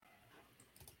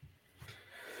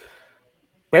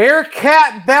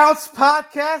Bearcat Bounce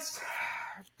Podcast,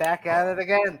 back at it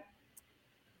again.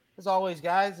 As always,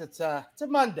 guys, it's a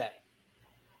Monday.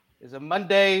 It's a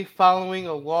Monday following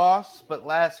a loss, but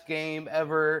last game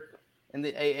ever in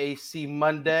the AAC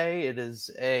Monday. It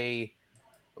is a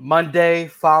Monday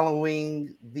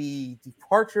following the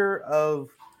departure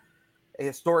of a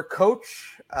historic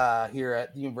coach here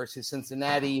at the University of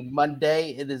Cincinnati. Monday,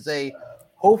 it is a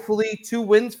hopefully 2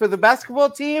 wins for the basketball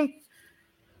team.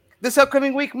 This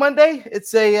upcoming week, Monday,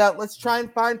 it's a let's try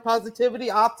and find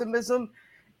positivity, optimism,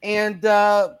 and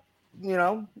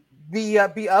be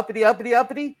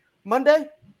uppity Monday.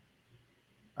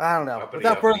 I don't know.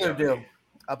 Without further ado,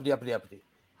 uppity.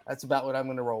 That's about what I'm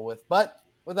going to roll with. But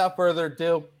without further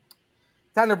ado,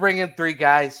 time to bring in 3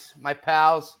 guys, my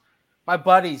pals, my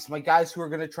buddies, my guys who are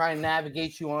going to try and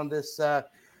navigate you on this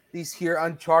these here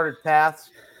uncharted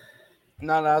paths.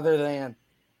 None other than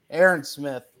Aaron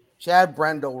Smith, Chad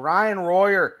Brendel, Ryan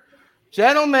Royer.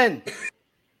 Gentlemen,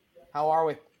 how are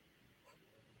we?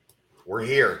 We're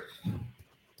here.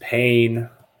 Pain.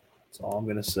 That's all I'm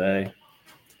going to say.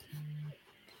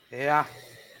 Yeah,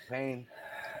 pain.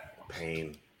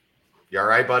 You all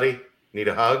right, buddy? Need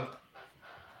a hug?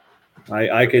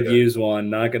 I could use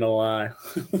one, not going to lie.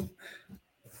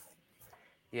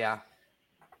 Yeah.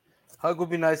 Hug would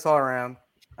be nice all around.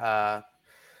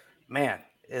 Man,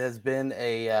 it has been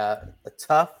a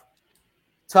tough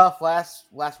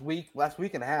last week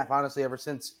and a half, honestly, ever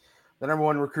since the number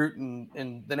one recruit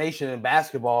in the nation in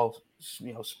basketball,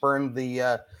 spurned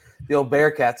the old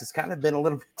Bearcats. It's kind of been a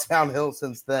little bit downhill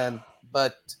since then,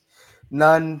 but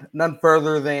none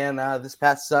further than this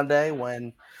past Sunday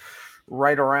when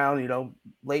right around,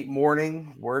 late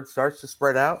morning, word starts to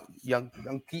spread out. Young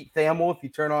Pete Thamel, if you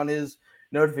turn on his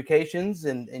notifications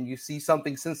and you see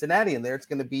something Cincinnati in there, it's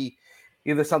going to be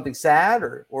either something sad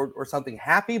or something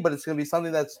happy, but it's going to be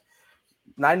something that's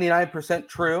 99%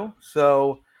 true.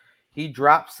 So he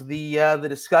drops the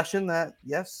discussion that,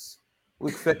 yes,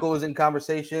 Luke Fickell is in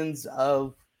conversations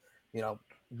of,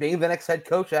 being the next head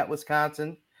coach at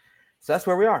Wisconsin. So that's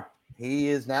where we are. He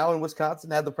is now in Wisconsin,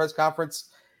 had the press conference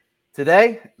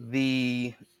today.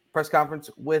 The press conference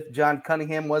with John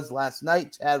Cunningham was last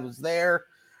night. Chad was there.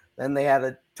 Then they had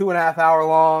a 2.5 hour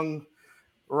long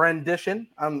rendition.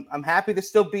 I'm happy to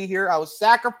still be here. I was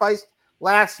sacrificed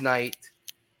last night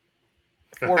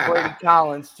for Brady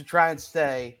Collins to try and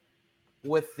stay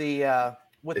with the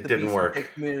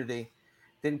BC community.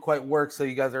 Didn't quite work, so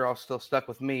you guys are all still stuck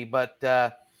with me. But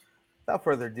without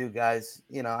further ado, guys,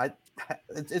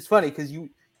 it's funny because you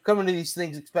come into these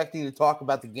things expecting to talk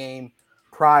about the game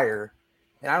prior,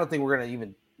 and I don't think we're going to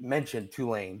even mention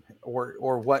Tulane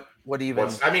or what even.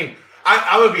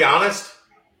 I would be honest.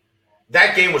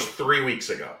 That game was 3 weeks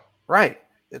ago. Right.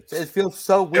 It feels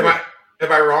so weird. Am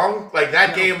I wrong? Like,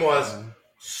 that game was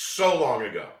so long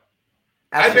ago.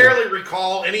 Absolutely. I barely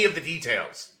recall any of the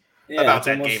details about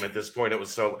that game at this point. It was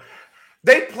so.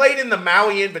 They played in the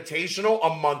Maui Invitational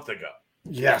a month ago.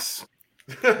 Yes.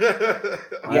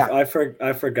 Yeah.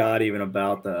 I forgot even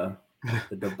about the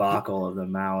debacle of the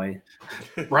Maui.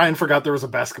 Ryan forgot there was a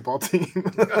basketball team.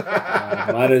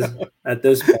 At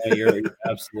this point, you're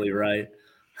absolutely right.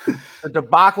 The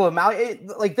debacle of Maui,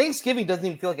 like Thanksgiving doesn't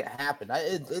even feel like it happened.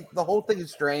 The whole thing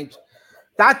is strange.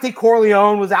 Dante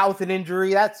Corleone was out with an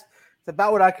injury. That's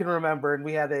about what I can remember. And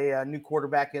we had a new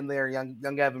quarterback in there,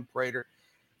 young Evan Prater.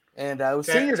 And it was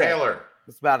senior day. Taylor.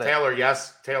 That's about it. Taylor,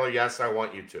 yes, I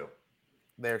want you to.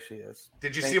 There she is.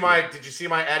 Did you see my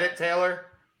edit, Taylor?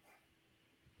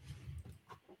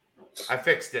 I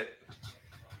fixed it.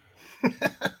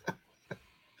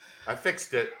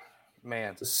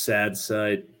 Man, it's a sad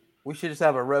sight. We should just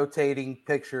have a rotating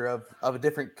picture of a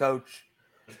different coach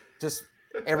just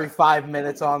every 5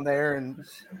 minutes on there and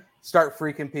start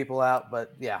freaking people out.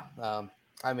 But yeah, I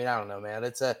don't know, man.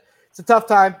 It's a tough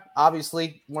time.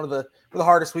 Obviously, one of the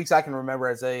hardest weeks I can remember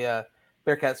as a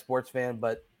Bearcat sports fan.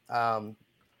 But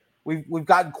we've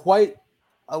gotten quite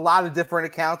a lot of different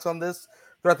accounts on this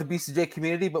throughout the BCJ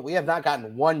community, but we have not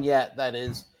gotten one yet that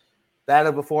is that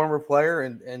of a former player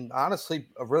and honestly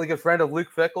a really good friend of Luke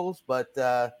Fickell's. But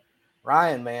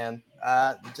Ryan, man,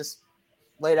 just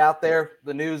laid out there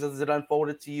the news as it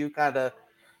unfolded to you, kind of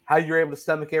how you're able to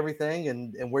stomach everything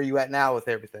and where you at now with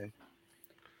everything.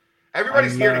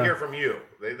 Everybody's here to hear from you.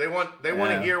 They want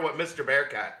to hear what Mr.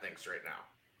 Bearcat thinks right now.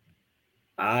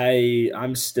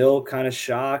 I'm still kind of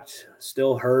shocked,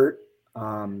 still hurt.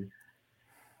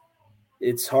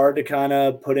 It's hard to kind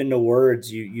of put into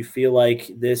words. You feel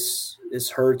like this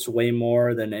hurts way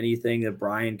more than anything that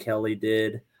Brian Kelly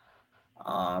did.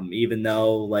 Even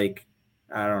though, like,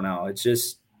 I don't know, it's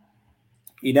just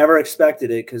you never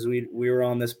expected it because we were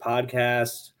on this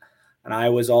podcast and I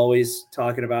was always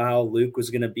talking about how Luke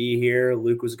was going to be here.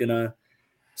 Luke was going to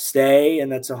stay.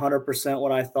 And that's 100%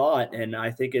 what I thought. And I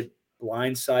think it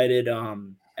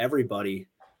blindsided everybody.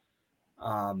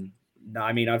 I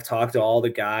mean, I've talked to all the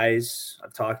guys.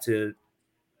 I've talked to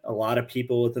a lot of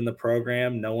people within the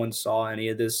program. No one saw any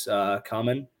of this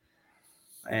coming.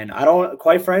 And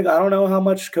quite frankly, I don't know how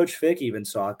much Coach Fick even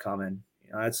saw it coming.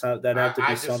 That'd have to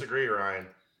be something. I disagree, Ryan.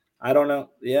 I don't know.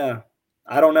 Yeah.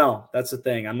 I don't know. That's the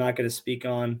thing. I'm not going to speak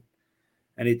on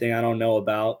anything I don't know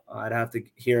about. I'd have to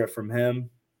hear it from him.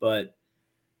 But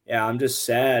yeah, I'm just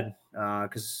sad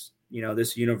because,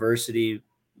 this university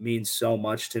means so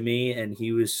much to me. And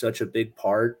he was such a big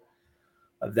part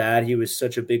of that. He was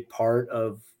such a big part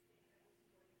of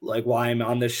like why I'm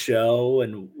on this show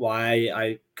and why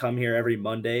I come here every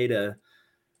Monday to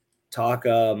talk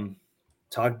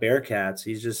Bearcats.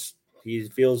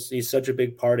 He's such a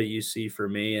big part of UC for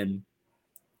me, and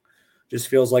just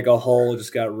feels like a hole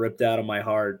just got ripped out of my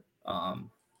heart. But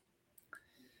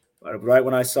right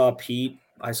when I saw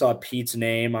Pete's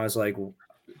name, I was like,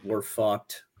 we're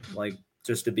fucked. Like,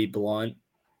 just to be blunt,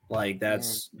 like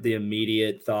that's the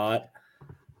immediate thought.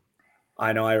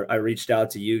 I know I reached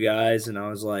out to you guys and I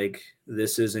was like,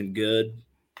 this isn't good.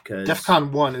 Because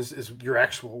DEFCON 1 is your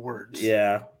actual words.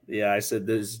 Yeah. I said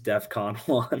this is DEFCON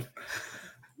 1.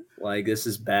 Like, this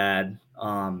is bad.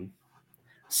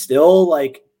 Still,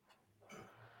 like,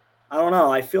 I don't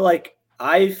know. I feel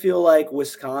like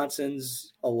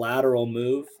Wisconsin's a lateral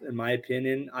move, in my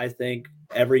opinion. I think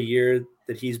every year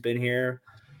that he's been here,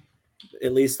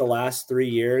 at least the last 3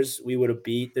 years, we would have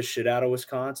beat the shit out of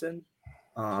Wisconsin.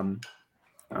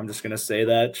 I'm just going to say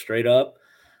that straight up.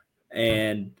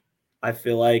 And I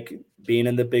feel like being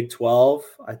in the Big 12,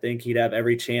 I think he'd have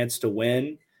every chance to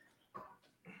win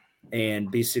and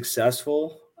be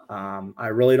successful. I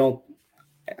don't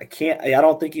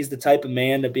think he's the type of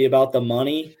man to be about the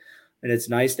money, and it's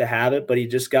nice to have it, but he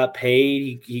just got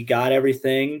paid. He got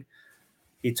everything.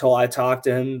 I talked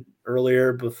to him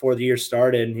earlier before the year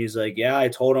started, and he's like, yeah, I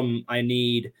told him I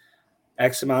need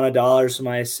X amount of dollars for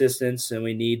my assistants, and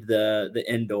we need the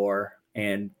indoor.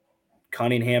 And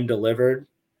Cunningham delivered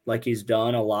like he's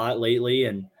done a lot lately,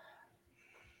 and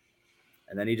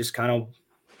then he just kind of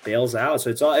bails out.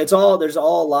 So there's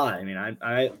all a lot. I mean,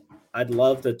 I'd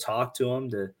love to talk to him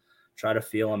to try to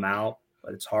feel him out,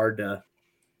 but it's hard to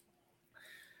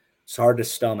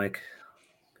stomach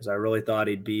because I really thought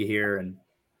he'd be here, and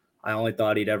I only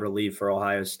thought he'd ever leave for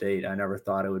Ohio State. I never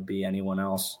thought it would be anyone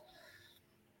else.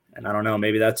 And I don't know,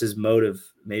 maybe that's his motive.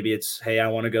 Maybe it's, hey, I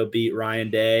want to go beat Ryan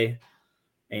Day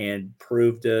and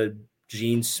prove to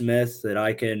Gene Smith that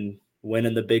I can win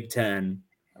in the Big Ten.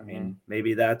 I mean,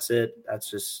 maybe that's it.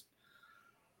 That's just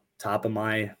top of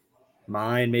my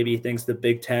mind. Maybe he thinks the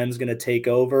Big Ten's going to take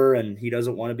over and he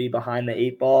doesn't want to be behind the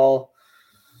 8 ball.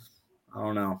 I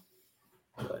don't know.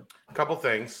 But a couple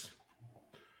things.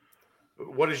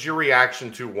 What is your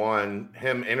reaction to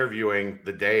him interviewing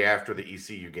the day after the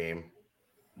ECU game?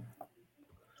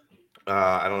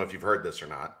 I don't know if you've heard this or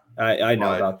not. I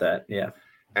know about that. Yeah.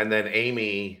 And then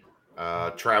Amy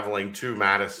traveling to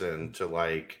Madison to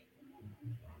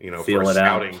for a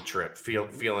scouting trip,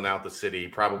 feeling out the city,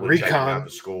 probably checking out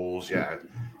the schools. Yeah.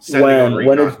 When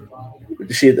was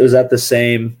that the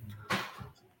same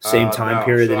time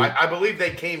period? So I believe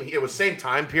they came. It was same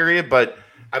time period, but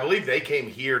I believe they came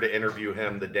here to interview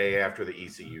him the day after the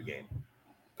ECU game.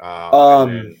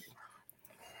 I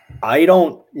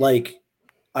don't like.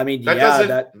 I mean, that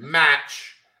doesn't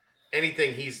match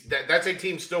anything. That's a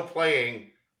team still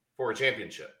playing for a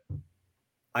championship.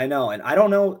 I know, and I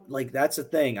don't know. Like, that's the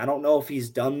thing. I don't know if he's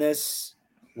done this.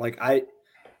 Like,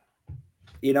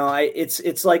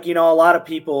 it's like, a lot of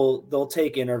people, they'll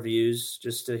take interviews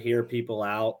just to hear people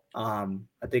out. I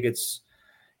think it's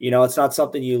not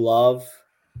something you love.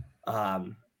 I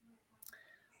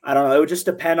don't know. It would just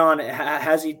depend on,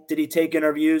 did he take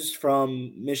interviews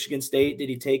from Michigan State? Did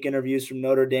he take interviews from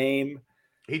Notre Dame?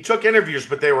 He took interviews,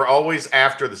 but they were always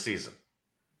after the season.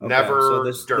 Okay, never so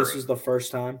during. This is the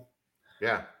first time?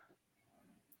 Yeah.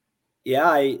 Yeah,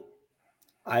 I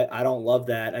don't love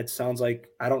that. It sounds like,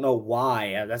 I don't know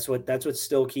why. That's what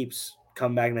still keeps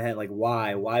coming back in my head. Like,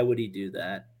 why? Why would he do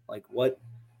that? Like, what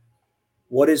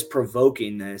is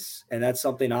provoking this? And that's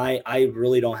something I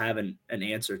really don't have an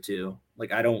answer to.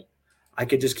 Like, I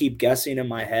could just keep guessing in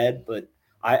my head, but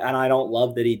I don't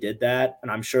love that he did that.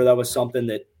 And I'm sure that was something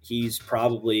that he's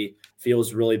probably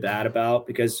feels really bad about,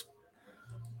 because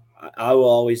I will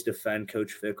always defend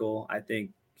Coach Fickell. I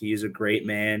think he is a great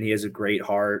man. He has a great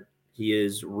heart. He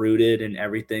is rooted in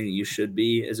everything that you should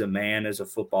be as a man, as a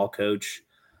football coach.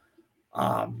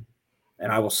 And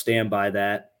I will stand by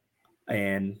that.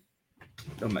 And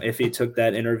if he took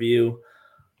that interview,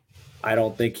 I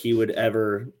don't think he would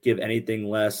ever give anything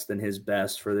less than his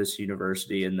best for this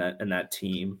university and that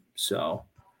team. So,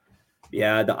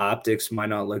 yeah, the optics might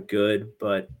not look good,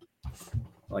 but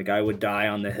like I would die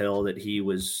on the hill that he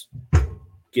was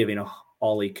giving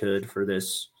all he could for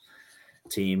this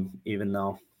team, even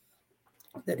though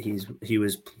that he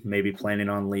was maybe planning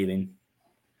on leaving.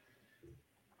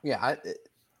 Yeah,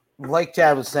 like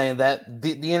Chad was saying, that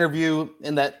the interview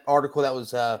in that article that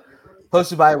was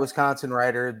posted by a Wisconsin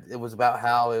writer, it was about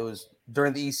how it was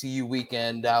during the ECU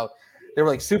weekend. How they were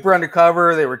like super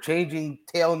undercover. They were changing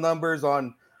tail numbers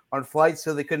on flights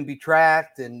so they couldn't be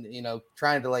tracked, and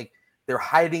trying to like they're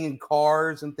hiding in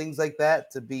cars and things like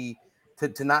that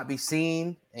to not be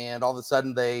seen. And all of a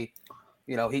sudden they,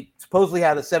 he supposedly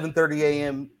had a 7:30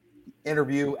 a.m.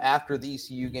 interview after the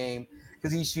ECU game,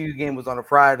 because the ECU game was on a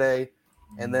Friday,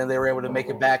 and then they were able to make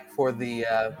it back for the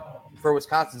for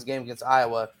Wisconsin's game against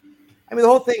Iowa. I mean, the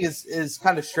whole thing is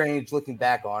kind of strange looking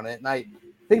back on it, and I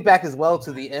think back as well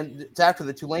to the end, to after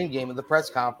the Tulane game in the press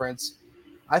conference.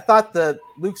 I thought that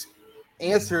Luke's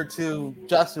answer to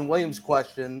Justin Williams'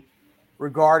 question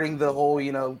regarding the whole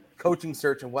coaching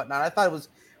search and whatnot, I thought it was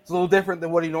a little different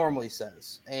than what he normally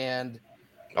says, and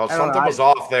something was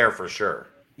off there for sure.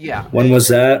 Yeah. When was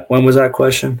that? When was that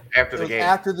question? After the game.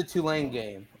 After the Tulane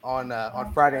game on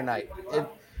Friday night. If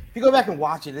you go back and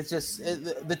watch it, it's just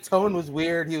the tone was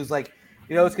weird. He was like,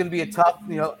 it's going to be a tough,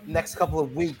 next couple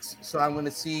of weeks. So I'm going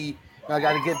to see. I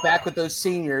got to get back with those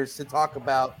seniors to talk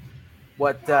about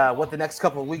what the next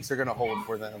couple of weeks are going to hold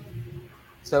for them.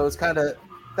 So it's kind of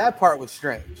that part was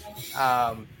strange.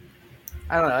 I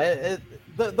don't know.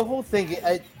 The whole thing.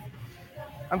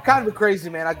 I'm kind of a crazy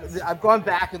man. I've gone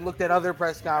back and looked at other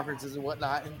press conferences and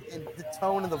whatnot, and the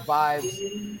tone and the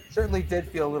vibes certainly did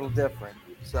feel a little different.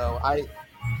 So I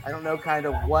don't know kind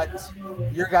of what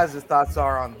your guys' thoughts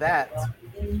are on that,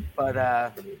 but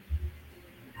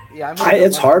yeah,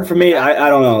 it's hard for me. I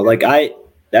don't know. Like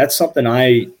that's something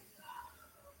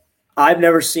I've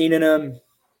never seen in him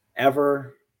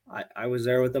ever. I was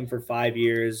there with him for 5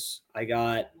 years.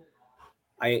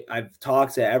 I've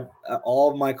talked to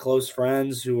all of my close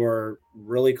friends who are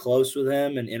really close with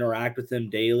him and interact with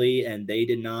him daily, and they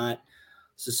did not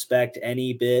suspect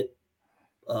any bit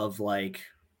of like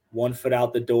one foot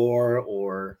out the door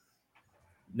or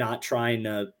not trying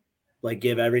to like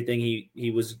give everything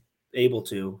he was able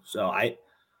to. So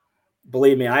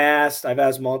believe me, I've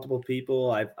asked multiple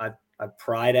people. I've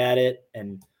pried at it,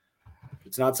 and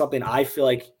it's not something I feel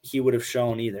like he would have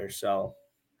shown either. So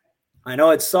I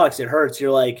know it sucks. It hurts. You're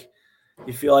like,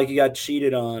 you feel like you got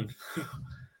cheated on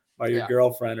by your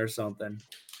girlfriend or something.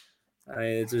 I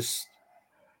mean,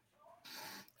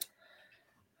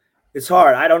 it's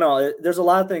hard. I don't know. There's a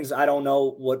lot of things I don't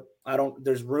know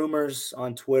there's rumors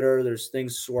on Twitter. There's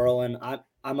things swirling.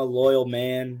 I'm a loyal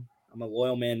man. I'm a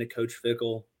loyal man to Coach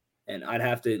Fickell, and I'd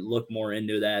have to look more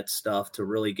into that stuff to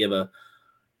really give a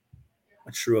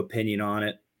true opinion on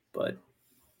it. But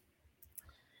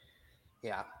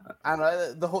yeah, I don't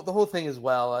know, the whole thing as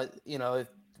well.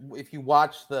 If you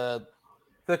watch the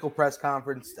Fickell press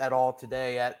conference at all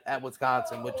today at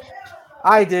Wisconsin, which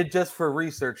I did just for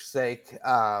research sake,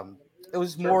 it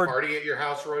was more party at your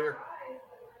house, Royer.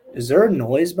 Is there a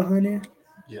noise behind you?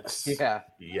 Yes. Yeah.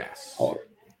 Yes. Oh,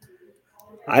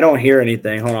 I don't hear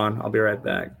anything. Hold on, I'll be right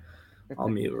back. I'll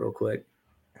mute real quick.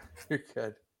 You're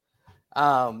good.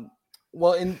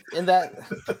 Well, in that,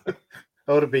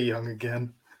 oh, to be young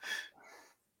again.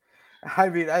 I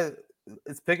mean,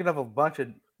 it's picking up a bunch of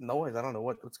noise. I don't know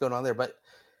what's going on there, but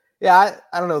yeah,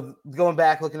 I don't know. Going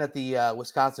back, looking at the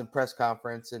Wisconsin press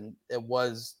conference, and it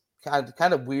was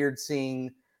kind of weird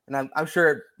seeing, and I'm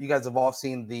sure you guys have all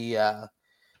seen the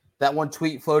that one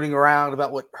tweet floating around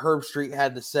about what Herbstreit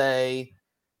had to say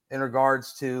in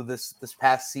regards to this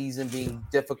past season being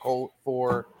difficult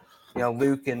for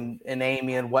Luke and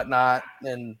Amy and whatnot.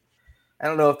 And I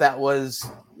don't know if that was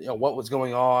what was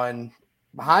going on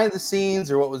behind the scenes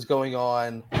or what was going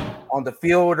on the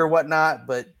field or whatnot,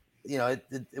 but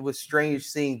it was strange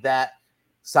seeing that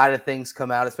side of things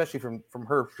come out, especially from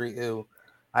Herbstreit, who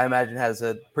I imagine has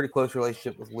a pretty close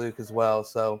relationship with Luke as well.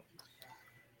 So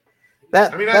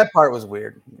that part was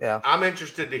weird. Yeah, I'm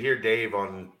interested to hear Dave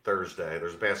on Thursday.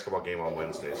 There's a basketball game on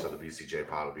Wednesday, so the BCJ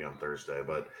pod will be on Thursday.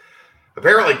 But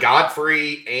apparently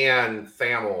Godfrey and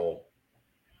Thamel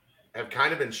have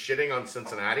kind of been shitting on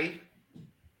Cincinnati.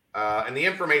 And the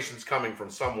information's coming from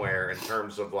somewhere in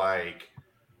terms of like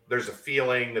there's a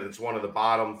feeling that it's one of the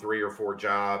bottom 3 or 4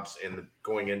 jobs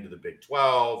going into the Big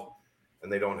 12,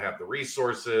 and they don't have the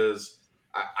resources.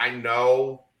 I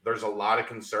know there's a lot of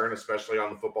concern, especially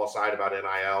on the football side, about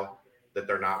NIL, that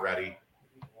they're not ready,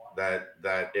 that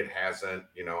it hasn't.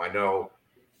 I know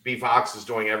B Fox is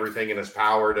doing everything in his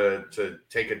power to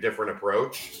take a different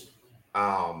approach.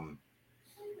 But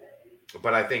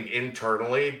I think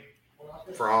internally,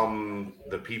 from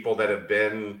the people that have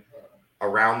been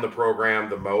around the program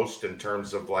the most in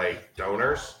terms of like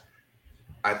donors,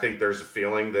 I think there's a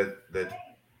feeling that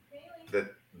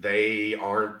they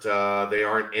aren't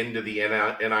into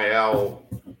the NIL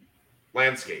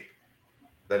landscape,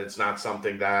 that it's not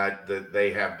something that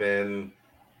they have been,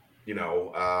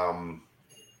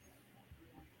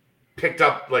 picked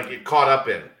up, like caught up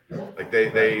in. Like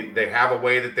they have a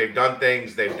way that they've done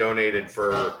things. They've donated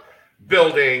for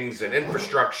buildings and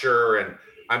infrastructure, and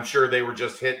I'm sure they were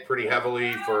just hit pretty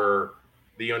heavily for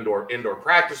the indoor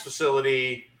practice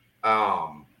facility.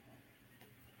 But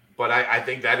I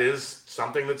think that is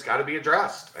something that's got to be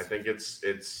addressed. I think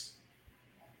it's.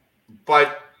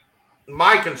 But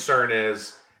my concern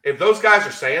is, if those guys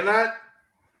are saying that,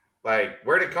 like,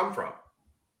 where'd it come from?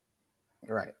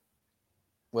 Right.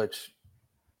 Which,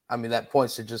 I mean, that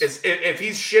points to just if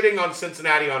he's shitting on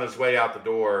Cincinnati on his way out the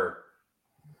door,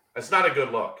 that's not a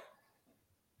good look.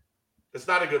 It's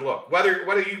not a good look.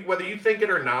 Whether you think it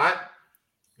or not,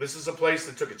 this is a place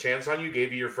that took a chance on you,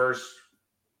 gave you your first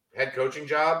head coaching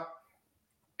job,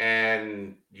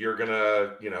 and you're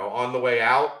gonna, on the way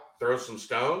out, throw some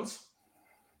stones.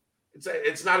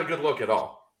 It's not a good look at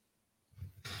all.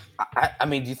 I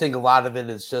mean, do you think a lot of it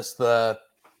is just the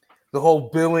whole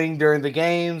booing during the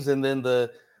games and then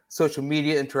the social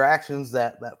media interactions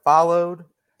that followed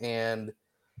and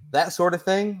that sort of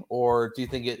thing? Or do you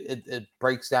think it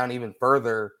breaks down even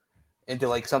further into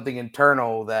like something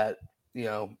internal that,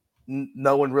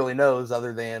 no one really knows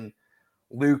other than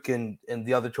Luke and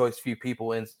the other choice few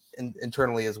people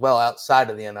internally as well, outside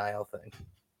of the NIL thing?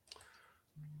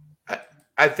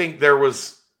 I think there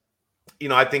was,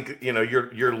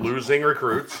 you're losing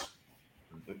recruits.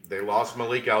 They lost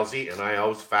Malik Elzy, NIL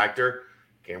was a factor.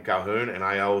 Cam Calhoun,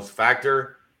 NIL was a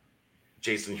factor.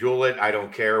 Jason Hewlett, I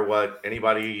don't care what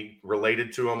anybody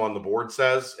related to him on the board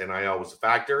says, NIL was a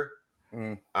factor.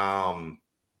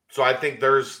 So I think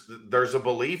there's a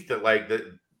belief that like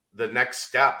the next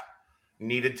step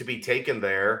needed to be taken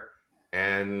there,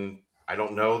 and I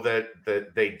don't know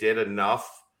that they did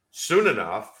enough soon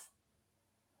enough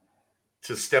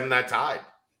to stem that tide.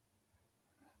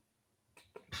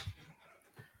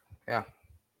 Yeah.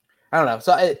 I don't know.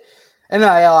 So NIL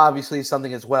obviously is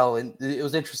something as well. And it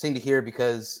was interesting to hear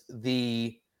because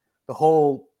the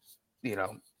whole,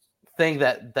 thing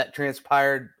that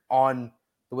transpired on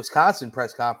the Wisconsin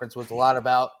press conference was a lot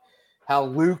about how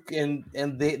Luke and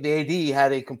the AD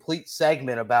had a complete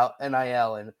segment about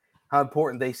NIL and how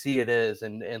important they see it is.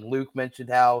 And Luke mentioned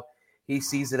how he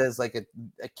sees it as like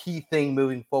a key thing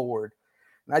moving forward.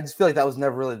 And I just feel like that was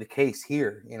never really the case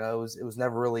here. It was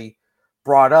never really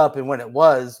brought up. And when it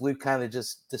was, Luke kind of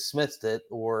just dismissed it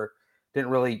or didn't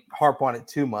really harp on it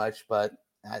too much. But,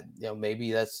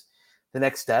 maybe that's the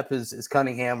next step is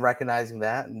Cunningham recognizing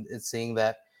that and seeing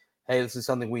that, hey, this is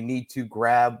something we need to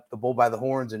grab the bull by the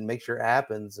horns and make sure it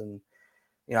happens. And,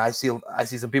 I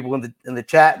see some people in the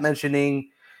chat mentioning,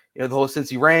 the whole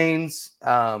Cincy Reigns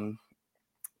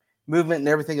movement and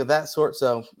everything of that sort.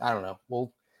 So I don't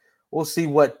know. We'll see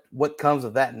what comes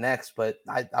of that next, but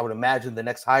I would imagine the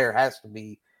next hire has to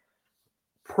be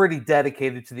pretty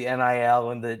dedicated to the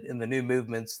NIL and the new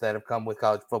movements that have come with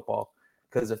college football.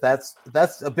 Because if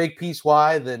that's a big piece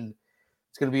why, then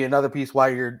it's going to be another piece why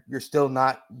you're still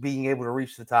not being able to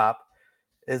reach the top,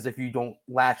 is if you don't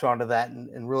latch onto that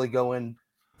and really go in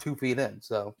 2 feet in.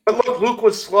 So, but look, Luke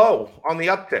was slow on the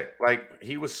uptick. Like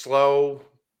he was slow,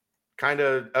 kind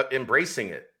of embracing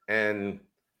it, and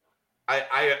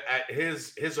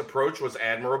his approach was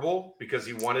admirable because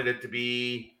he wanted it to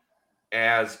be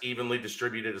as evenly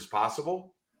distributed as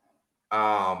possible.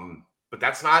 But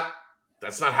that's not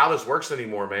how this works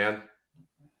anymore, man.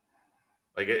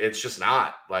 Like it's just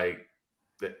not. Like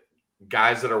the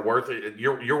guys that are worth it,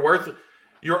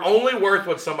 you're only worth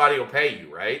what somebody will pay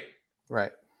you, right?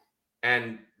 Right.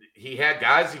 And he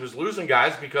was losing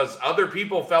guys because other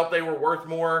people felt they were worth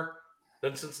more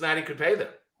than Cincinnati could pay them.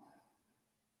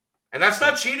 And that's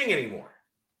not cheating anymore.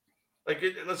 Like,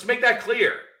 let's make that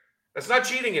clear. That's not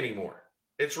cheating anymore.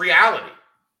 It's reality.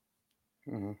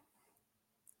 Mm-hmm.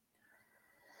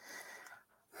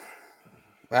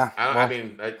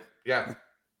 Yeah. Yeah.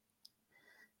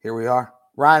 Here we are.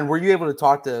 Ryan, were you able to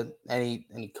talk to any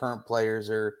current players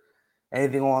or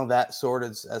anything along that sort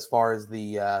as far as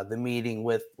the meeting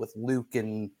with Luke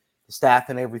and the staff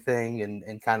and everything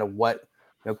and kind of what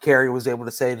Kerry was able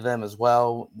to say to them as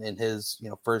well in his,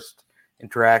 first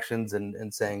interactions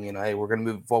and saying, hey, we're going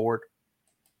to move forward?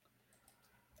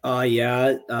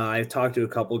 I talked to a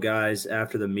couple guys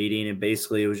after the meeting, and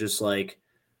basically it was just like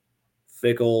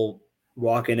Fickell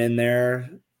walking in there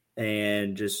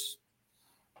and just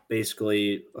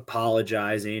basically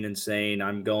apologizing and saying,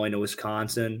 I'm going to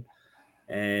Wisconsin,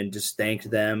 and just thanked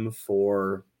them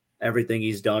for everything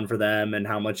he's done for them and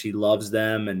how much he loves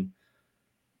them.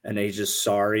 And he's just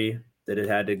sorry that it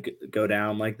had to go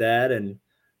down like that. And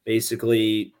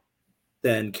basically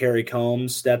then Kerry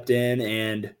Combs stepped in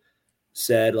and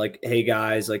said, like, hey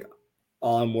guys, like,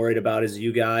 all I'm worried about is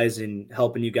you guys and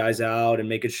helping you guys out and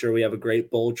making sure we have a great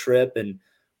bowl trip and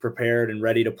prepared and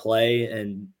ready to play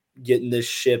and getting this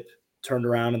ship turned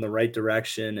around in the right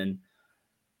direction.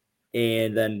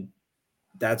 And then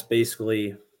that's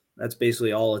basically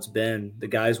all it's been. The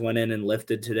guys went in and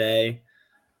lifted today.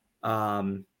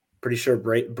 Pretty sure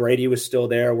Brady was still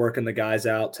there working the guys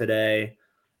out today.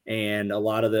 And a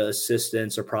lot of the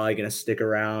assistants are probably going to stick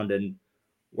around and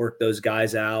work those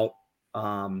guys out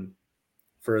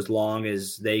for as long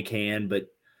as they can. But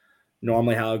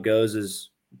normally how it goes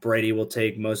is Brady will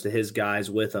take most of his guys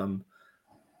with him.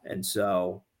 And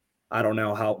so I don't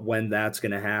know when that's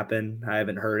going to happen. I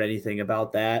haven't heard anything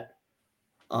about that.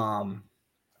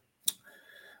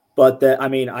 But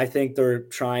I think they're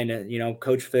trying to,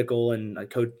 Coach Fickell and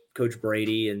Coach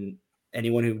Brady and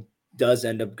anyone who does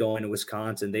end up going to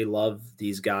Wisconsin, they love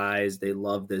these guys. They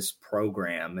love this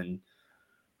program. And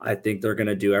I think they're going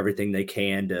to do everything they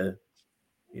can to,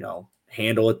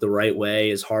 handle it the right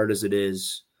way, as hard as it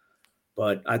is.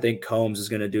 But I think Combs is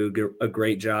going to do a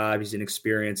great job. He's an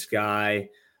experienced guy.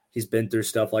 He's been through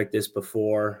stuff like this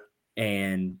before,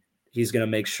 and he's going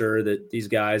to make sure that these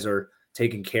guys are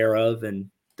taken care of and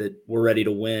that we're ready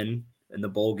to win in the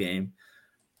bowl game.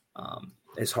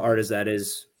 As hard as that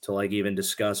is to even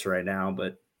discuss right now,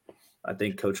 but I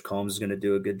think Coach Combs is going to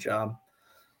do a good job.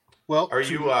 Well, are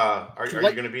you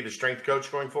going to be the strength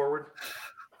coach going forward?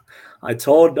 I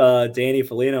told Danny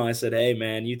Felino, I said, hey,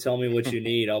 man, you tell me what you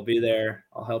need. I'll be there.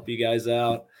 I'll help you guys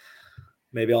out.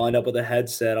 Maybe I'll end up with a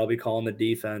headset. I'll be calling the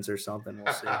defense or something.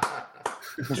 We'll see.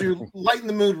 To lighten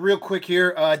the mood real quick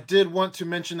here, I did want to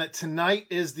mention that tonight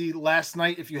is the last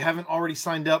night. If you haven't already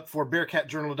signed up for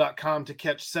BearcatJournal.com to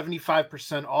catch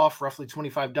 75% off, roughly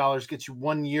 $25, gets you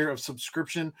 1 year of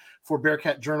subscription for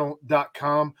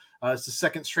BearcatJournal.com. It's the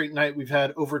second straight night. We've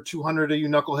had over 200 of you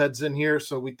knuckleheads in here,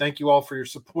 so we thank you all for your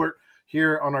support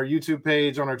here on our YouTube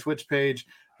page, on our Twitch page,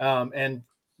 and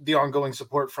the ongoing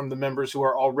support from the members who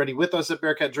are already with us at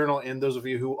Bearcat Journal and those of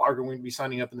you who are going to be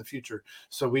signing up in the future.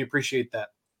 So we appreciate that.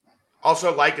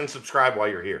 Also, like and subscribe while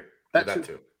you're here. That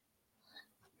too.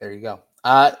 There you go.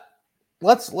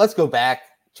 Let's go back,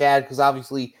 Chad, because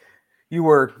obviously you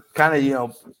were kind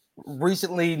of,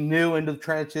 recently new into the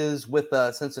trenches with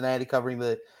Cincinnati, covering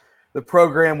the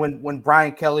program when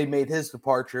Brian Kelly made his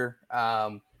departure.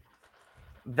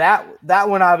 That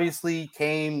one obviously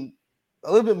came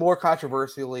a little bit more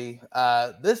controversially.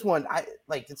 This one, I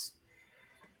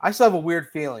still have a weird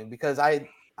feeling because I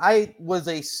was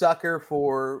a sucker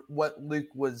for what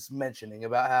Luke was mentioning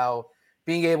about how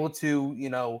being able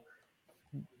to,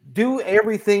 do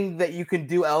everything that you can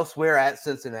do elsewhere at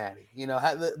Cincinnati,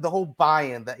 the whole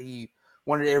buy-in that he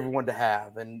wanted everyone to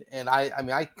have. And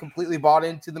I completely bought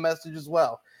into the message as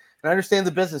well. And I understand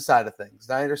the business side of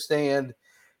things. I understand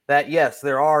that, yes,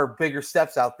 there are bigger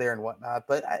steps out there and whatnot,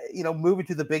 but moving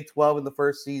to the Big 12 in the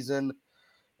first season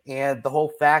and the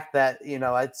whole fact that,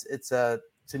 it's a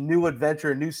new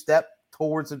adventure, a new step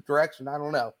towards a direction. I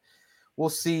don't know. We'll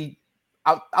see.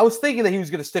 I was thinking that he was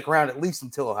going to stick around at least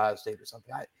until Ohio State or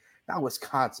something. Not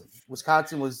Wisconsin.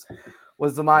 Wisconsin was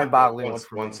the mind-boggling one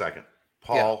for me. 1 second.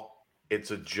 Paul,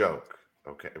 it's a joke.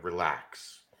 Okay,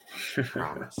 relax.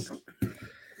 Promise.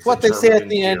 It's what they say at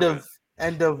the end of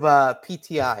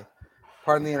PTI.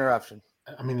 Pardon the interruption.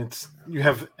 I mean, you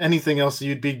have anything else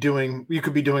you could be doing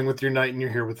with your night, and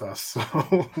you're here with us. So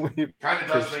kind of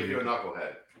does make you a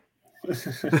knucklehead.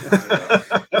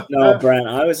 No, Brent,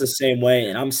 I was the same way,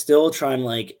 and I'm still trying.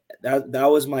 That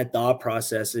was my thought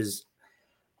process.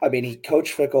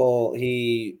 Coach Fickell,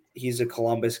 he's a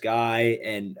Columbus guy,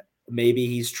 and maybe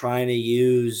he's trying to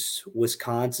use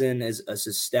Wisconsin as a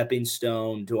stepping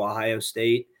stone to Ohio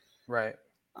State, right?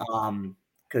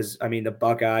 Because the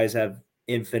Buckeyes have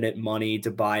infinite money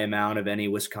to buy him out of any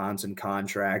Wisconsin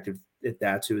contract if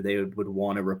that's who they would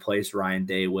want to replace Ryan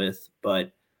Day with.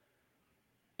 But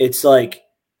it's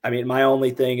my only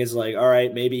thing is all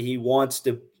right, maybe he wants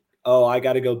to, I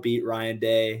got to go beat Ryan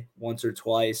Day once or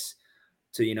twice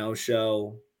to,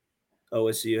 show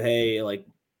OSU, hey,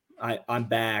 I'm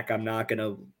back. I'm not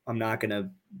gonna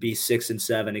be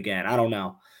 6-7 again. I don't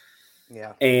know.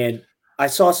 Yeah. And I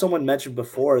saw someone mention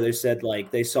before, they said like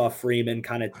they saw Freeman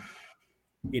kind of,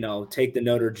 take the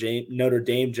Notre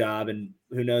Dame job, and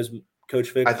who knows,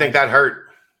 Coach Fickell. I think that hurt.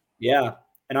 Yeah.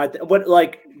 And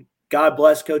God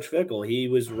bless Coach Fickell. He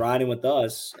was riding with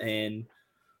us and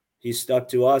he stuck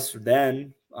to us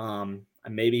then. And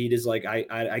maybe he just like,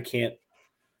 I can't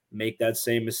make that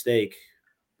same mistake.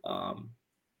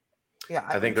 Yeah.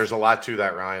 I think there's a lot to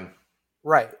that, Ryan.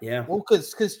 Right. Yeah. Well,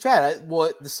 because Chad,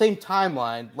 the same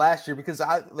timeline last year, because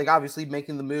obviously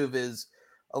making the move is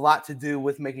a lot to do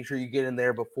with making sure you get in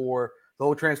there before the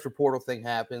whole transfer portal thing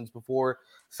happens, before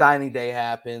signing day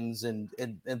happens, and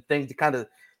things to kind of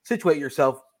situate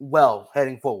yourself well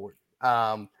heading forward.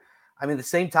 The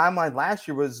same timeline last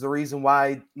year was the reason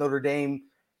why Notre Dame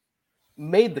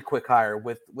made the quick hire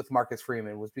with Marcus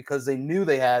Freeman, was because they knew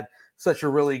they had such a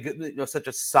really good, such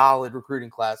a solid recruiting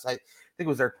class. I think it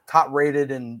was their top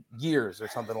rated in years or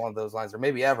something along those lines, or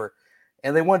maybe ever.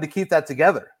 And they wanted to keep that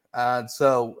together.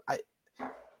 So I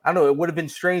don't know. It would have been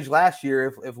strange last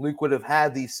year if Luke would have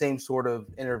had these same sort of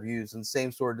interviews and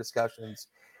same sort of discussions,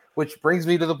 which brings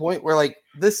me to the point where, like,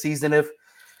 this season, if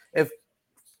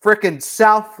frickin'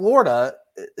 South Florida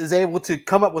is able to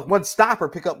come up with one stop or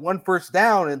pick up one first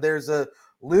down, and there's a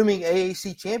looming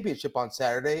AAC championship on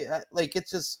Saturday,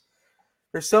 it's just,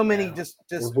 there's so many just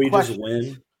we questions. Just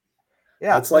win.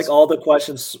 Yeah, it's like all the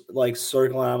questions like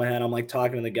circling on my head. I'm like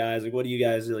talking to the guys, like, what do you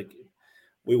guys like?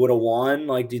 We would have won.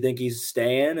 Like, do you think he's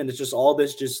staying? And it's just all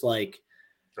this, just like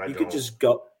could just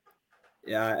go.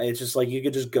 Yeah, it's just like you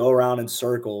could just go around in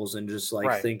circles and just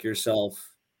think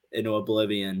yourself into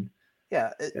oblivion.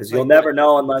 Yeah, because you'll never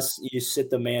know unless you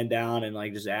sit the man down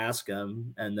and just ask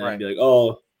him, and then be like,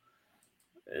 "Oh."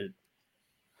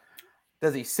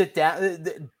 Does he sit down?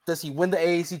 Does he win the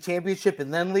AAC championship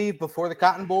and then leave before the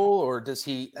Cotton Bowl, or does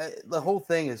he? The whole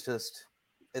thing is just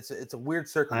it's a weird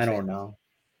circumstance. I don't know,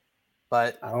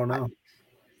 but I don't know.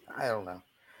 I don't know,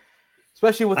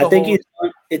 especially with.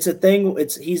 It's a thing.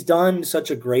 He's done such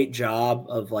a great job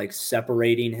of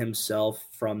separating himself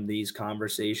from these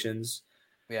conversations.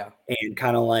 Yeah, and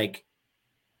kind of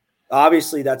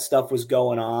obviously that stuff was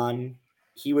going on.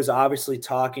 He was obviously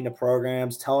talking to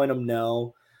programs, telling them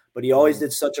no. But he always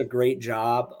did such a great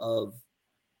job of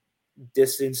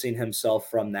distancing himself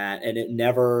from that. And it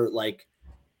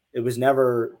was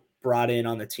never brought in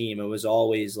on the team. It was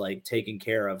always taken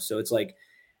care of. So it's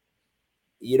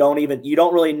you don't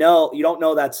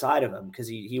know that side of him because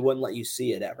he wouldn't let you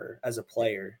see it ever as a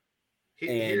player.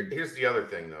 Here's the other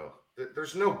thing though.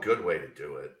 There's no good way to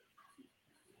do it.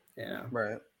 Yeah.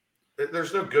 Right.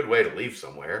 There's no good way to leave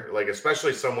somewhere,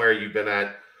 especially somewhere you've been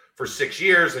at for 6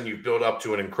 years and you've built up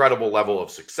to an incredible level of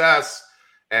success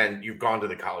and you've gone to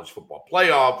the college football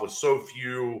playoff with so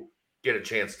few get a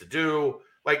chance to do.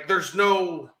 There's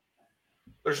no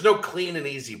clean and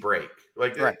easy break.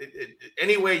 Right.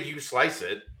 Any way you slice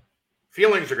it,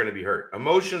 feelings are going to be hurt.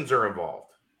 Emotions are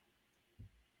involved.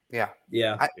 Yeah.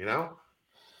 Yeah.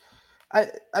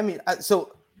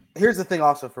 So here's the thing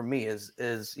also for me is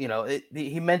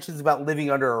he mentions about living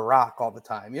under a rock all the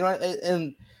time,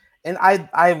 and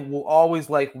I will always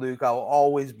like Luke. I will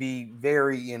always be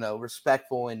very,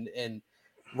 respectful and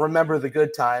remember the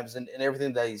good times and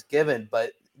everything that he's given.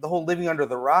 But the whole living under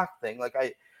the rock thing,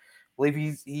 I believe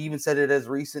he even said it as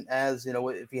recent as,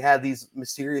 if he had these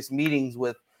mysterious meetings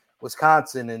with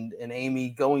Wisconsin and Amy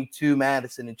going to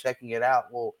Madison and checking it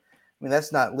out. Well,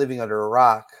 that's not living under a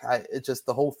rock. It's just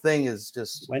the whole thing is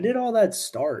just. When did all that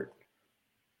start?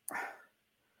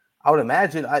 I would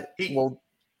imagine.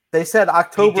 They said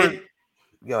October.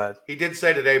 Go ahead. He did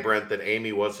say today, Brent, that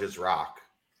Amy was his rock.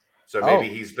 So maybe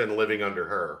he's been living under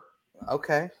her.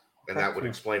 Okay. And that would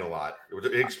explain a lot. It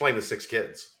would explain the 6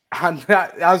 kids. I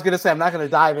was going to say, I'm not going to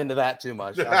dive into that too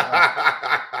much. We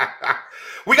got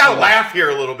to laugh here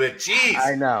a little bit. Jeez.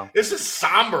 I know. This is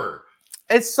somber.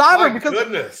 It's somber because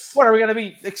goodness. What are we going to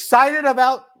be excited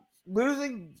about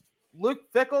losing Luke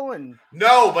Fickell? And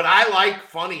no, but I like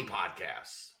funny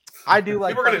podcasts. I do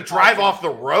like. We're going to drive off the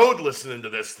road listening to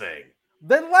this thing.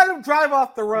 Then let him drive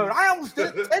off the road. I almost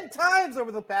did it 10 times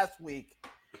over the past week.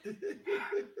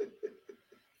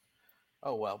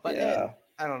 Oh well, but yeah.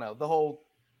 I don't know. The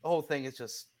whole thing is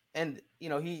just, and I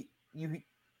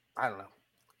don't know,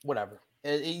 whatever.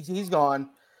 He's gone.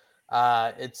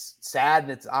 It's sad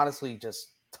and it's honestly just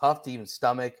tough to even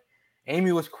stomach.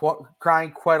 Amy was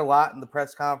crying quite a lot in the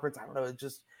press conference. I don't know. It's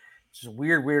just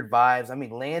weird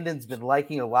vibes. Landon's been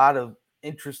liking a lot of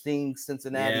interesting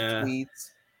Cincinnati tweets.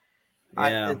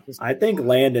 Yeah, I think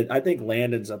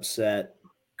Landon's upset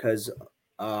because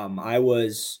I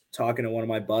was talking to one of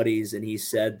my buddies, and he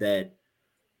said that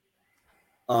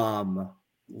someone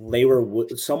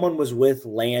was with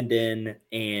Landon,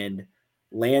 and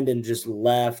Landon just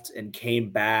left and came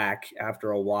back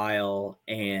after a while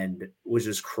and was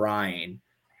just crying,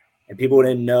 and people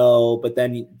didn't know. But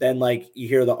then like you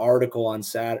hear the article on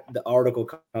the article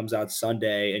comes out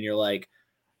Sunday, and you're like,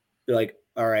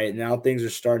 all right, now things are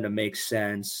starting to make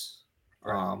sense.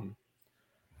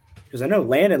 Because I know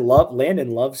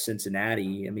Landon loves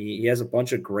Cincinnati. I mean, he has a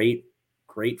bunch of great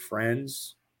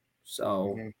friends.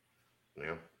 So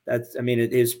yeah,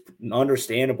 it is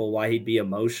understandable why he'd be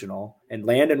emotional. And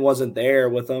Landon wasn't there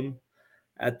with him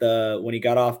when he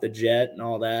got off the jet and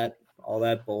all that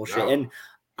bullshit. No. And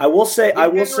I will say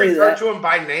refer to him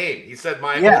by name. He said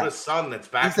my oldest son that's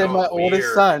back. He said my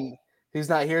oldest son who's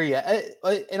not here yet.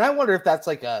 And I wonder if that's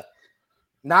like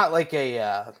not like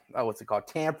a what's it called,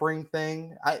 tampering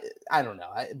thing. I don't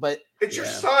know. But it's your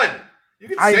son. You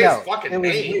can say his fucking name. It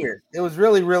was weird. It was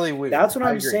really, really weird. That's what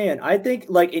I'm saying. I think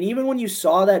and even when you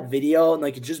saw that video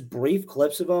and just brief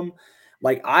clips of him,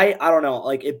 I don't know,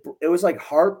 it was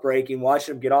heartbreaking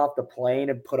watching him get off the plane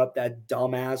and put up that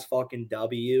dumbass fucking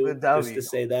W. Just to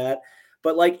say that.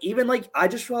 But I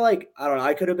just feel I don't know,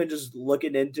 I could have been just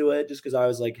looking into it just because I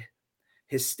was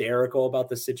hysterical about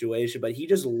the situation, but he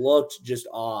just looked just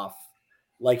off.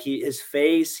 His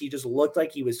face, he just looked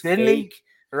like he was fake.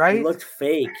 Right? He looked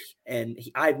fake, and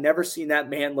I've never seen that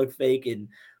man look fake in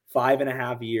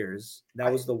 5.5 years. That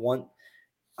was the one.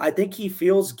 I think he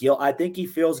feels guilt. I think he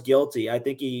feels guilty.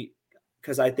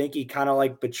 Because I think he kind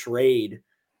of betrayed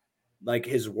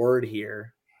his word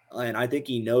here, and I think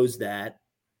he knows that.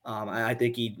 I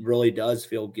think he really does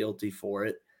feel guilty for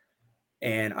it.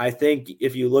 And I think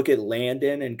if you look at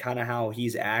Landon and kind of how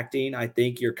he's acting, I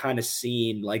think you're kind of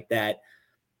seeing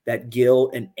that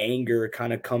guilt and anger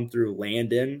kind of come through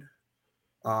Landon.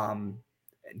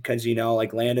 Because,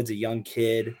 Landon's a young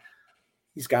kid.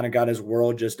 He's kind of got his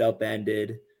world just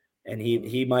upended, and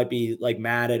he might be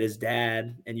mad at his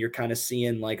dad. And you're kind of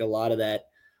seeing a lot of that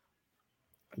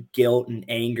guilt and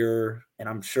anger. And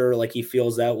I'm sure he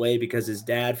feels that way because his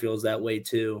dad feels that way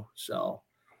too. So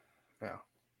yeah,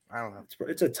 I don't know.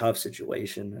 It's a tough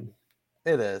situation.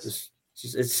 And it is.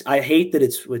 I hate that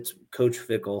it's Coach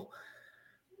Fickell.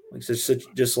 It's just I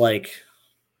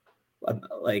don't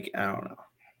know.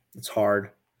 It's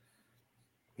hard.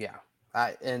 Yeah.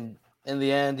 And in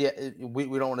the end, we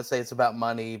don't want to say it's about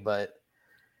money, but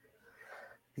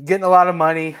getting a lot of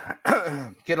money,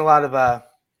 getting a lot of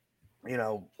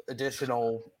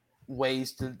additional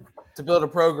ways to build a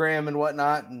program and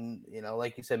whatnot. And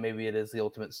like you said, maybe it is the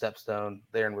ultimate stepstone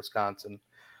there in Wisconsin.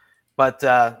 But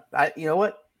you know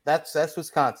what? That's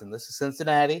Wisconsin. This is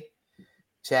Cincinnati.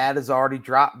 Chad has already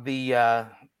dropped the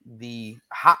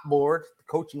hot board, the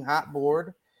coaching hot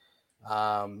board.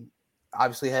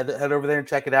 Obviously, head over there and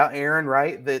check it out, Aaron.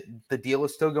 Right, the deal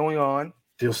is still going on.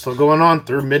 Deal's still going on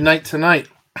through midnight tonight.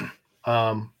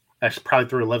 Actually, probably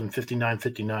through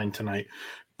 11:59 tonight.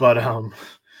 But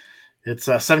it's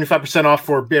 75% off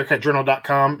for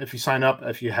BearcatJournal.com if you sign up.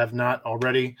 If you have not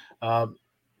already,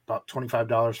 about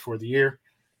 $25 for the year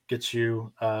gets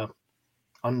you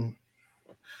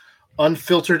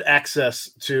unfiltered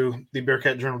access to the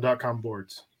BearcatJournal.com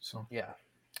boards. So yeah.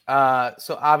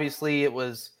 So obviously it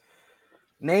was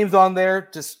names on there,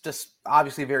 just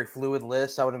obviously a very fluid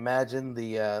list. I would imagine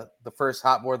the first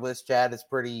hot board list, Chad, is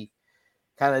pretty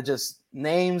kind of just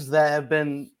names that have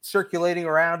been circulating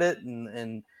around it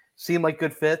and seem like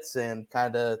good fits and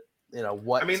kind of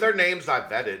what. I mean, they're names I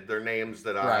vetted. They're names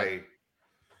that I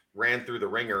ran through the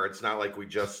ringer. It's not like we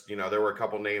just, there were a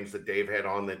couple names that Dave had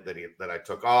on that I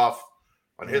took off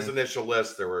on his initial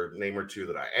list. There were a name or two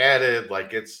that I added.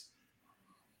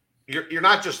 You're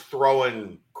not just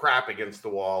throwing crap against the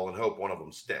wall and hope one of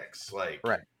them sticks.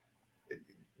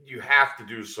 You have to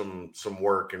do some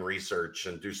work and research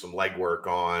and do some legwork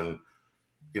on,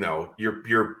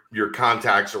 your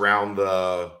contacts around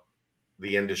the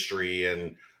industry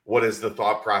and what is the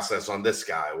thought process on this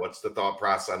guy? What's the thought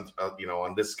process,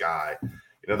 on this guy?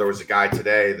 There was a guy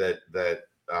today that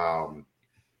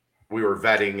we were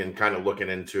vetting and kind of looking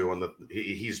into, and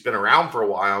he's been around for a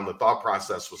while, and the thought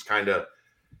process was kind of,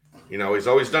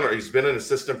 he's been an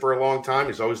assistant for a long time.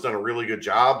 He's always done a really good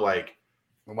job.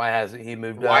 Why hasn't he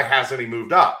moved up? Why hasn't he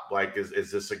moved up?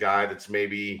 Is this a guy that's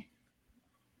maybe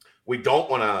we don't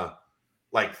want to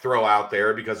throw out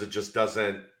there because it just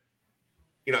doesn't,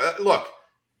 look,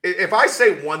 if I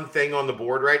say one thing on the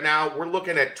board right now, we're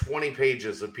looking at 20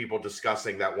 pages of people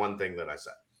discussing that one thing that I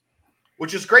said,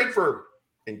 which is great for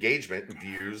engagement and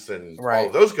views and all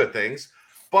of those good things.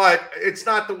 But it's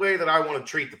not the way that I want to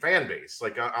treat the fan base.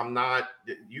 Like, I'm not,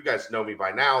 you guys know me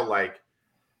by now. Like,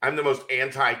 I'm the most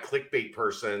anti-clickbait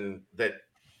person that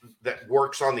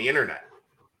works on the internet.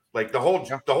 Like, the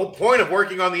whole point of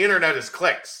working on the internet is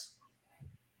clicks.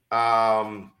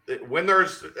 When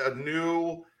there's a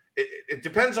new, it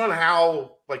depends on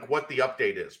how, like, what the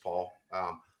update is, Paul.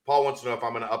 Paul wants to know if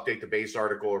I'm going to update the base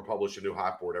article or publish a new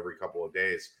hot board every couple of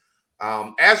days.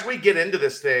 As we get into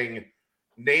this thing,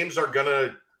 names are going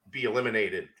to be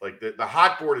eliminated. Like, the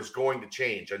hot board is going to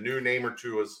change. A new name or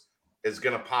two is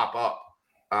going to pop up.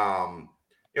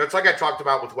 It's like I talked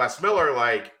about with Wes Miller.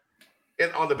 Like,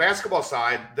 on the basketball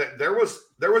side, there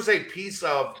was a piece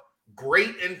of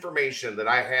great information that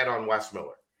I had on Wes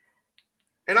Miller,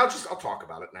 and I'll talk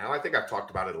about it now. I think I've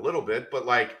talked about it a little bit, but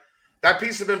like, that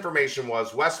piece of information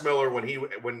was Wes Miller when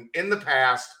in the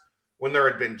past, when there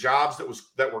had been jobs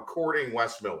that were courting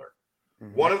Wes Miller.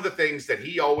 Mm-hmm. One of the things that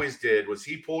he always did was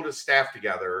he pulled his staff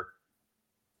together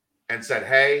and said,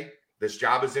 "Hey, this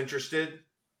job is interested.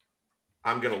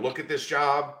 I'm going to look at this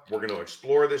job. We're going to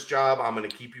explore this job. I'm going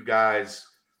to keep you guys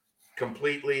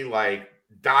completely like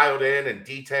dialed in and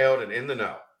detailed and in the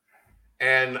know."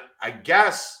 And I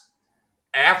guess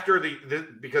after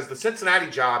because the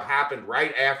Cincinnati job happened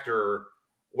right after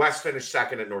Wes finished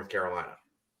second at North Carolina.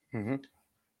 Mm-hmm.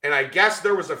 And I guess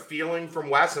there was a feeling from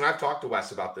Wes, and I've talked to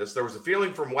Wes about this. There was a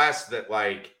feeling from Wes that,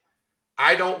 like,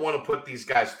 I don't want to put these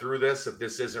guys through this if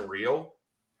this isn't real.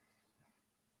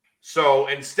 So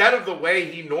instead of the way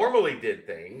he normally did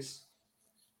things,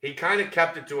 he kind of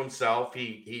kept it to himself.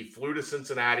 He flew to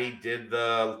Cincinnati, did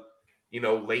the,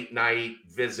 late night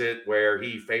visit where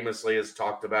he famously has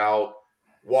talked about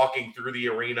walking through the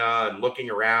arena and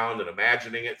looking around and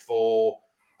imagining it full.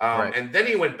 Right. And then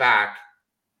he went back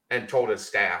and told his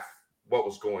staff what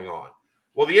was going on.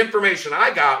 Well, the information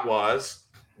I got was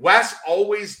Wes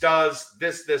always does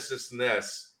this, and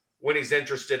this when he's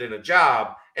interested in a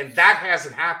job, and that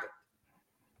hasn't happened.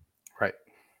 Right.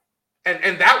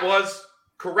 And that was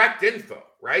correct info,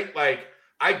 right? Like,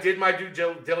 I did my due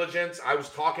diligence. I was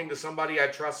talking to somebody I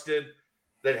trusted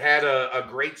that had a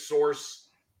great source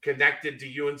connected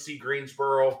to UNC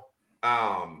Greensboro.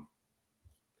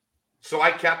 So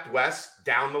I kept Wes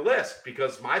down the list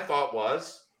because my thought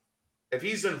was, if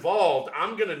he's involved,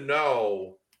 I'm going to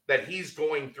know that he's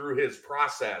going through his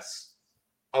process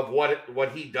of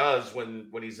what he does when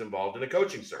he's involved in a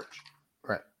coaching search.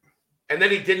 Right. And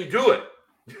then he didn't do it.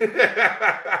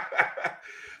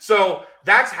 So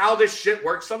that's how this shit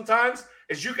works sometimes,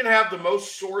 is you can have the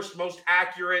most sourced, most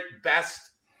accurate, best,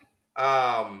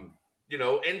 intel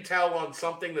on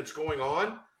something that's going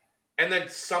on. And then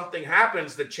something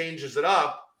happens that changes it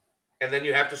up, and then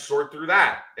you have to sort through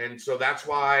that. And so that's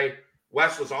why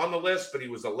Wes was on the list, but he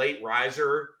was a late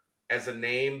riser as a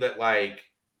name that, like,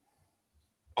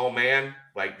 oh man,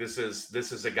 like this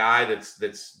is a guy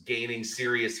that's gaining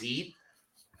serious heat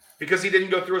because he didn't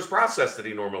go through his process that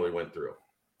he normally went through.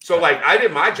 So like, I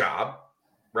did my job,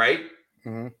 right?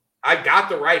 Mm-hmm. I got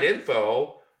the right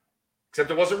info, except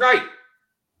it wasn't right.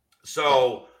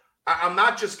 So I'm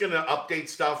not just going to update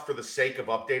stuff for the sake of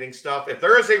updating stuff. If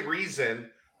there is a reason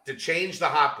to change the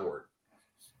hot board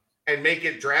and make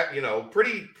it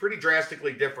pretty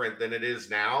drastically different than it is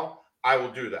now, I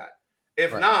will do that.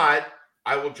 If not,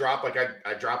 I will drop, like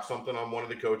I dropped something on one of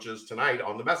the coaches tonight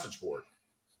on the message board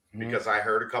because I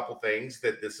heard a couple things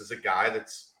that this is a guy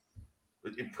that's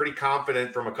pretty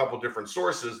confident from a couple different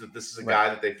sources that this is a guy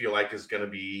that they feel like is going to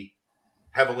be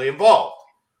heavily involved.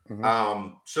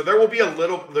 Mm-hmm. So there will be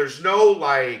there's no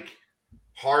like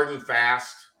hard and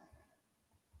fast,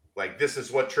 like this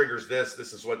is what triggers this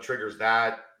is what triggers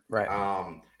that. Right.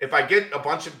 If I get a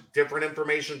bunch of different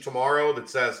information tomorrow that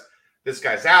says this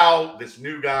guy's out, this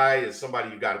new guy is somebody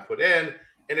you got to put in,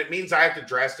 and it means I have to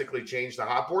drastically change the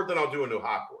hot board, then I'll do a new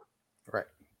hot board. Right.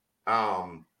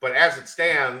 But as it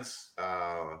stands,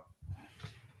 I'll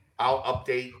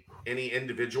update any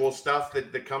individual stuff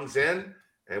that comes in.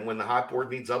 And when the hot board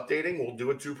needs updating, we'll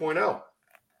do a 2.0.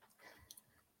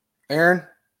 Aaron,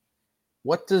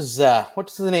 what does the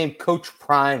name Coach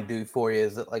Prime do for you?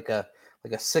 Is it like a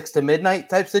 6 to midnight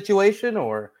type situation,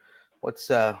 or what's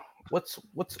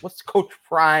Coach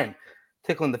Prime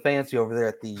tickling the fancy over there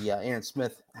at the Aaron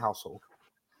Smith household?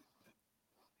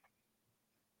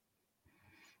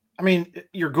 I mean,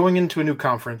 you're going into a new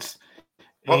conference.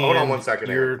 Hold on 1 second.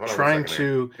 You're trying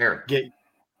to get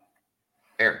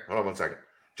Aaron. Hold on 1 second.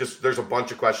 Just there's a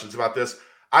bunch of questions about this.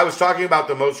 I was talking about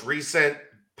the most recent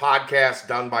podcast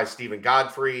done by Stephen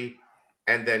Godfrey,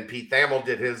 and then Pete Thamel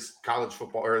did his college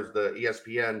football or the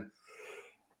ESPN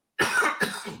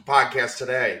podcast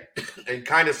today, and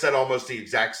kind of said almost the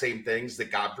exact same things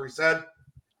that Godfrey said.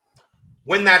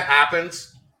 when that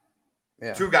happens,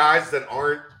 Yeah. two guys that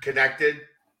aren't connected,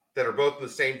 that are both in the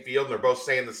same field, and they're both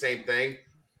saying the same thing,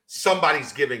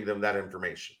 somebody's giving them that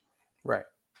information. Right.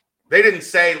 They didn't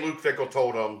say Luke Fickell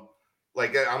told them.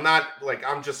 Like,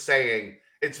 I'm just saying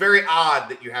it's very odd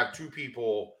that you have two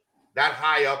people that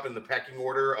high up in the pecking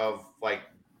order of like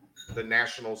the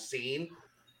national scene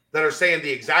that are saying the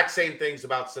exact same things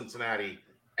about Cincinnati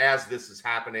as this is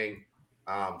happening.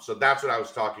 So that's what I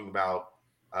was talking about.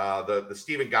 The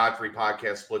Stephen Godfrey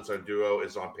podcast, Splits on Duo,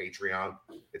 is on Patreon.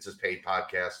 It's his paid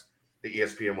podcast. The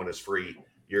ESPN one is free.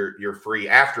 You're free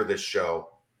after this show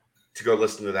to go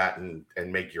listen to that and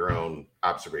make your own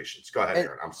observations. Go ahead,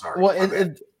 Aaron. I'm sorry. Well,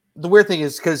 and the weird thing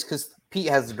is because Pete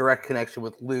has a direct connection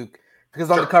with Luke,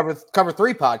 because on the Cover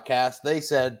 3 podcast, they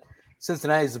said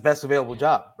Cincinnati is the best available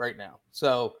job right now.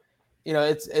 So,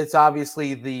 it's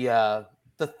obviously the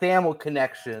Thamel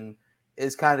connection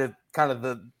is kind of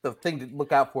the thing to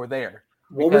look out for there.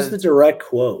 What was the direct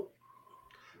quote?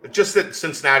 Just that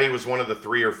Cincinnati was one of the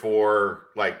 3 or 4,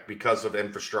 like, because of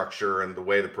infrastructure and the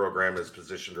way the program is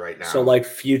positioned right now. So, like,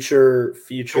 future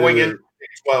going into Big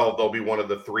 12, they'll be one of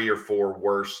the 3 or 4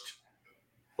 worst,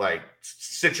 like,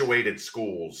 situated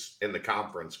schools in the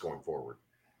conference going forward.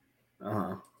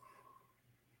 Uh-huh.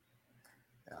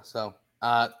 Yeah. So,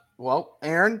 well,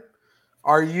 Aaron,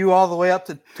 are you all the way up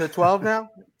to 12 now?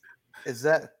 Was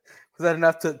that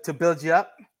enough to build you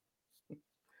up?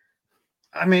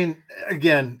 I mean,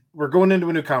 again, we're going into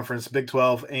a new conference, Big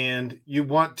 12, and you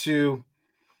want to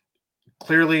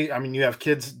clearly, I mean, you have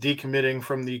kids decommitting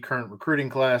from the current recruiting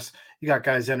class. You got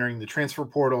guys entering the transfer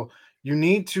portal. You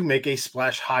need to make a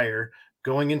splash hire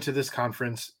going into this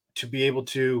conference to be able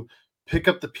to pick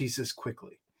up the pieces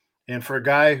quickly. And for a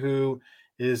guy who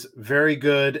is very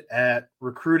good at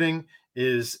recruiting,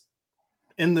 is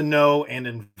in the know and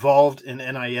involved in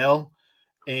NIL,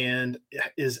 and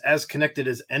is as connected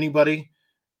as anybody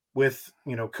with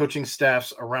coaching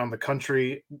staffs around the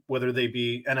country, whether they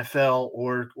be NFL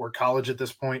or college at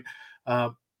this point.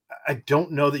 I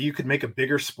don't know that you could make a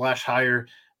bigger splash hire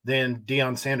than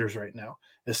Deion Sanders right now,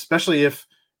 especially if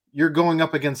you're going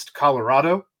up against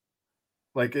Colorado.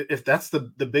 Like, if that's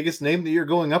the biggest name that you're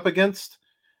going up against,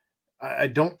 I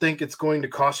don't think it's going to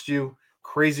cost you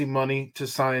crazy money to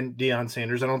sign Deion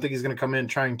Sanders. I don't think he's going to come in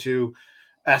trying to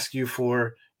ask you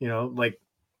for, like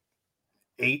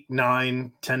 $8,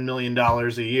 $9, $10 million a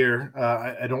year.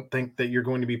 I don't think that you're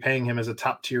going to be paying him as a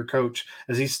top tier coach,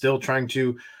 as he's still trying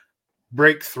to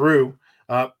break through.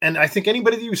 And I think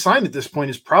anybody that you sign at this point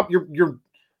is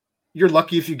you're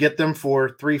lucky if you get them for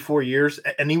 3-4 years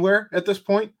anywhere at this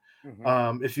point.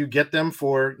 Mm-hmm. If you get them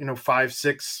for 5,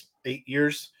 6, 8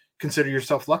 years, consider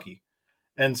yourself lucky.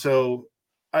 And so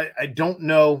I don't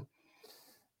know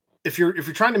if you're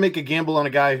trying to make a gamble on a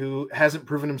guy who hasn't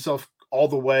proven himself all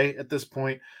the way at this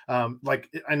point. Like,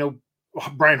 I know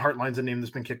Brian Hartline's a name that's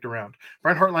been kicked around.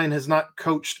 Brian Hartline has not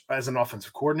coached as an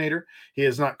offensive coordinator. He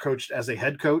has not coached as a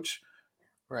head coach.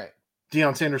 Right.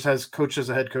 Deion Sanders has coached as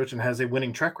a head coach and has a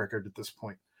winning track record at this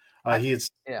point. He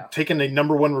has taken a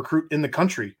number 1 recruit in the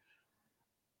country.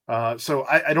 So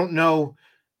I don't know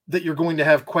that you're going to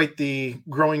have quite the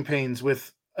growing pains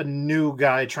with a new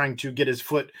guy trying to get his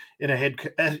foot in a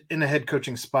head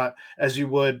coaching spot as you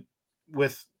would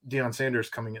with Deion Sanders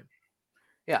coming in.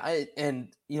 Yeah, and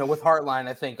with Hartline,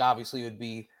 I think obviously it would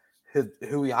be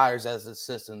who he hires as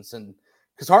assistants, and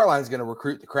because Hartline's going to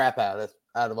recruit the crap out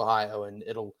of Ohio, and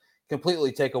it'll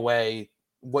completely take away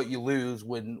what you lose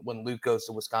when Luke goes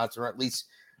to Wisconsin, or at least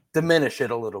diminish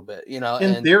it a little bit.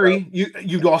 In theory,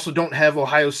 you also don't have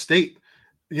Ohio State,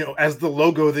 as the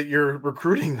logo that you're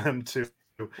recruiting them to.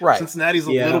 Right, Cincinnati's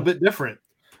a little bit different.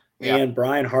 And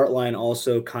Brian Hartline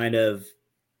also kind of,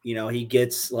 he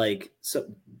gets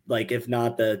if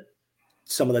not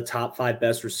some of the top 5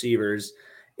 best receivers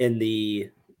in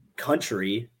the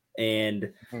country.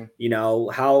 And,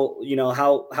 how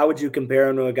would you compare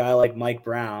him to a guy like Mike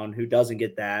Brown, who doesn't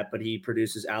get that, but he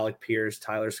produces Alec Pierce,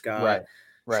 Tyler Scott,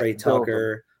 Trey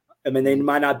Tucker. I mean, they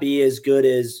might not be as good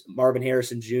as Marvin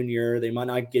Harrison Jr. They might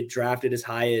not get drafted as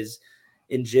high as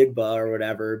in Jigba or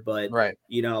whatever, but Brian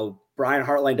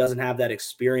Hartline doesn't have that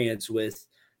experience with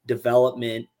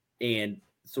development and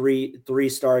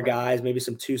three-star guys, maybe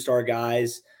some 2-star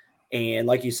guys. And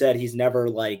like you said, he's never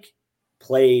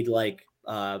played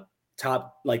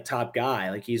top guy.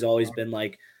 Like, he's always been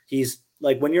he's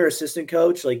when you're assistant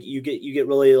coach, you get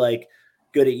really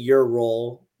good at your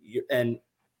role, and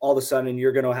all of a sudden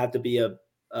you're going to have to be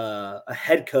a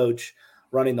head coach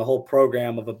running the whole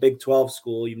program of a Big 12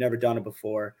 school. You've never done it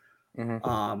before.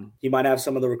 Mm-hmm. He might have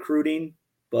some of the recruiting,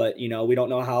 but we don't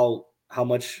know how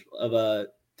much of a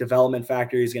development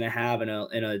factor he's going to have in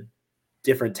a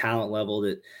different talent level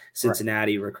that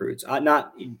Cincinnati recruits.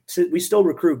 We still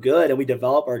recruit good and we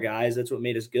develop our guys. That's what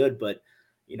made us good. But,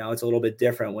 it's a little bit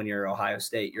different when you're Ohio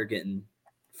State. You're getting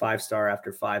 5-star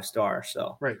after 5-star.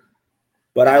 So, right.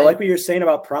 But I like what you're saying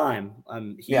about Prime.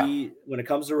 When it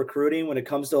comes to recruiting, when it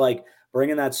comes to like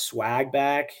bringing that swag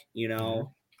back,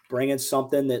 bringing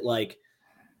something that like,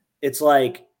 it's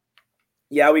like,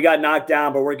 yeah, we got knocked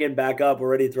down, but we're getting back up. We're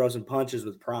ready to throw some punches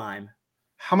with Prime.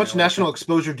 How much national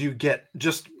exposure do you get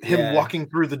just him walking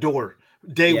through the door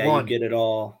day one? You get it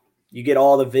all. You get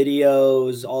all the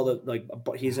videos, all the like.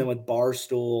 He's in with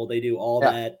Barstool. They do all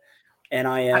that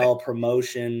NIL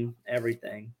promotion,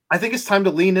 everything. I think it's time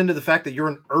to lean into the fact that you're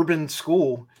an urban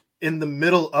school in the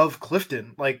middle of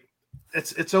Clifton. Like,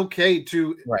 it's okay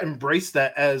to embrace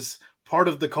that as part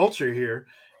of the culture here,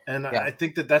 and I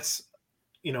think that's.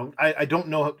 I don't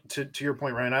know, to your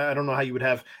point, Ryan, I don't know how you would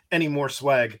have any more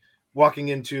swag walking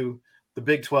into the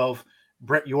Big 12.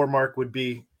 Brett Yormark would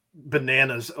be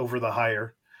bananas over the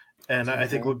hire. And I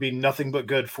think it would be nothing but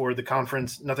good for the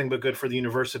conference, nothing but good for the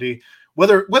university,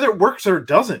 whether it works or it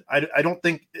doesn't. I don't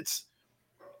think it's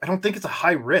a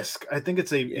high risk. I think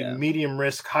it's a medium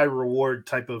risk, high reward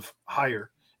type of hire.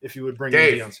 If you would bring in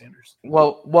Deion Sanders.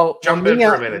 Well, jump in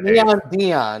for a minute,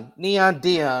 Neon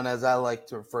Deion, as I like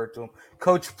to refer to him,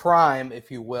 Coach Prime, if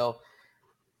you will.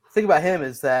 The thing about him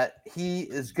is that he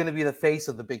is going to be the face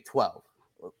of the Big 12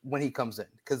 when he comes in,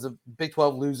 because the Big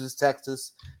 12 loses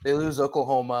Texas, they lose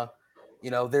Oklahoma.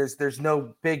 There's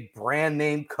no big brand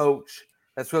name coach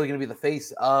that's really going to be the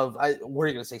face of. What are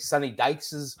you going to say? Sonny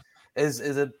Dykes is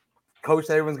a coach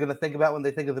that everyone's going to think about when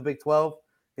they think of the Big 12.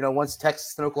 Once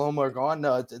Texas and Oklahoma are gone,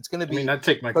 no, it's going to be. I'd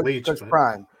take Mike Leach. Coach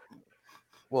Prime.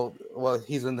 Well,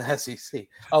 he's in the SEC.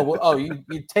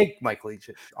 You take Mike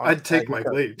Leach. I'd take Mike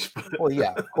Leach. Well,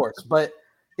 yeah, of course, but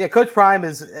yeah, Coach Prime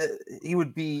he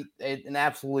would be an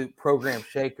absolute program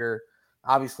shaker.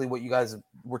 Obviously, what you guys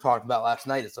were talking about last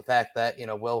night is the fact that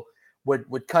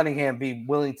would Cunningham be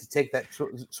willing to take that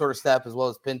sort of step as well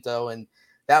as Pinto, and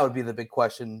that would be the big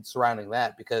question surrounding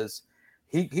that, because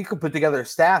he could put together a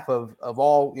staff of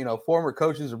all former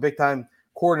coaches or big time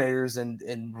coordinators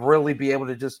and really be able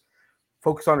to just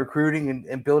focus on recruiting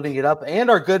and building it up. And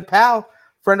our good pal,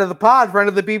 friend of the pod, friend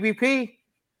of the BBP,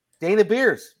 Dana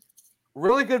Beers,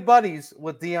 really good buddies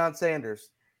with Deion Sanders.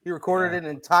 He recorded an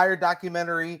entire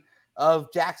documentary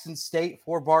of Jackson State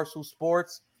for Barstool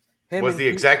Sports. Was the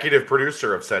executive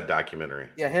producer of said documentary.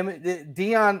 Yeah,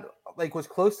 Deion was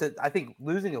close to, I think,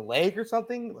 losing a leg or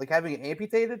something, like having it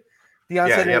amputated. Deion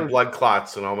said he had blood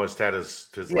clots and almost had his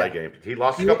leg amputated. He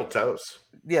lost a couple toes.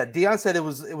 Yeah, Deion said it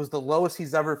was the lowest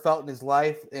he's ever felt in his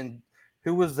life, and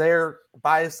who was there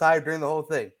by his side during the whole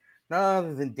thing? None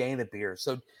other than Dana Beers.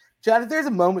 So, Chad, if there's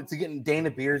a moment to get in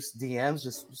Dana Beers' DMs,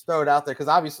 just throw it out there, because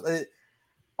obviously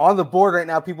on the board right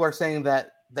now, people are saying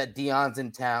that Deion's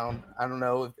in town. I don't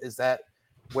know, is that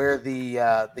where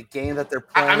the game that they're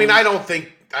playing? I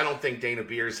don't think Dana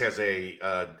Beers has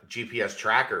a GPS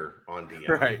tracker on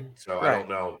Deion. Right. So I don't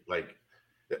know. Like,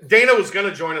 Dana was going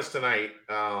to join us tonight.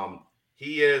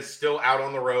 He is still out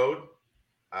on the road,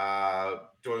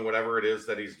 doing whatever it is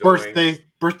that he's doing.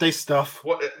 Birthday stuff.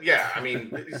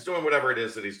 He's doing whatever it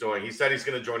is that he's doing. He said he's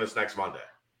going to join us next Monday.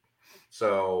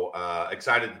 So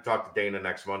excited to talk to Dana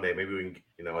next Monday. Maybe we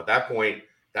can, at that point,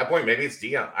 maybe it's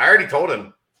Deion. I already told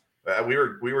him. We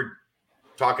were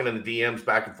talking in the DMs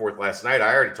back and forth last night.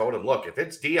 I already told him, look, if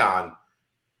it's Deion,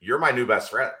 you're my new best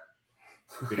friend,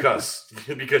 because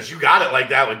you got it like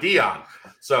that with Deion.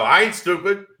 So I ain't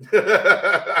stupid.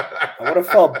 I would have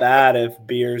felt bad if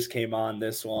Beers came on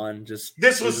this one.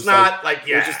 It was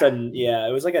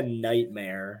like a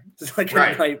nightmare. Just like a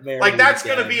nightmare. Like, that's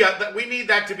going to be we need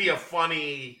that to be a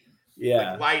funny,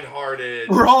 lighthearted.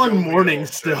 We're all in mourning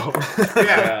still.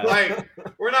 Like,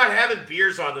 we're not having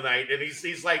Beers on tonight, and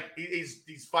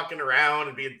he's fucking around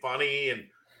and being funny, and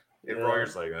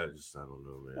Royer's like, I don't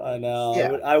know, man. I know.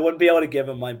 Yeah. I wouldn't be able to give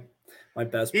him my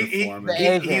best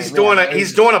performance. He's doing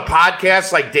a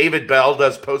podcast like David Bell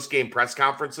does post-game press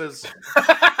conferences.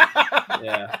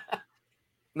 Yeah.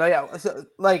 No, yeah.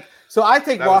 So I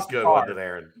take losses hard.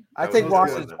 Aaron. I take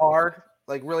losses hard,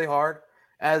 like really hard.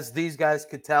 As these guys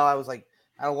could tell, I was like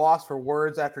at a loss for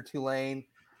words after Tulane.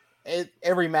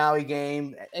 Every Maui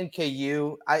game,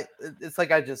 NKU, it's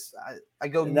like I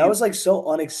go. And that was like so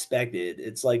unexpected.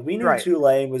 It's like we knew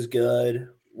Tulane was good.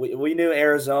 We knew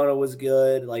Arizona was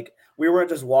good. Like, we weren't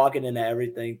just walking into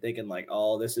everything thinking like,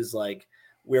 oh, this is like,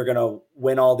 we're going to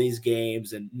win all these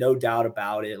games and no doubt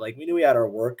about it. Like, we knew we had our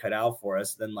work cut out for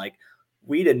us. Then like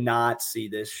we did not see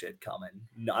this shit coming.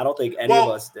 No, I don't think any of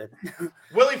us did.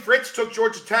 Willie Fritz took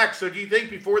Georgia Tech. So do you think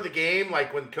before the game,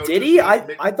 like when coach did he? I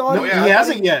thought no, he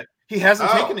hasn't yet. He hasn't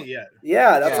taken it yet.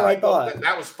 Yeah, that's what I thought.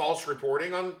 That was false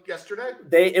reporting on yesterday.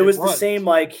 It was the same,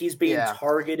 like he's being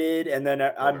targeted, and then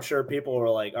I'm sure people were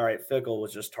like, "All right, Fickell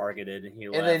was just targeted," and he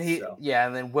left.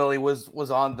 And then Willie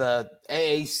was on the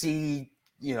AAC,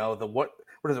 the what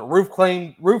is it,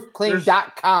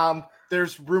 roofclaim.com.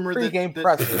 There's rumor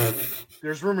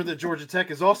there's rumor that Georgia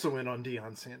Tech is also in on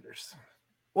Deion Sanders.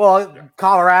 Well,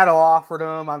 Colorado offered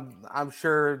him. I'm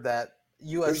sure that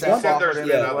USF offered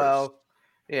him as well.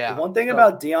 Yeah. The one thing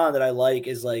about Deion that I like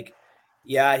is like,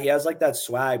 he has like that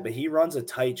swag, but he runs a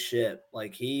tight ship.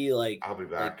 Like I'll be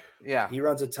back. He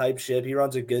runs a tight ship. He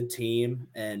runs a good team,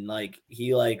 and like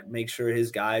he like makes sure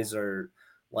his guys are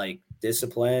like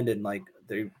disciplined and like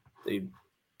they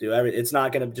do everything. It's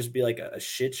not going to just be like a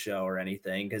shit show or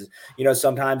anything, because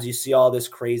sometimes you see all this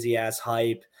crazy ass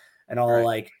hype and all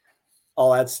like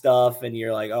all that stuff, and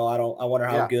you're like, I wonder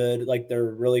how good like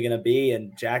they're really going to be.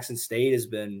 And Jackson State has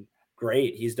been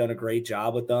great. He's done a great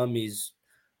job with them. He's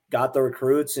got the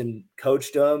recruits and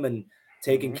coached them and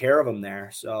taken care of them there.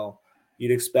 So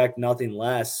you'd expect nothing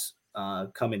less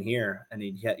coming here, and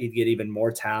he'd get even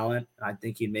more talent. I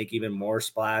think he'd make even more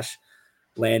splash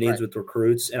landings with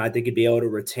recruits, and I think he'd be able to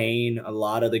retain a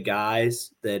lot of the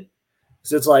guys that.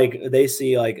 So it's like they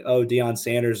see like, oh, Deion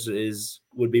Sanders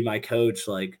would be my coach.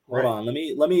 Like, hold on,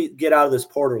 let me get out of this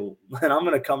portal, and I'm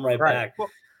gonna come right back. Well,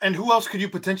 and who else could you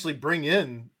potentially bring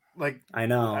in? Like, I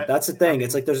know that's the thing.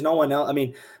 It's like there's no one else. I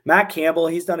mean, Matt Campbell,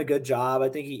 he's done a good job. I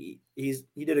think he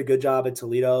did a good job at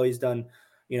Toledo. He's done,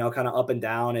 kind of up and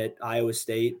down at Iowa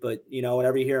State. But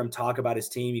whenever you hear him talk about his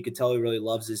team, you could tell he really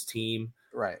loves his team.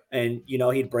 Right. And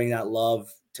he'd bring that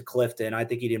love to Clifton. I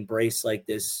think he'd embrace like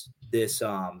this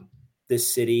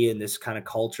city and this kind of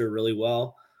culture really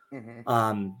well.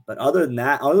 But other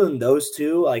than those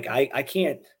two, like I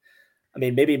can't. I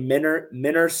mean, maybe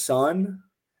Minner's son.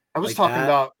 I was talking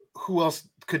about who else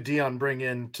could Deion bring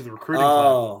in to the recruiting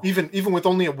class? Even with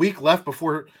only a week left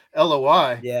before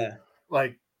LOI. Yeah.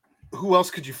 Like, who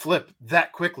else could you flip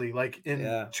that quickly? Like in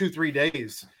 2-3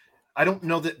 days. I don't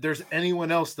know that there's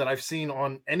anyone else that I've seen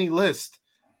on any list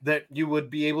that you would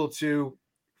be able to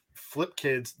flip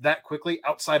kids that quickly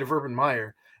outside of Urban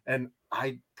Meyer. And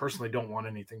I personally don't want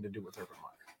anything to do with Urban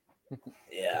Meyer.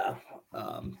 Yeah.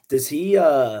 Does he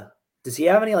have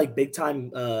any like big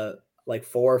time like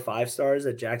 4 or 5 stars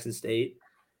at Jackson State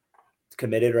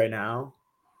committed right now?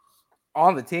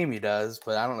 On the team he does,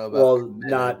 but I don't know about. Well,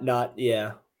 not.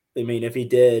 Yeah. I mean, if he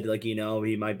did, like, he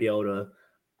might be able to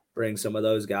bring some of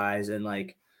those guys, and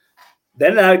like,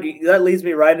 then that leads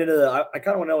me right into I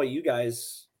kind of want to know what you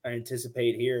guys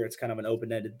anticipate here. It's kind of an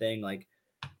open-ended thing. Like,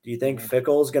 do you think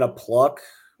Fickell's going to pluck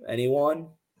anyone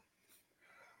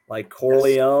like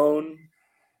Corleone?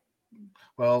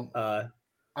 Well,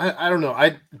 I don't know.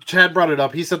 Chad brought it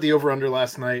up. He said the over-under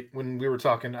last night when we were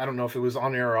talking. I don't know if it was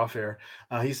on air or off air.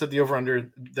 He said the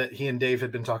over-under that he and Dave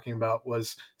had been talking about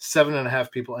was 7.5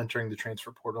 people entering the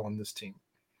transfer portal on this team.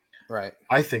 Right.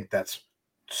 I think that's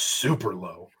super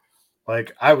low.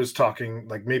 Like, I was talking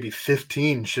like maybe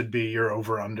 15 should be your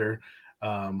over-under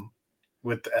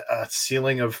with a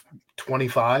ceiling of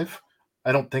 25.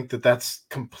 I don't think that that's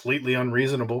completely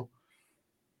unreasonable.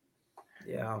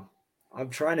 Yeah. I'm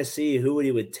trying to see who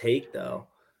he would take, though.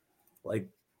 Like,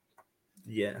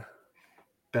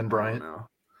 Ben Bryant.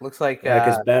 Looks like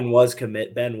because Ben was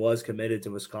committed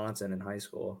to Wisconsin in high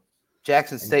school.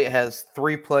 Jackson State has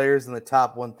 3 players in the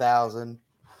top 1,000,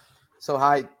 so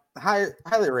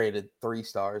highly rated 3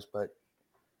 stars. But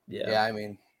I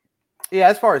mean,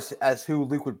 as far as who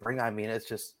Luke would bring, I mean, it's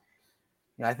just,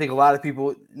 I think a lot of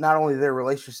people, not only their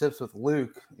relationships with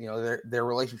Luke, their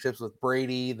relationships with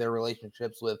Brady, their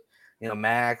relationships with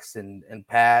Max and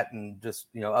Pat, and just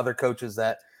other coaches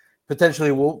that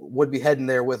potentially would be heading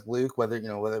there with Luke, whether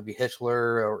it be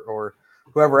Hitchler or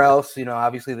whoever else.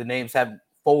 Obviously the names haven't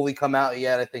fully come out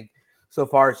yet. I think so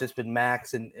far it's just been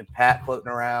Max and Pat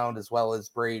floating around, as well as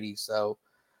Brady. So,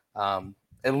 and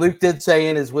Luke did say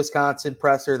in his Wisconsin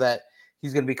presser that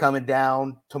he's going to be coming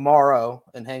down tomorrow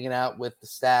and hanging out with the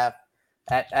staff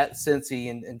at Cincy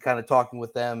and kind of talking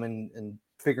with them and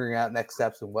figuring out next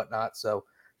steps and whatnot. So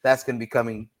that's going to be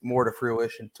coming more to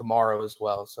fruition tomorrow as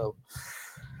well. So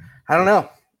I don't know.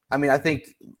 I mean, I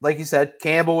think, like you said,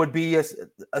 Campbell would be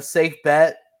a safe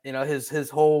bet. His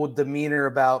whole demeanor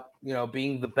about,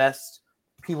 being the best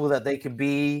people that they could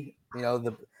be,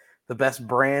 the best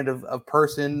brand of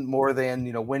person, more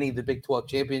than, winning the Big 12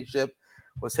 championship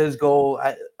was his goal.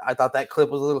 I thought that clip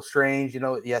was a little strange.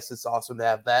 Yes, it's awesome to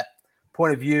have that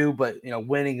point of view, but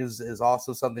winning is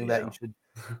also something that you should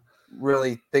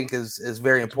really think is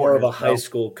very important. More of a high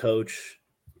school coach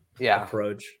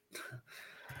approach.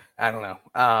 I don't know.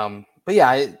 But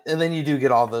yeah, and then you do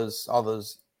get all those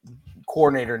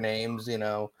coordinator names,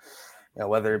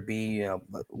 whether it be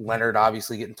Leonard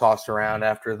obviously getting tossed around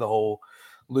after the whole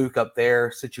Luke up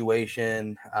there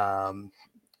situation. I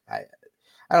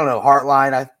don't know,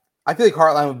 Hartline. I feel like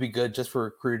Hartline would be good just for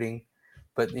recruiting,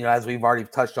 but as we've already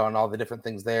touched on all the different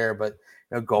things there. But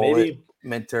Golit,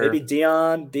 Minter, maybe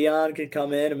Dion could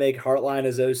come in and make Hartline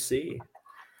his OC.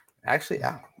 Actually,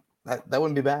 yeah, that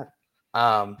wouldn't be bad.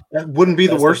 That wouldn't be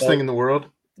the worst thing in the world.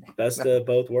 Best of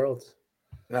both worlds.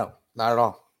 No, not at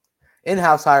all.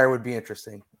 In-house hire would be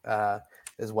interesting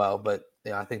as well, but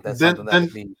I think that's something that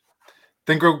would be.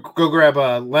 Then go grab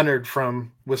Leonard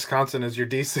from Wisconsin as your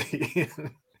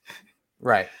DC.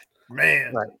 Right,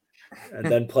 man. Right, and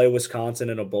then play Wisconsin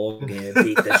in a bowl game and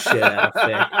beat the shit out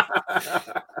of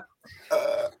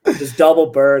Fick. Just double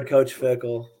bird, Coach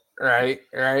Fickle. Right.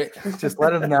 Just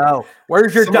let him know.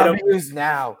 Where's your W's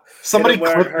now? Somebody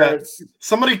clip that.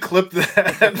 Somebody clip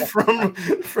that from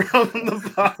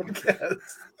the podcast.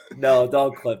 No,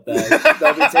 don't clip that.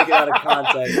 Don't be taken out of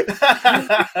context.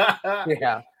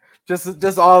 Yeah.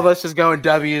 Just all of us just going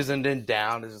W's and then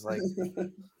down is just like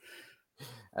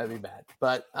that'd be bad.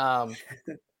 But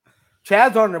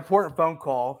Chad's on an important phone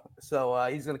call, so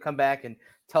he's going to come back and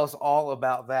tell us all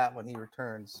about that when he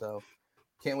returns. So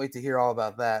can't wait to hear all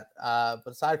about that.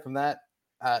 But aside from that,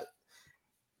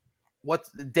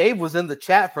 Dave was in the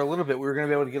chat for a little bit. We were going to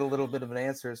be able to get a little bit of an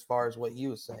answer as far as what he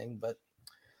was saying, but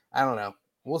I don't know.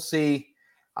 We'll see.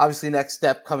 Obviously, next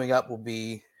step coming up will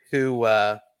be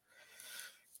who's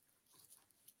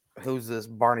this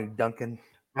Barney Duncan?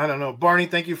 I don't know. Barney,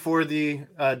 thank you for the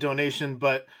donation,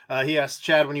 but he asked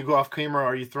Chad, when you go off camera,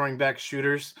 are you throwing back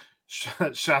shooters,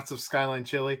 shots of Skyline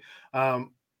chili?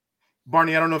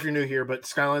 Barney, I don't know if you're new here, but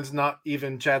Skyline's not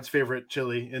even Chad's favorite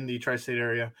chili in the tri-state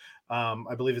area.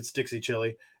 I believe it's Dixie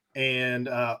chili. And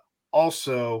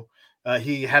also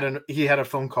he had a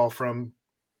phone call from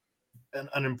an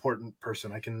unimportant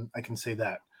person. I can say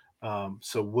that.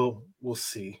 So we'll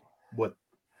see what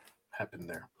happened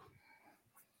there.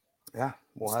 Yeah.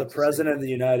 It's the president of the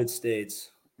United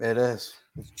States. It is.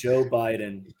 It's Joe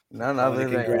Biden. None other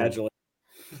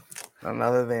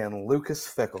than Lucas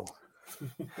Fickle.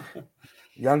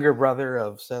 Younger brother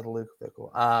of said Luke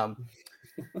Fickle.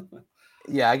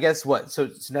 Yeah, I guess what? So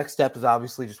next step is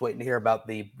obviously just waiting to hear about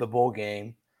the bowl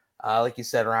game. Like you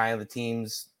said, Ryan, the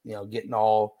team's getting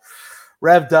all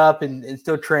revved up and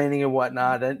still training and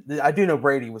whatnot. And I do know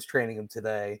Brady was training him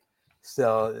today,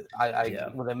 so I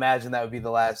would imagine that would be the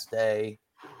last day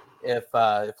if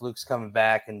Luke's coming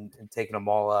back and taking them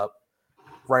all up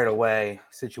right away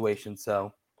situation.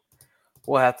 So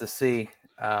we'll have to see.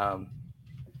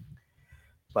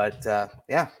 But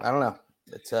yeah, I don't know.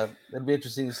 It'd be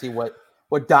interesting to see what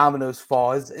dominoes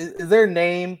fall. Is there a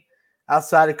name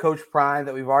outside of Coach Prime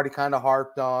that we've already kind of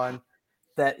harped on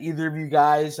that either of you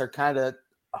guys are kind of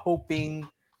hoping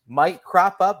might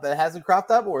crop up that hasn't cropped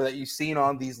up, or that you've seen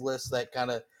on these lists that kind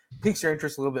of piques your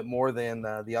interest a little bit more than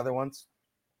the other ones?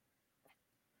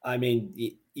 I mean,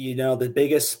 the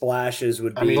biggest splashes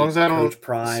would be as long as I don't Coach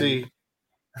Prime. See.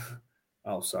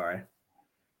 Oh, sorry.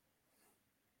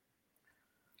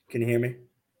 Can you hear me?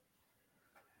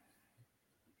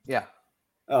 Yeah.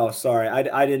 Oh, sorry.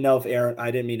 I didn't know if Aaron.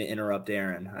 I didn't mean to interrupt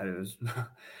Aaron.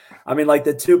 I mean, like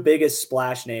the two biggest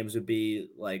splash names would be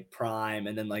like Prime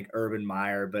and then like Urban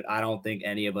Meyer, but I don't think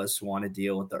any of us want to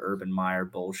deal with the Urban Meyer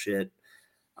bullshit.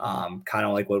 Kind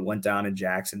of like what went down in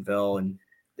Jacksonville, and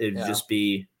it'd just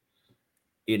be,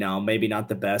 maybe not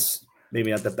the best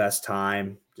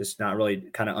time. Just not really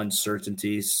kind of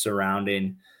uncertainty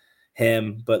surrounding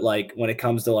him. But like when it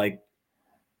comes to like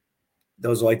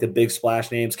those are like the big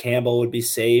splash names, Campbell would be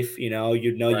safe. You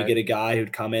get a guy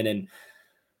who'd come in and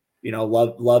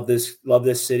love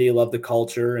this city, love the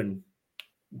culture, and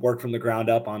work from the ground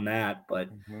up on that. But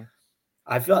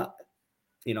I feel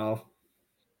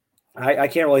I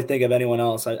can't really think of anyone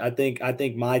else. I think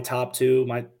my top two,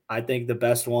 I think the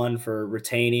best one for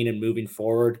retaining and moving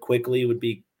forward quickly would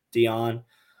be Dion,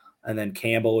 and then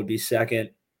Campbell would be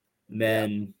second. And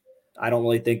then I don't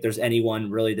really think there's anyone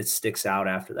really that sticks out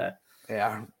after that.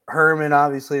 Yeah, Herman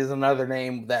obviously is another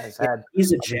name that has had.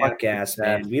 He's a jackass,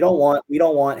 man. We don't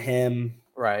want him.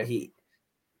 Right. He.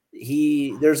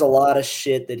 There's a lot of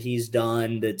shit that he's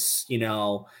done that's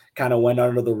kind of went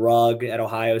under the rug at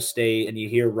Ohio State, and you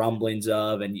hear rumblings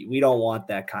of, and we don't want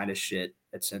that kind of shit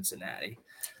at Cincinnati.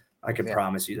 I can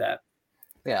promise you that.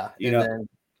 Yeah.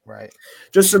 Right.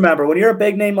 Just remember, when you're a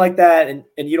big name like that and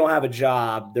you don't have a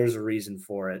job, there's a reason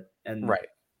for it. And right.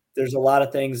 There's a lot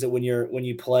of things that when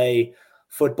you play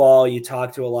football, you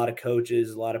talk to a lot of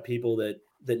coaches, a lot of people that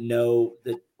know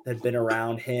that have been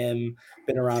around him,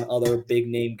 been around other big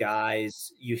name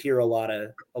guys. You hear a lot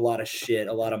of shit,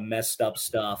 a lot of messed up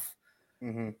stuff.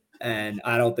 Mm-hmm. And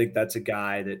I don't think that's a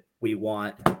guy that we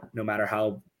want, no matter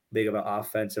how big of an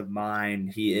offensive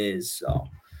mind he is. So,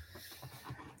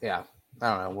 yeah, I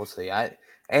don't know. We'll see.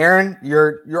 Aaron,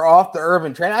 you're off the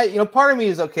Urban train. Part of me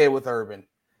is okay with Urban.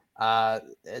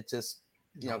 It's just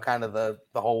kind of the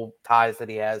whole ties that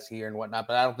he has here and whatnot.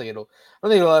 But I don't think it'll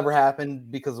ever happen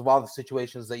because of all the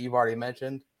situations that you've already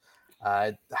mentioned.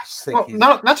 I just think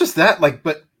not just that,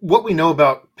 but what we know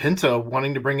about Pinto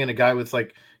wanting to bring in a guy with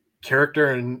character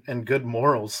and good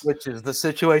morals, which is the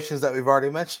situations that we've already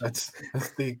mentioned.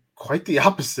 That's quite the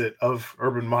opposite of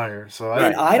Urban Meyer. So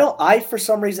for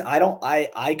some reason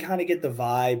I kind of get the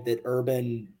vibe that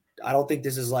Urban, I don't think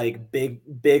this is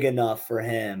big enough for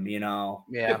him,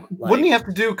 Yeah. Wouldn't he have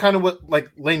to do kind of what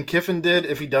Lane Kiffin did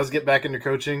if he does get back into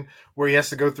coaching, where he has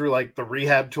to go through the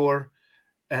rehab tour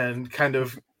and kind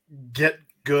of get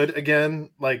good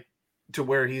again, to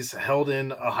where he's held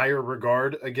in a higher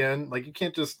regard again? You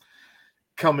can't just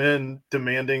come in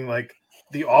demanding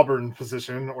the Auburn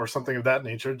position or something of that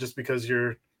nature just because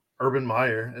you're Urban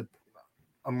Meyer,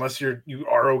 unless you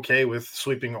are okay with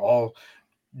sweeping all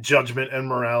judgment and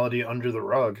morality under the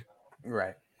rug.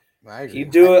 Right.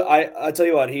 He'd do it. I tell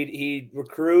you what, he'd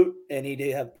recruit and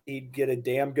he'd get a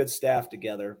damn good staff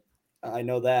together. I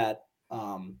know that.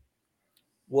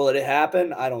 Will it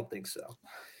happen? I don't think so.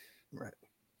 Right.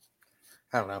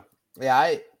 I don't know.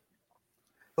 Yeah,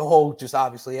 the whole just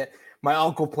obviously my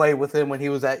uncle played with him when he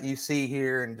was at UC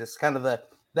here, and just kind of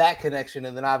that connection,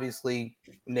 and then obviously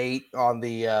Nate on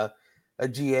the a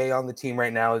GA on the team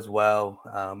right now as well.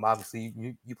 Obviously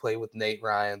you play with Nate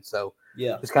Ryan, so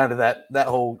yeah, it's kind of that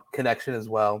whole connection as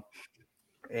well.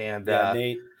 And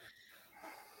Nate.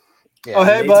 Yeah, oh,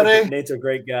 hey, buddy. Nate's a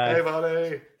great guy. Hey,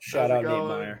 buddy. Shout out Nate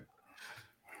Meyer.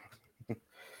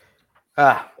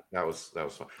 That was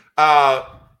fun.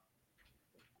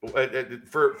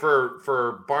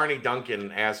 For Barney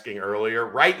Duncan asking earlier,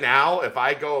 right now, if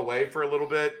I go away for a little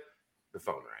bit, the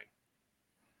phone rang.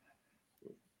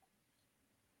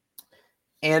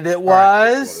 And it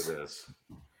was. What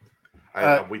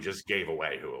it is. We just gave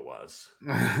away who it was.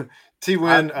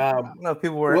 T-Win. I don't know if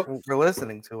people were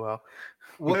listening too well.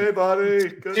 Hey,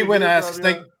 buddy. T-Win asks,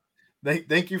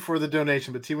 thank you for the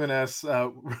donation. But T-Win asks,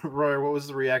 Roy, what was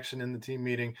the reaction in the team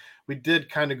meeting? We did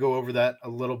kind of go over that a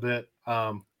little bit,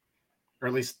 or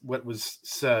at least what was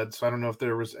said. So I don't know if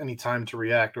there was any time to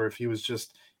react or if he was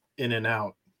just in and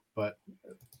out. But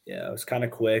yeah, it was kind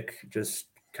of quick, just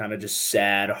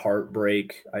sad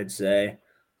heartbreak, I'd say. A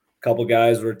couple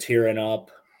guys were tearing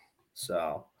up.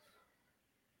 So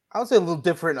I would say a little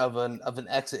different of an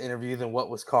exit interview than what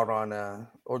was caught on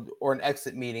or an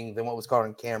exit meeting than what was caught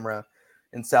on camera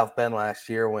in South Bend last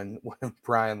year when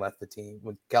Brian left the team,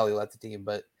 when Kelly left the team.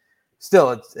 But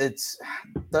still, it's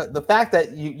the fact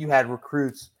that you had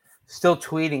recruits still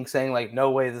tweeting saying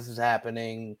no way this is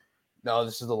happening, no,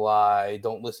 this is a lie,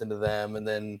 don't listen to them, and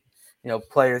then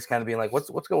players kind of being like, what's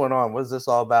going on, what is this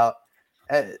all about?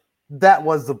 That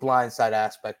was the blindside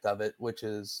aspect of it, which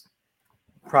is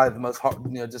probably the most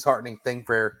disheartening thing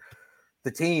for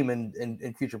the team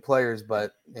and future players.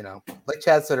 But like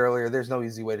Chad said earlier, there's no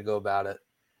easy way to go about it,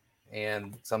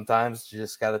 and sometimes you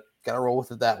just gotta roll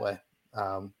with it that way.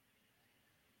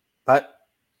 But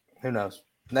who knows?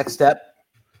 Next step,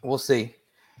 we'll see.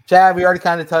 Chad, we already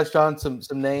kind of touched on some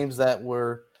names that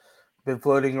were been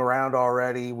floating around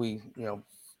already. We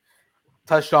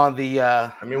touched on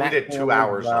the. We did 2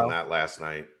 hours on that last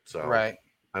night, so right.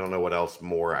 I don't know what else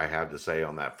more I have to say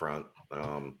on that front.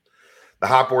 The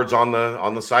hot boards on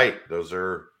the site.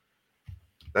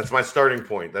 That's my starting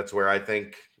point. That's where I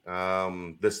think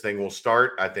this thing will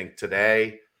start. I think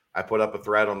today I put up a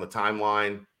thread on the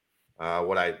timeline.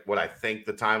 What I think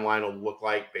the timeline will look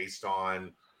like based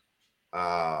on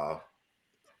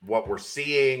what we're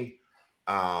seeing.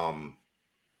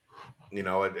 He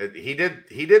did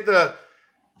the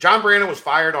John Brandon was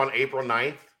fired on April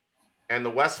 9th, and the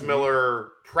Wes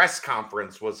Miller press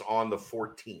conference was on the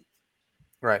 14th.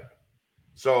 Right.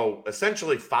 So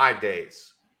essentially 5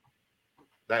 days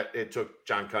that it took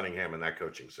John Cunningham in that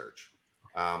coaching search.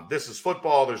 This is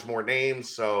football. There's more names,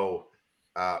 so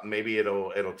maybe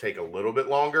it'll take a little bit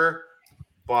longer.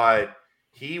 But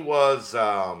he was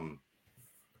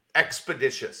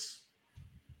expeditious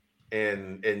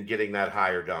in getting that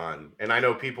hire done. And I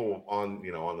know people on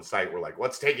the site were like,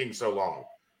 "What's taking so long?"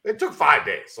 It took 5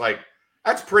 days.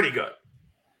 That's pretty good.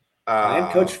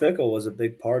 And Coach Fickle was a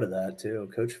big part of that too.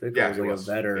 Coach Fickle was like a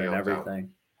veteran and everything.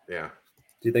 Yeah.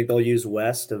 Do you think they'll use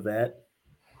Wes to vet?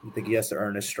 You think he has to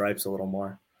earn his stripes a little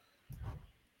more?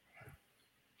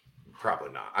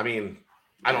 Probably not. I mean,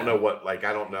 I don't know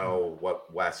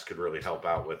what Wes could really help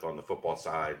out with on the football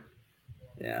side.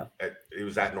 Yeah. He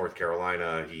was at North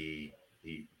Carolina. He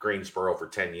Greensboro for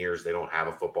 10 years. They don't have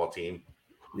a football team.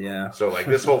 Yeah. So like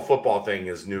this whole football thing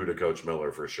is new to Coach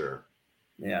Miller for sure.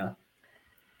 Yeah.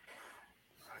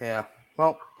 Yeah.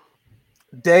 Well,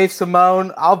 Dave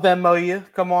Simone, I'll Venmo you.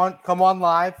 Come on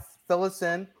live. Fill us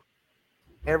in.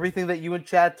 Everything that you and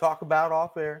Chad talk about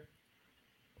off air.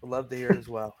 We'd love to hear it as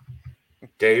well.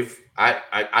 Dave,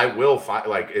 I will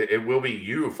it will be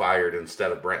you fired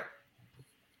instead of Brent.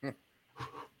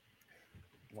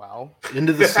 Wow.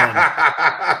 Into the sun.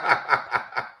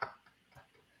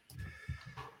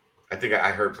 I think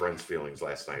I hurt Brent's feelings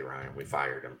last night, Ryan. We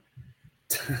fired him.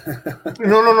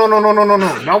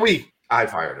 No. Not we. I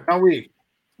fired him. Not we.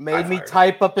 Made me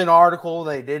type up an article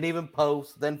they didn't even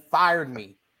post, then fired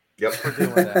me. Yep. For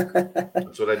doing that.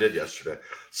 That's what I did yesterday.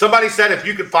 Somebody said if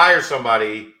you could fire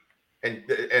somebody and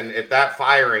if that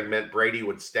firing meant Brady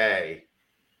would stay,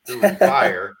 who would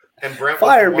fire? And Brent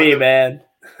fire me, man.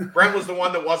 Brent was the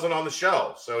one that wasn't on the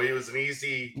show, so he was an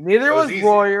easy. Neither was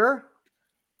Royer.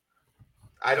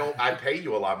 I pay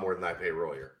you a lot more than I pay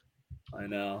Royer. I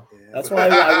know. Yeah. That's why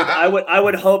I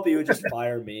would hope you would just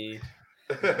fire me.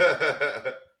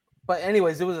 But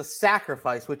anyways, it was a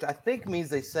sacrifice, which I think means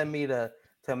they send me to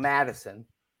Madison,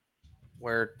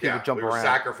 where people jump around.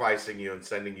 Sacrificing you and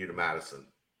sending you to Madison.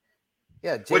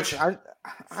 Yeah, Jason,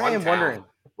 I am wondering.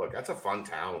 Look, that's a fun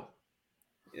town.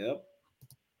 Yep.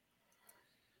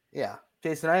 Yeah,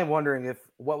 Jason, I am wondering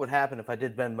what would happen if I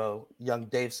did Venmo young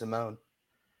Dave Simone.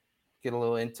 Get a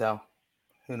little intel.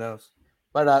 Who knows?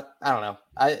 But I don't know.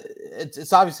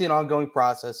 It's obviously an ongoing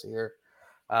process here.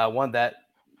 One that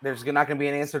there's not going to be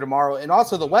an answer tomorrow. And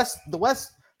also the West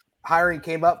hiring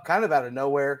came up kind of out of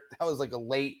nowhere. That was like a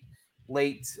late,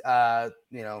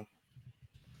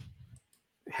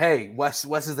 hey, Wes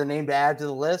is the name to add to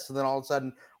the list. And then all of a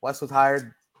sudden Wes was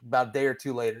hired about a day or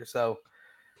two later. So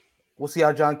we'll see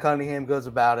how John Cunningham goes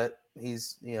about it.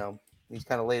 He's kind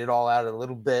of laid it all out a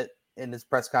little bit in his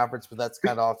press conference, but that's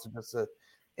kind of also just a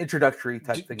introductory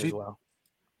type thing as well.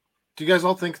 Do you guys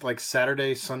all think like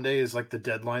Saturday, Sunday is like the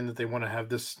deadline that they want to have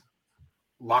this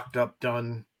locked up,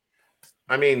 done?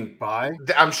 I mean,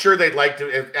 I'm sure they'd like to,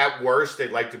 if at worst,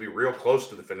 they'd like to be real close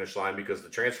to the finish line because the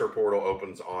transfer portal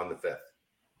opens on the 5th.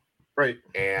 Right.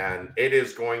 And it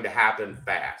is going to happen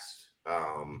fast.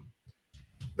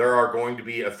 There are going to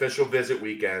be official visit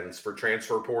weekends for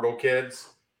transfer portal kids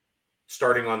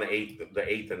starting on the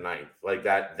 8th and 9th, like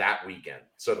that weekend.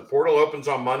 So the portal opens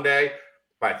on Monday.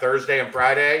 By Thursday and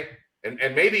Friday, and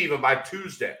maybe even by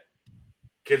Tuesday,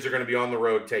 kids are going to be on the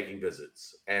road taking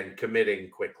visits and committing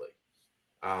quickly.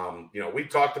 We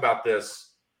talked about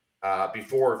this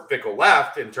before Fickle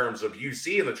left in terms of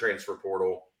UC in the transfer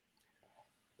portal.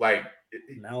 Like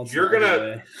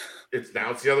it's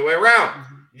the other way around.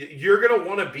 You're going to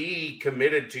want to be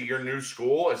committed to your new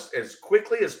school as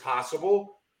quickly as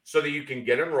possible so that you can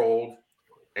get enrolled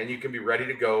and you can be ready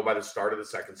to go by the start of the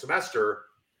second semester.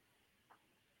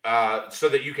 So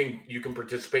that you can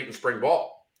participate in spring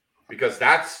ball, because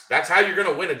that's how you're going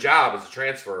to win a job as a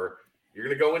transfer. You're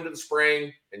going to go into the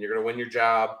spring and you're going to win your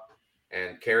job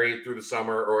and carry it through the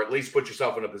summer, or at least put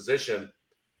yourself in a position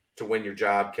to win your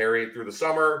job, carry it through the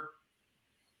summer,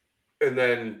 and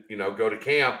then go to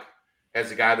camp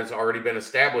as a guy that's already been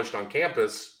established on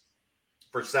campus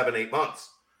for 7-8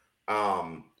 months.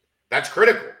 That's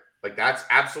critical. Like that's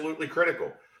absolutely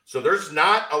critical. So there's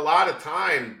not a lot of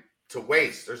time to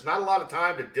waste. There's not a lot of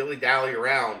time to dilly-dally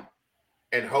around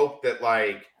and hope that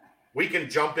like we can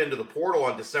jump into the portal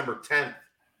on December 10th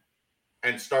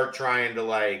and start trying to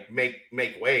like make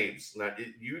waves. Now,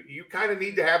 you kind of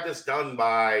need to have this done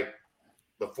by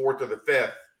the 4th or the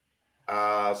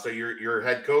 5th, so your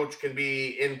head coach can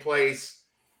be in place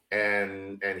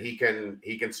and he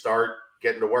can start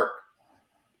getting to work.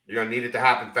 You're gonna need it to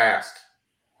happen fast.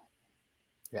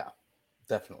 Yeah,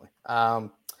 definitely.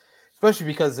 Especially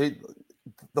because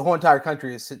the whole entire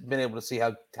country has been able to see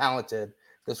how talented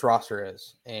this roster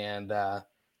is, and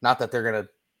not that they're going to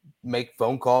make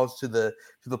phone calls to the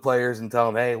players and tell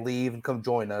them, "Hey, leave and come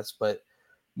join us," but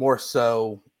more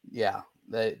so, yeah,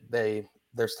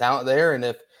 there's talent there, and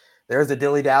if there's a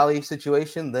dilly-dally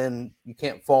situation, then you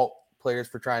can't fault players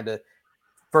for trying to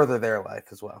further their life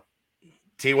as well.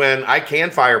 T-Win, I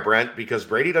can fire Brent because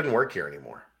Brady doesn't work here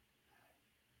anymore.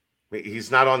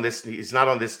 He's not on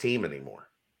this team anymore.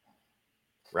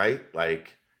 Right?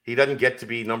 Like he doesn't get to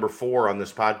be number 4 on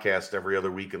this podcast every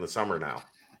other week in the summer now.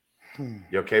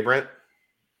 You okay, Brent?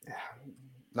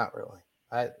 Not really.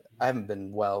 I haven't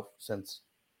been well since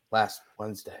last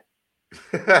Wednesday.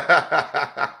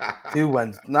 2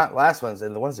 Wednesdays, not last Wednesday,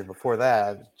 the Wednesday before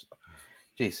that.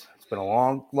 Jeez, it's been a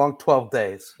long 12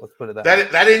 days. Let's put it that way.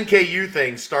 That NKU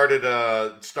thing started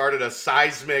a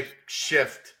seismic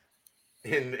shift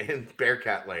in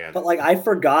Bearcat land. But like I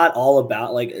forgot all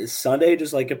about like Sunday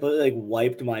just like completely like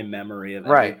wiped my memory of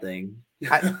everything.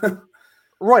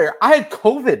 Royer, I had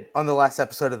COVID on the last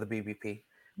episode of the BBP.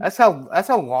 That's how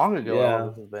long ago all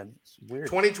this has been. It's weird.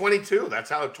 2022. That's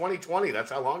how 2020.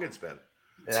 That's how long it's been.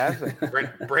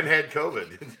 Brent had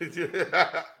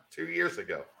COVID 2 years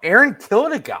ago. Aaron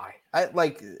killed a guy. It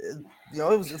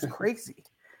was crazy.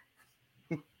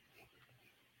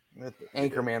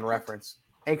 Anchorman reference.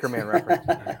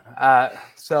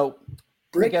 So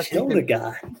Brick killed a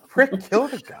guy. Brick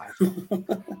killed a guy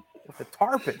with a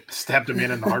tarpon. Stabbed a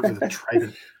man in the heart with a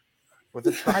trident.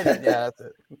 Yeah, that's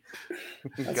it.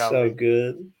 That's so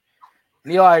good.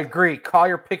 Neil, I agree.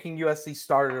 Collier picking USC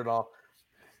started it all,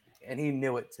 and he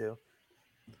knew it too.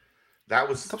 That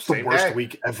was the worst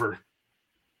week ever.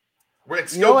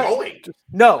 It's still going.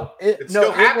 It's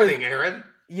still happening, Aaron.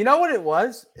 You know what it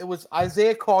was? It was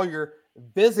Isaiah Collier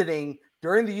visiting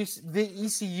during the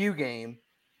ECU game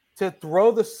to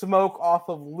throw the smoke off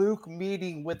of Luke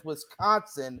meeting with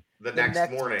Wisconsin the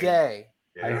next morning. Day.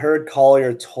 Yeah. I heard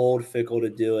Collier told Fickle to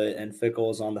do it, and Fickle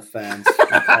was on the fence.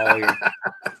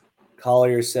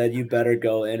 Collier said, "You better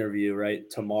go interview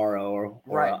tomorrow,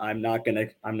 or I'm not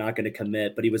gonna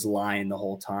commit." But he was lying the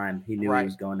whole time. He knew he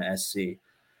was going to SC.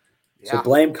 Yeah. So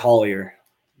blame Collier.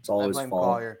 It's all his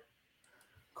fault.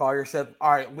 Collier said,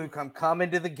 "All right, Luke, I'm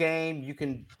coming to the game. You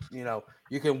can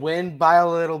win by a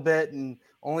little bit and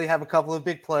only have a couple of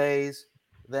big plays.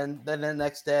 Then the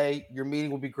next day, your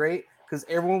meeting will be great because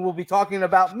everyone will be talking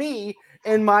about me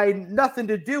and my nothing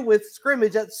to do with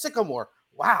scrimmage at Sycamore."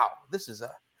 Wow, this is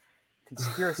a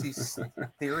conspiracy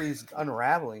theories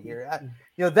unraveling here.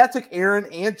 That took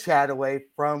Aaron and Chad away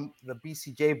from the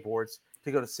BCJ boards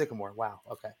to go to Sycamore. Wow.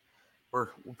 Okay, we're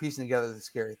piecing together the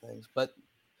scary things, but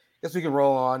I guess we can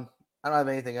roll on. I don't have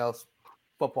anything else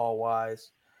football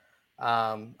wise,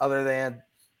 other than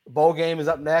the bowl game is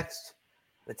up next.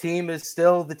 The team is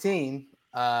still the team,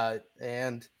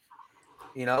 and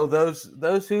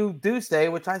those who do stay,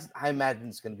 which I imagine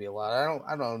is going to be a lot.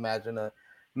 I don't imagine a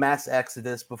mass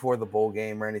exodus before the bowl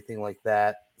game or anything like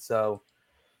that. So,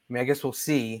 I guess we'll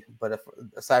see. But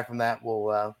aside from that,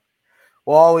 we'll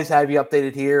always have you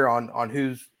updated here on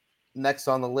who's next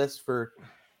on the list for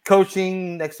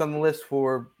coaching, next on the list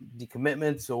for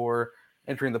decommitments or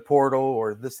entering the portal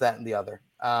or this, that, and the other.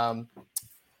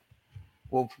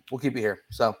 We'll keep it here.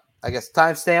 So I guess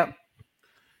timestamp.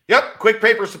 Yep. Quick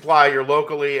Paper Supply, your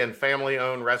locally and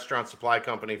family-owned restaurant supply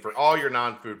company for all your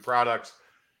non-food products.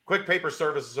 Quick Paper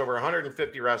services over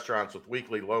 150 restaurants with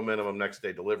weekly low minimum next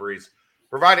day deliveries,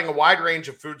 providing a wide range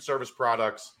of food service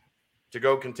products,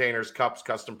 to-go containers, cups,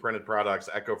 custom printed products,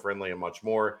 eco-friendly, and much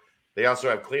more. They also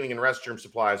have cleaning and restroom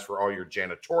supplies for all your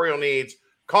janitorial needs.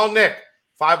 Call Nick,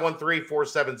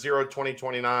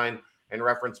 513-470-2029, and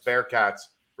reference Bearcats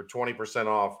for 20%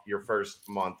 off your first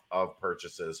month of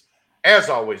purchases. As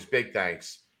always, big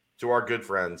thanks to our good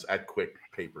friends at Quick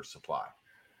Paper Supply.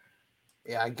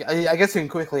 Yeah, I guess you can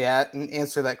quickly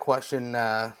answer that question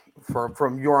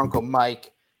from your Uncle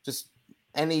Mike. Just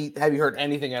have you heard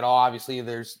anything at all? Obviously,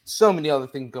 there's so many other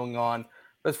things going on.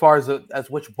 As far as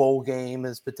which bowl game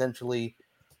is potentially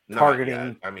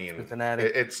targeting,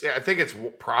 Cincinnati. I think it's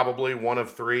probably one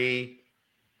of 3: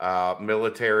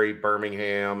 Military,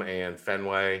 Birmingham, and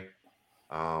Fenway.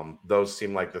 Those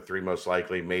seem like the 3 most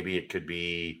likely. Maybe it could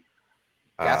be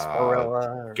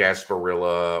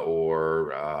Gasparilla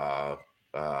or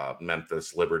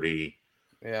Memphis Liberty.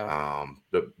 Yeah.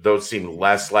 Those seem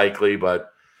less likely, but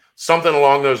something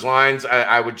along those lines.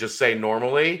 I would just say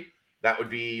normally that would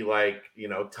be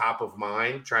top of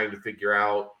mind, trying to figure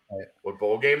out what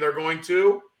bowl game they're going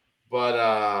to.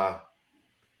 But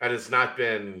that has not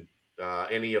been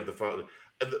any of the phone.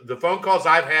 The phone calls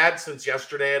I've had since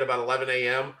yesterday at about 11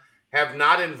 a.m. have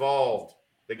not involved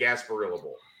the Gasparilla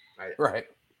Bowl. Right.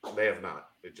 They have not.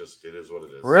 It is what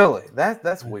it is. Really?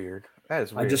 That's weird. That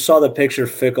is weird. I just saw the picture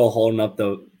of Fickle holding up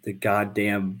the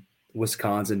goddamn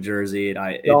Wisconsin jersey, and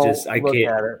I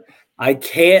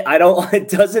can't.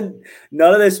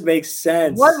 None of this makes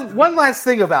sense. One last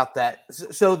thing about that.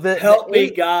 So help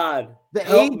me, God. The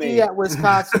AD at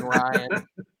Wisconsin, Ryan.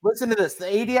 Listen to this.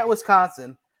 The AD at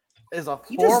Wisconsin is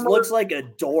he just looks like a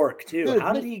dork too. Dude,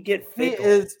 how did he get Fickle?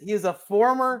 He is a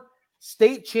former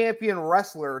state champion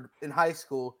wrestler in high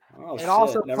school, Oh, and shit.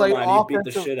 also Never played mind. He beat the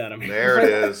offensive. shit out of me. There it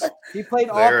is. He played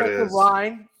There it offensive is.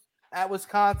 line at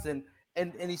Wisconsin,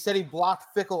 and he said he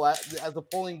blocked Fickle as a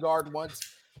pulling guard once.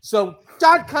 So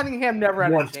John Cunningham never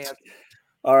had a chance.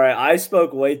 All right, I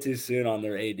spoke way too soon on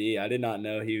their AD. I did not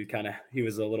know he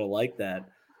was a little like that.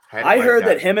 I heard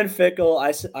that him and Fickle.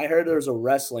 I heard there was a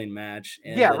wrestling match.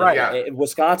 And Yeah, right.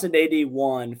 Wisconsin AD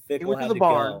won. Fickle had to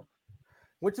go.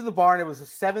 Went to the barn. It was a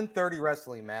 7:30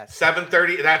 wrestling match.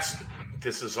 7:30.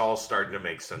 This is all starting to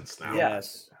make sense now.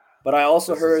 Yes, but I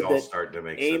also heard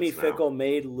that Amy Fickle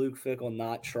made Luke Fickle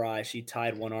not try. She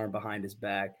tied one arm behind his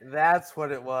back. That's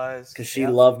what it was. Because she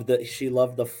loved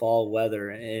the fall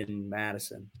weather in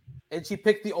Madison. And she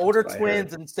picked the older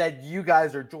twins and said, "You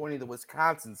guys are joining the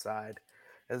Wisconsin side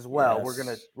as well.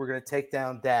 Yes. We're gonna take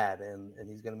down Dad, and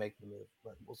he's gonna make the move.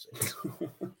 But we'll see."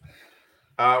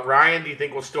 Ryan, do you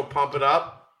think we'll still pump it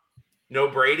up? No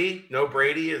Brady? No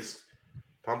Brady is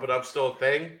pump it up still a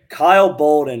thing? Kyle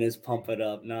Bolden is pump it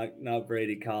up, not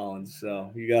Brady Collins.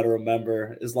 So you got to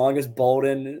remember, as long as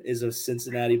Bolden is a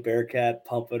Cincinnati Bearcat,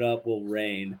 pump it up will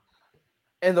reign.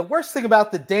 And the worst thing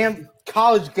about the damn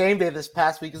College Game Day this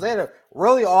past week is they had a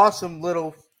really awesome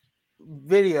little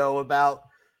video about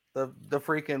the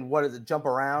freaking jump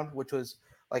around, which was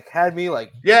like had me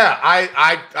like I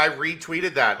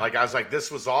retweeted that. Like I was like, this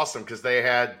was awesome because they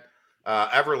had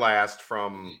Everlast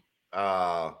from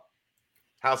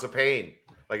House of Pain.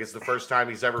 Like it's the first time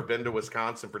he's ever been to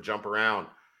Wisconsin for jump around,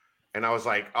 and I was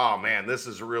like, oh man, this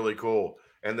is really cool.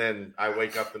 And then I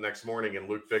wake up the next morning and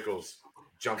Luke Fickle's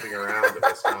jumping around at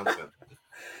Wisconsin.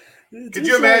 Could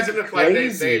you imagine if like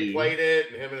they played it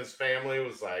and him and his family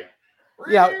was like,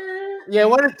 yeah.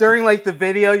 What if during like the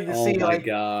video you see like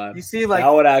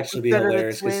that would actually be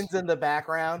hilarious. The twins in the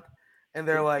background, and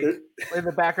they're like in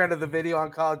the background of the video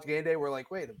on College Game Day. We're like,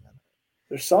 wait a minute.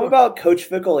 There's something about Coach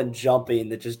Fickle and jumping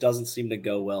that just doesn't seem to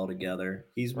go well together.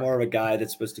 He's more of a guy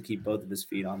that's supposed to keep both of his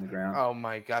feet on the ground. Oh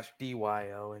my gosh,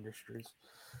 DYO Industries.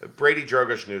 Brady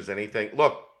Drogosh news. Anything?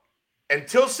 Look,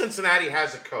 until Cincinnati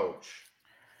has a coach,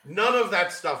 none of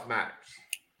that stuff matters.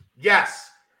 Yes.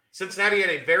 Cincinnati had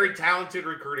a very talented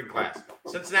recruiting class.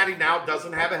 Cincinnati now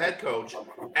doesn't have a head coach.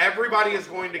 Everybody is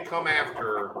going to come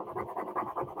after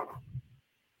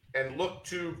and look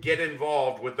to get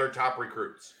involved with their top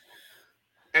recruits.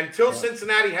 Until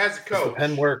Cincinnati has a coach. Does the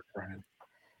pen work, Brian?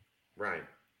 Ryan.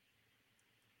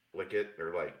 Lick it,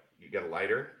 or like, you got a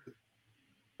lighter?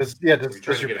 Does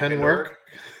your pen work?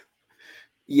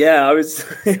 Yeah,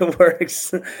 it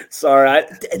works. Sorry,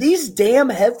 these damn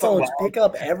headphones pick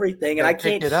up everything, and I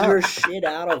can't hear shit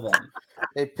out of them.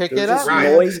 They pick it up.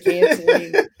 Noise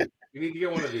canceling. You need to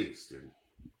get one of these, dude.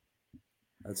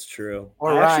 That's true.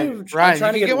 Or Ryan, I'm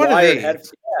trying to get one of these.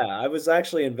 Yeah, I was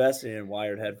actually investing in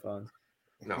wired headphones.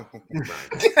 No,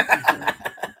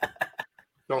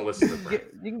 don't listen to Brent.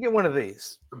 You can get one of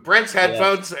these. Brent's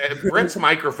headphones, Brent's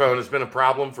microphone has been a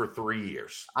problem for 3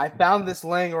 years. I found this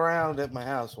laying around at my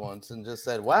house once and just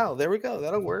said, wow, there we go.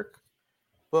 That'll work.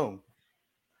 Boom.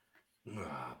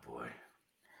 Oh, boy.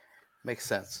 Makes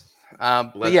sense.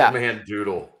 Let the man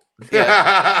doodle.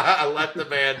 Yeah. Let the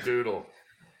man doodle.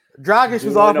 Drogosh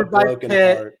was offered by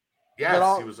Pitt.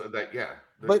 Yes, he was that. Yeah.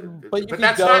 But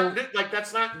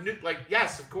that's not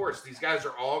yes, of course. These guys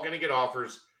are all going to get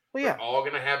offers. Well, yeah. They're all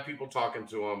going to have people talking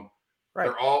to them. Right.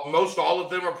 Most all of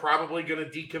them are probably going to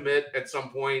decommit at some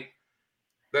point.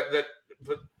 But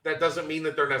that doesn't mean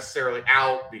that they're necessarily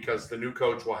out, because the new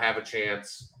coach will have a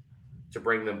chance to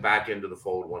bring them back into the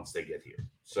fold once they get here.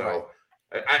 So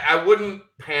I wouldn't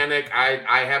panic.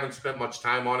 I haven't spent much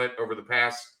time on it over the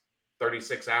past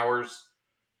 36 hours.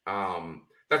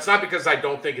 That's not because I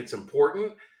don't think it's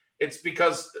important. It's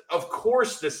because, of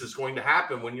course, this is going to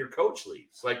happen when your coach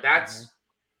leaves. Like that's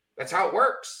how it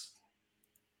works.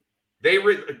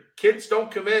 Kids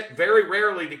don't commit. Very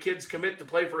rarely do kids commit to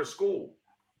play for a school.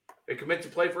 They commit to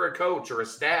play for a coach or a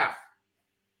staff.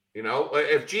 You know,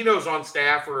 if Gino's on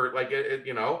staff, or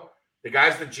the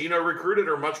guys that Gino recruited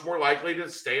are much more likely to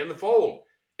stay in the fold.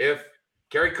 If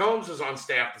Gary Combs is on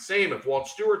staff, the same. If Walt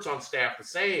Stewart's on staff, the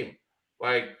same.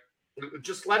 Like,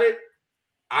 just let it.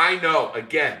 I know.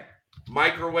 Again,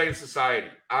 microwave society.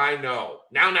 I know.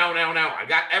 Now. I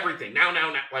got everything. Now.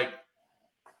 Like,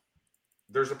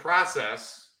 there's a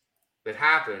process that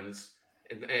happens.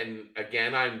 And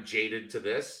again, I'm jaded to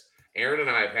this. Aaron and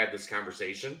I have had this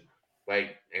conversation.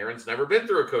 Like, Aaron's never been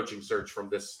through a coaching search from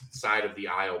this side of the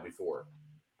aisle before.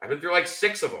 I've been through like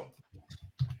 6 of them.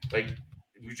 Like,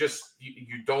 you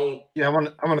don't. Yeah, I'm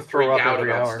gonna throw up out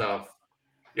every about hour. Stuff.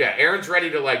 Yeah, Aaron's ready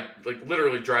to like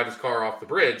literally drive his car off the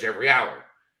bridge every hour.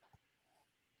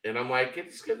 And I'm like,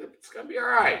 it's gonna be all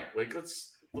right. Like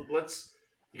let's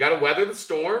you got to weather the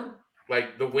storm.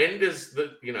 Like the wind is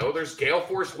there's gale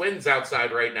force winds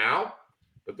outside right now,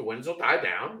 but the winds will die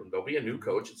down and there'll be a new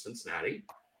coach at Cincinnati,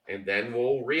 and then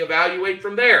we'll reevaluate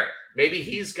from there. Maybe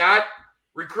he's got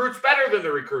recruits better than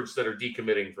the recruits that are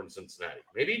decommitting from Cincinnati.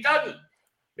 Maybe he doesn't.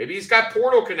 Maybe he's got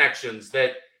portal connections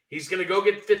that he's going to go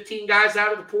get 15 guys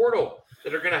out of the portal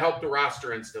that are going to help the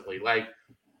roster instantly. Like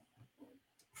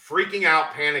freaking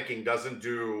out, panicking doesn't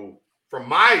do, from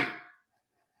my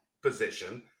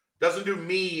position, doesn't do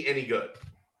me any good.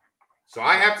 So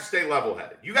I have to stay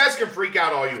level-headed. You guys can freak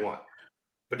out all you want,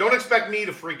 but don't expect me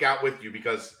to freak out with you,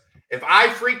 because if I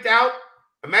freaked out,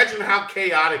 imagine how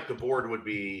chaotic the board would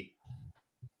be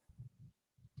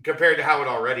compared to how it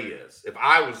already is if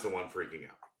I was the one freaking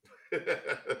out.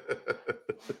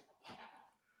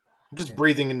 Just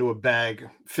breathing into a bag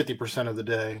 50% of the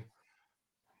day.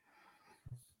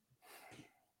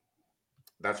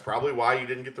 That's probably why you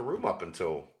didn't get the room up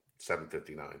until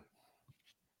 7:59.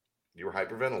 You were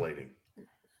hyperventilating.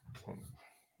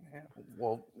 Yeah,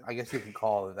 well, I guess you can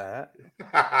call it that.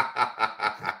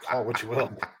 Call what you will.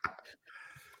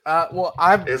 Well,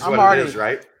 I'm already, it is,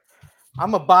 right?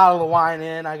 I'm a bottle of wine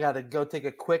in. I got to go take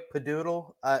a quick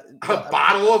padoodle. A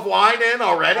bottle of wine in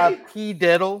already? A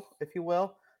pee-diddle, if you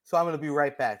will. So I'm going to be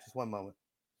right back. Just one moment.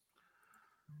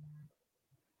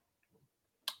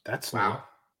 That's wow.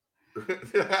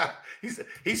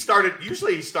 He started.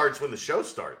 Usually he starts when the show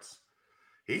starts.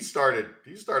 He started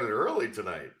early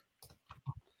tonight.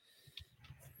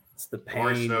 It's the pain.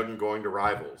 Morris Snowden going to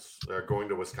rivals. They're going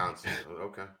to Wisconsin.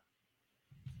 Okay.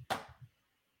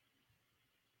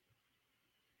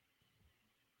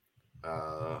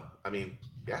 I mean,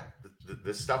 yeah,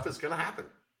 this stuff is going to happen.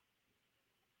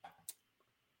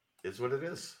 It's what it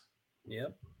is.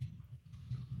 Yep.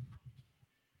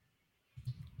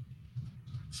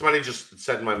 Somebody just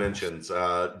said in my mentions,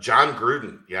 John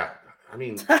Gruden. Yeah, I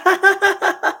mean,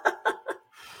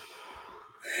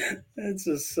 it's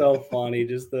just so funny.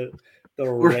 Just the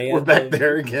we're back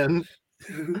there again.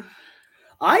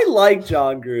 I like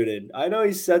John Gruden. I know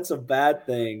he said some bad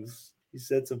things.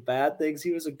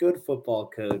 He was a good football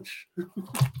coach.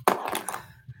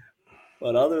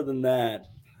 But other than that,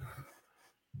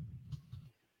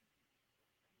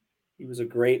 he was a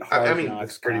great Hard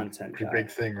Knocks content guy. Big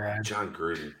thing, right? John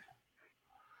Gruden.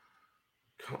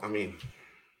 I mean,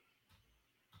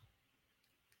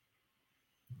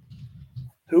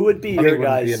 who would be your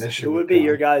guys? Who would be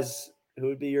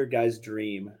your guys'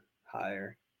 dream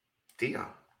hire? Deion.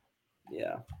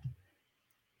 Yeah.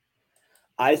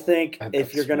 I think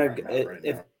if you're gonna,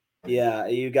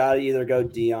 you got to either go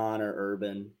Deion or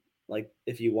Urban. Like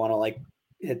if you want to like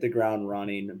hit the ground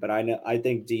running, but I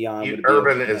think Deion.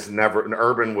 Urban is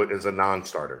a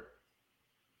non-starter.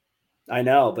 I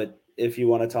know, but if you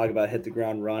want to talk about hit the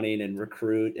ground running and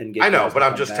recruit and get, I know, but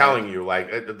I'm just telling you,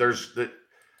 like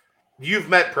you've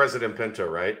met President Pinto,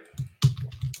 right?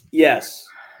 Yes.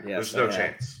 There's no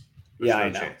chance. I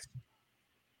know.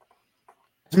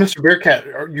 Mr.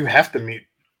 Bearcat, you have to meet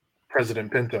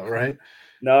President Pinto, right?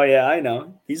 No, yeah, I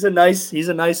know. He's a nice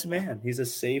man. He's a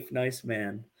safe, nice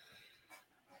man.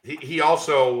 He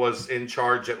also was in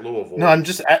charge at Louisville. No, I'm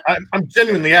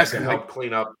genuinely asking. Help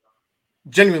clean up.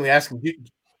 Genuinely asking.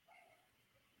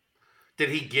 Did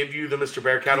he give you the Mr.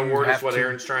 Bearcat Award? Is what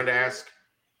Aaron's trying to ask.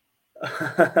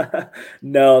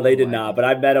 No, they did not. But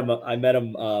I met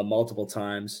him multiple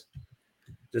times,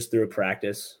 just through a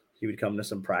practice. He would come to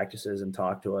some practices and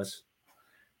talk to us.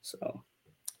 So,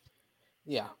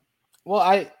 yeah. Well,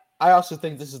 I also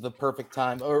think this is the perfect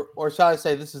time, or shall I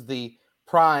say, this is the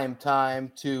prime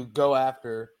time to go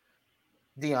after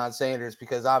Deion Sanders,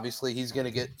 because obviously he's going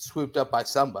to get swooped up by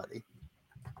somebody.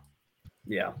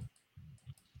 Yeah.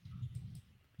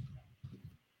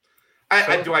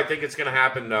 I think it's going to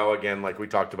happen? No. Again, like we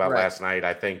talked about last night,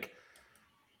 I think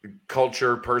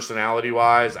culture,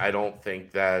 personality-wise, I don't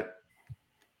think that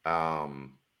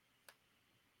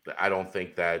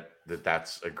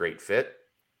that's a great fit.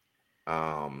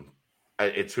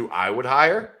 It's who I would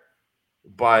hire,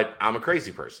 but I'm a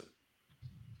crazy person.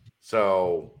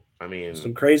 So, I mean,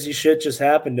 some crazy shit just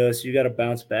happened to us. You got to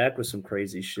bounce back with some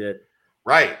crazy shit.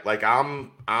 Right. Like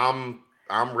I'm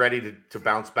ready to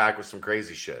bounce back with some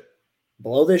crazy shit.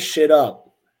 Blow this shit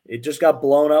up. It just got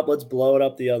blown up. Let's blow it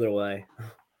up the other way.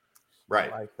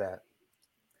 Right. I like that.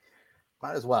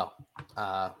 Might as well.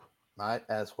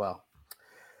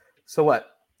 So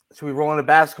what? Should we roll into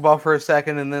basketball for a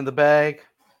second and then the bag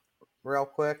real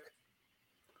quick?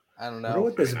 I don't know. I wonder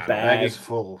what this bag is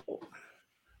full.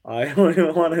 I don't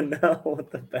even want to know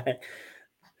what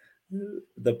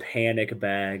the panic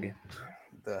bag.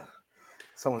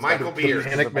 Michael Beers.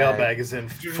 Panic mailbag is in.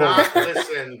 Do not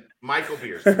listen, Michael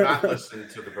Beers. Do not listen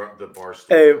to the Barstool.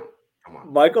 Hey, come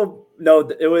on, Michael. No,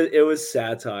 it was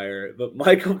satire. But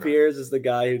Michael Beers is the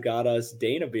guy who got us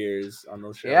Dana Beers on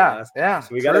the show. Last time. So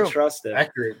we gotta trust him.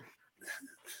 Accurate.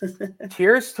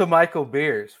 Cheers to Michael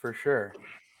Beers for sure.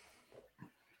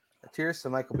 Cheers to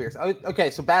Michael Beers. Okay,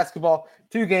 so basketball,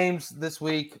 2 games this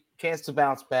week, chance to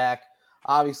bounce back.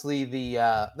 Obviously, the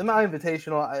Mount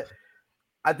Invitational.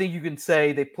 I think you can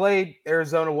say they played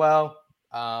Arizona well.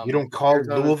 You don't call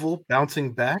Louisville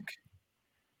bouncing back?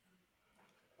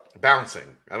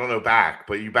 Bouncing. I don't know back,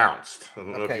 but you bounced. I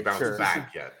don't know if you bounced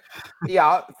back yet.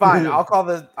 Yeah, fine. I'll call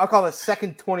the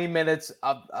second 20 minutes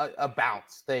a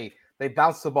bounce. They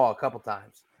bounced the ball a couple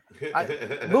times.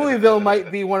 Louisville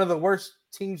might be one of the worst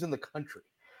teams in the country.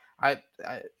 I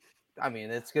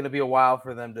mean, it's going to be a while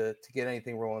for them to get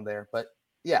anything rolling there. But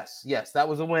yes, that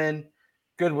was a win.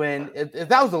 Good win. If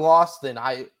that was a loss, then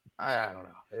I don't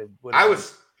know.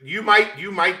 You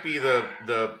might be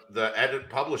the edit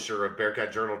publisher of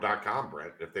BearcatJournal.com,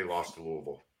 Brent, if they lost to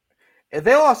Louisville. If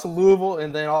they lost to Louisville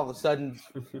and then all of a sudden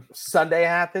Sunday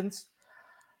happens,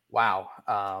 wow.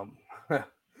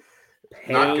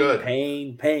 Not good.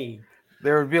 Pain.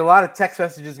 There would be a lot of text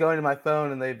messages going to my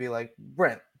phone, and they'd be like,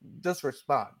 Brent, just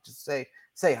respond. Just say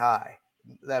hi.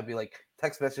 That'd be like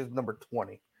text message number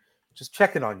 20. Just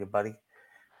checking on you, buddy.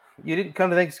 You didn't come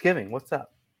to Thanksgiving. What's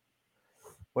up?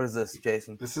 What is this,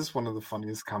 Jason? This is one of the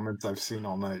funniest comments I've seen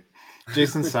all night.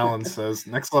 Jason Sallin says,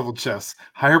 next level chess,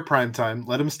 hire primetime,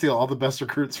 let him steal all the best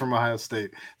recruits from Ohio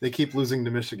State. They keep losing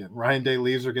to Michigan. Ryan Day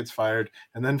leaves or gets fired,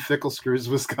 and then Fickle screws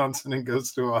Wisconsin and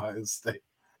goes to Ohio State.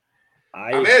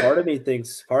 Part of me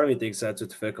thinks that's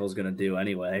what Fickle's going to do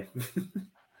anyway.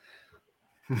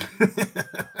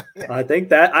 I think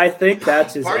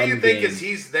that's his. Part of you think is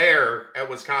he's there at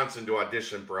Wisconsin to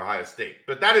audition for Ohio State,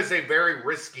 but that is a very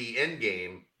risky end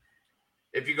game.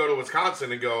 If you go to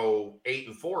Wisconsin and go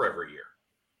 8-4 every year,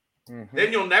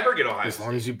 then you'll never get Ohio State. As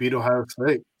long as you beat Ohio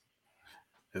State.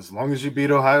 As long as you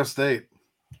beat Ohio State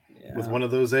with one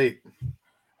of those 8.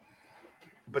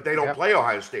 But they don't play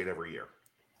Ohio State every year.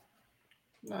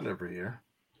 Not every year.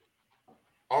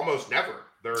 Almost never.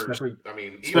 Especially with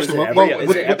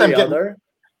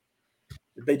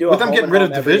them getting rid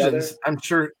of divisions, I'm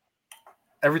sure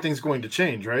everything's going to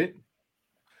change, right?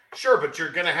 Sure, but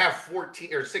you're going to have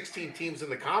 14 or 16 teams in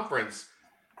the conference.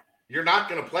 You're not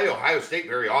going to play Ohio State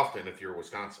very often if you're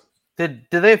Wisconsin. Did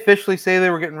they officially say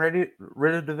they were getting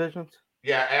rid of divisions?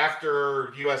 Yeah,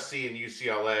 after USC and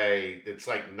UCLA, it's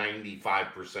like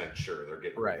 95% sure they're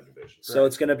getting rid of divisions. So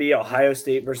it's going to be Ohio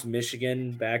State versus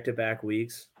Michigan back-to-back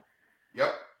weeks.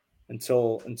 Yep.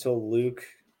 Until Luke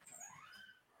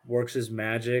works his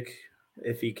magic,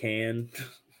 if he can.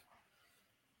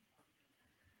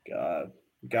 God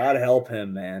help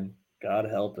him, man. God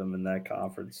help him in that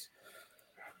conference.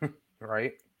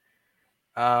 Right.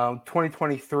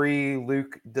 2023,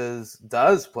 Luke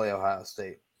does play Ohio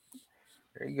State.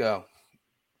 There you go.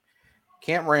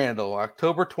 Camp Randall,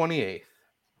 October 28th.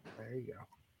 There you go.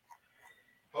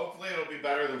 Hopefully it'll be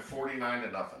better than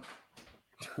 49-0.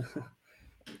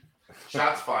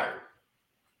 Shots fired.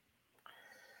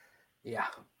 Yeah.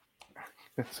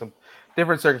 Some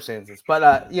different circumstances.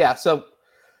 But, so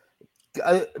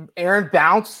Aaron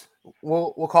bounce.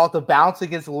 We'll call it the bounce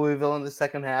against Louisville in the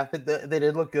second half. They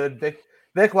did look good. Vic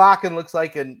Locken looks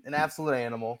like an absolute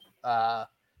animal.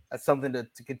 That's something to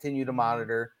continue to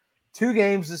monitor. 2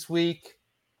 games this week.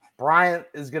 Bryant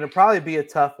is going to probably be a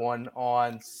tough one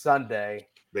on Sunday.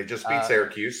 They just beat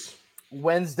Syracuse.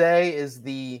 Wednesday is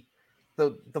the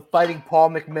Fighting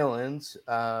Paul McMillans,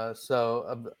 of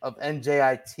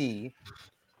NJIT,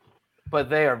 but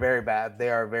they are very bad. They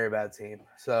are a very bad team.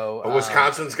 So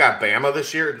Wisconsin's got Bama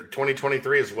this year,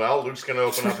 2023 as well. Luke's going to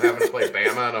open up having to play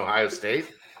Bama and Ohio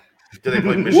State. Do they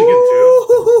play Michigan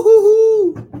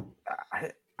too?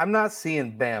 I'm not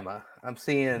seeing Bama. I'm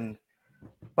seeing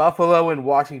Buffalo and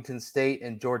Washington State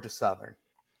and Georgia Southern.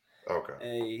 Okay.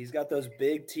 Hey, he's got those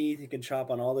big teeth. He can chop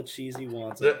on all the cheese he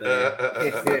wants up there.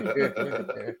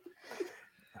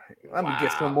 Let me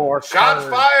get some more shots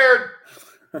fired.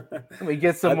 Let me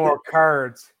get some more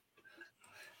cards.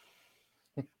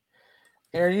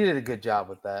 Aaron, you did a good job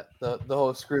with that. The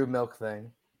whole screw milk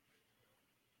thing.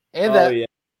 And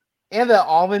and the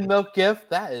almond milk gift.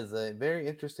 That is a very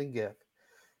interesting gift.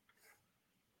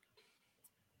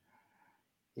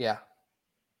 Yeah.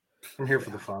 I'm here for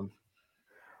the fun.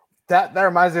 That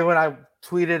reminds me of when I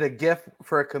tweeted a GIF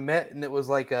for a commit, and it was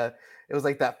like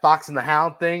that Fox and the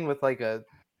Hound thing with like a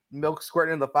milk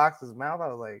squirting in the fox's mouth. I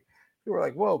was like, people were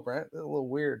like, "Whoa, Brent, that's a little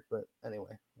weird." But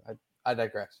anyway, I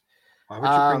digress. Why would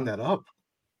you bring that up?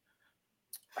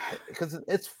 Because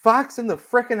it's Fox and the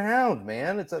frickin' Hound,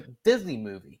 man. It's a Disney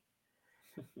movie.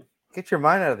 Get your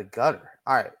mind out of the gutter.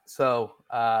 All right, so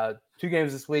 2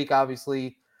 games this week,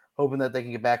 obviously, hoping that they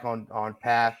can get back on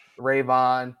path.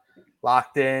 Rayvon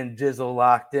locked in, Jizzle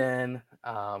locked in.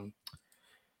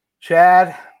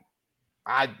 Chad,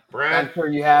 I'm sure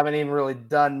you haven't even really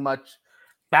done much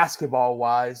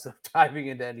basketball-wise of diving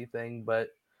into anything, but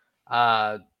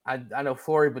I know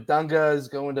Flory Badunga is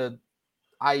going to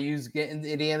IU's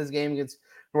Indiana's game against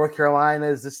North Carolina.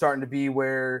 Is this starting to be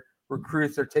where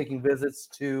recruits are taking visits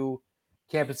to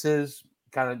campuses,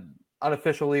 kind of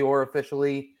unofficially or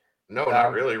officially? No,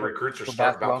 not really. Recruits are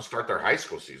about to start their high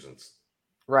school seasons.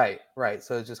 Right.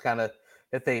 So it's just kind of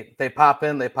if they pop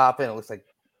in, they pop in. It looks like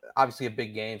obviously a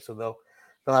big game, so they'll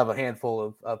have a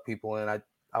handful of people in.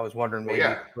 I was wondering maybe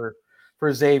for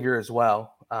Xavier as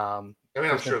well. I mean,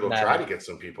 I'm sure they'll try to get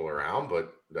some people around,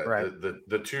 but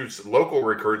the 2 local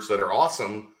recruits that are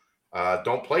awesome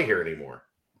don't play here anymore.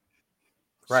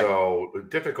 Right. So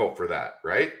difficult for that,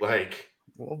 right? Like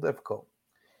a little difficult.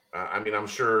 I mean, I'm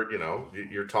sure,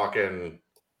 you're talking,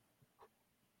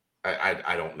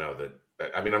 I don't know that.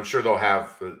 I mean, I'm sure they'll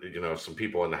have, some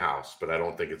people in the house, but I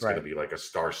don't think it's going to be like a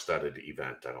star-studded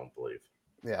event. I don't believe.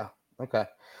 Yeah. Okay.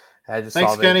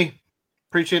 Thanks, Kenny.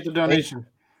 Appreciate the donation.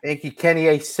 Thank you, Kenny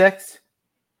A6.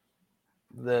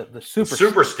 The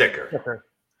super sticker.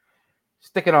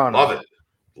 Stick it on. Love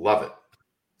it.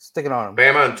 Stick it on him.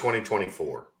 Bama in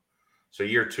 2024. So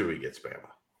year 2 he gets Bama.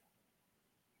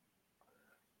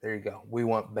 There you go. We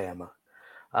want Bama.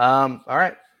 All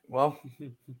right. Well,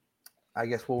 I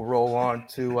guess we'll roll on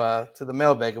to the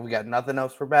mailbag. We got nothing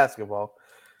else for basketball.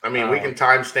 I mean, we can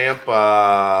timestamp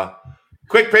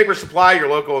Quick Paper Supply, your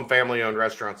local and family-owned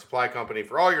restaurant supply company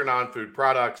for all your non-food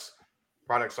products.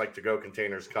 Products like to-go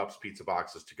containers, cups, pizza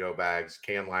boxes, to-go bags,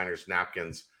 can liners,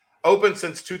 napkins. Open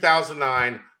since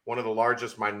 2009, one of the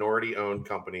largest minority-owned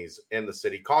companies in the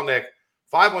city. Call Nick,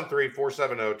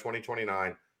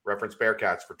 513-470-2029. Reference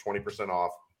Bearcats for 20%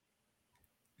 off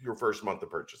your first month of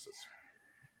purchases.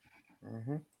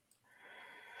 Mm-hmm.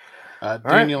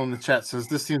 Daniel in the chat says,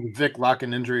 this seems a Vic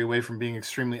Locken injury away from being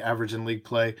extremely average in league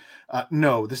play.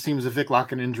 No, this seems a Vic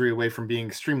Locken injury away from being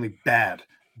extremely bad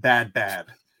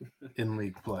in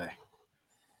league play.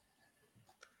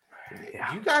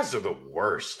 Yeah. You guys are the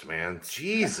worst, man.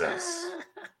 Jesus.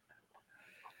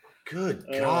 Good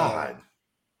God.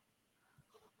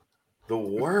 The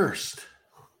worst.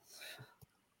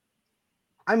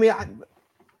 I mean,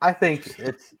 I think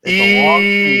it's a long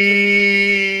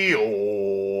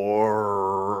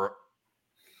Eeyore.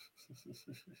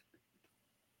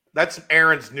 That's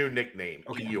Aaron's new nickname,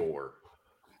 okay. Eeyore.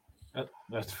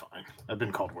 That's fine. I've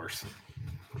been called worse.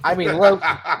 I mean, low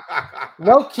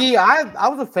key, I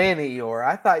was a fan of Eeyore.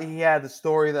 I thought he had the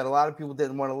story that a lot of people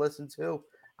didn't want to listen to.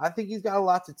 I think he's got a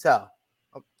lot to tell.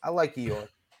 I like Eeyore.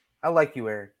 I like you,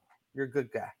 Aaron. You're a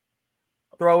good guy.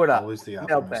 Throw it up. Always the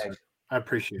optimist. I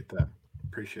appreciate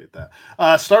that.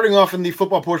 Starting off in the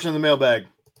football portion of the mailbag,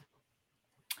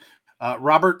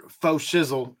 Robert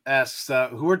Faux-Shizzle asks,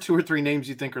 who are 2 or 3 names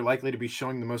you think are likely to be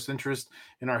showing the most interest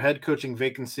in our head coaching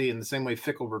vacancy in the same way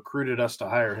Fickle recruited us to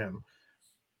hire him?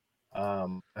 I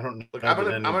don't know. Look,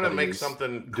 I'm gonna make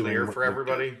something clear for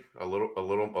everybody. A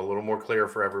little more clear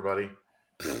for everybody.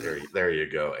 There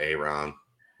you go, Aaron.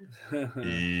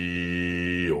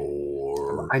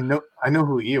 Eeyore. I know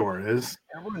who Eeyore is.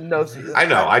 Everyone knows. I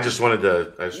know. I just wanted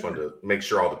to make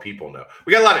sure all the people know.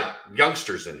 We got a lot of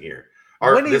youngsters in here.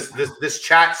 This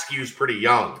chat skews pretty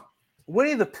young.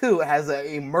 Winnie the Pooh has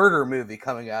a murder movie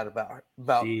coming out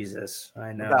about Jesus.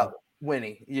 I know about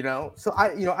Winnie. So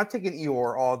I'm taking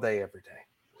Eeyore all day, every day,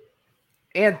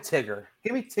 and Tigger.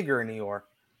 Give me Tigger and Eeyore.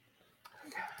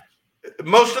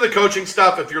 Most of the coaching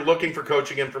stuff, if you're looking for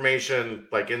coaching information,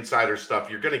 like insider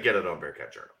stuff, you're going to get it on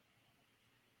Bearcat Journal.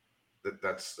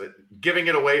 That's giving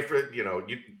it away for,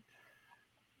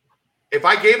 if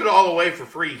I gave it all away for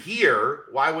free here,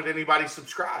 why would anybody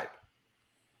subscribe?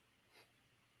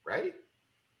 Right?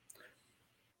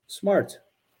 Smart.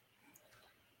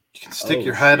 You can stick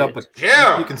your head up.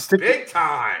 Yeah, you can stick big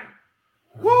time.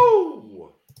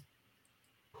 Woo!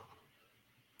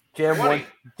 Jim wants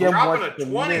dropping a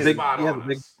 20 spot on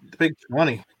us. Big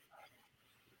 20.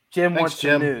 Jim wants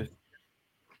some news.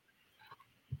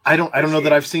 I don't know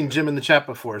that I've seen Jim in the chat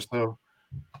before, so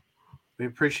we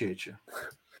appreciate you.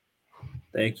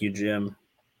 Thank you, Jim.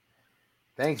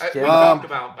 Thanks, Jim.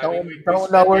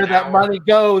 Don't know where that money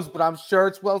goes, but I'm sure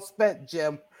it's well spent,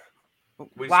 Jim.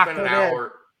 We spent an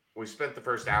hour. We spent the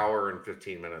first hour and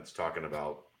 15 minutes talking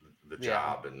about the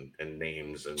job and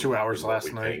names and 2 hours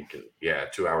last night.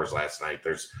 2 hours last night.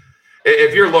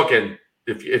 If you're looking,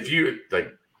 if you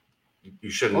like, you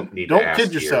shouldn't need don't to ask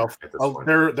kid yourself. point.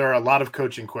 There are a lot of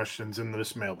coaching questions in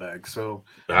this mailbag. So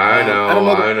I know.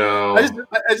 I know.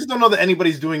 I just don't know that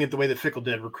anybody's doing it the way that Fickell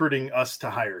did, recruiting us to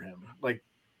hire him,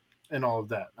 and all of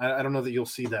that. I don't know that you'll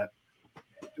see that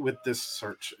with this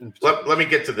search. Let me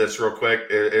get to this real quick.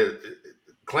 It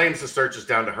claims the search is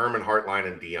down to Herman, Hartline,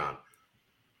 and Dion.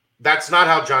 That's not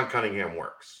how John Cunningham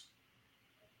works.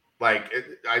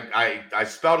 I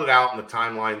spelled it out in the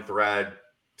timeline thread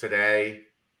today.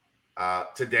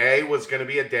 Today was going to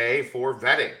be a day for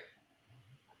vetting.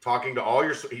 Talking to all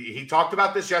he talked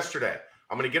about this yesterday.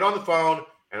 I'm going to get on the phone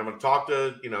and I'm going to talk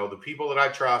to, the people that I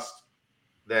trust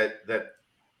that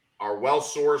are well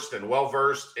sourced and well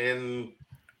versed in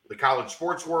the college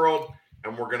sports world.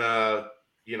 And we're going to,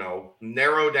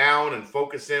 narrow down and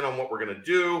focus in on what we're going to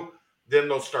do. Then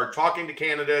they'll start talking to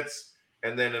candidates.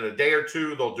 And then in a day or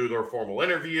two, they'll do their formal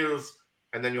interviews.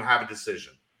 And then you'll have a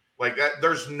decision. Like that.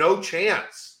 There's no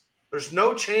chance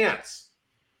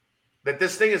that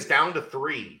this thing is down to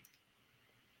 3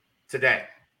 today.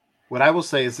 What I will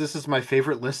say is this is my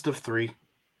favorite list of 3.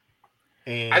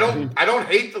 And I don't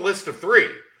hate the list of 3.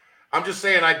 I'm just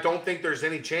saying I don't think there's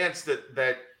any chance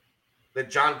that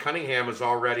John Cunningham is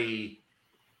already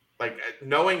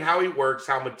knowing how he works,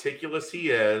 how meticulous he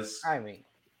is. I mean,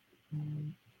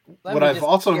 what I've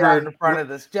also heard in front of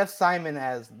this, Jeff Simon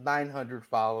has 900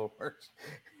 followers.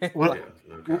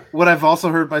 What I've also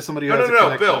heard by somebody who has a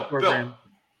connection program.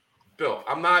 Bill,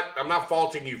 I'm not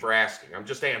faulting you for asking. I'm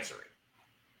just answering.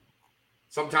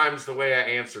 Sometimes the way I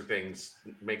answer things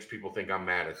makes people think I'm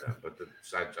mad at them, but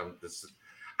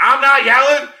I'm not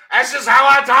yelling. That's just how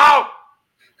I talk.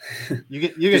 You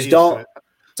get just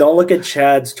don't look at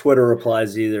Chad's Twitter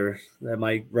replies either. That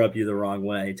might rub you the wrong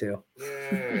way too.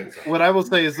 Yeah, what I will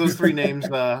say is those 3 names.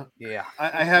 Yeah,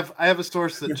 I have a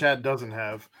source that Chad doesn't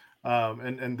have,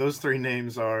 and those 3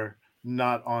 names are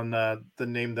not on the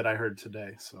name that I heard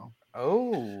today. So.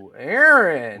 Oh,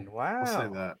 Aaron! Wow, I'll say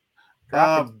that.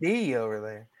 Dropping D over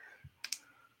there.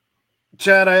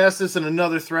 Chad, I asked this in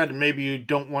another thread, and maybe you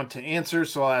don't want to answer,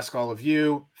 so I'll ask all of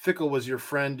you. Fickell was your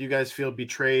friend. Do you guys feel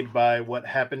betrayed by what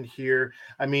happened here?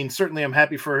 I mean, certainly I'm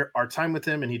happy for our time with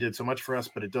him, and he did so much for us,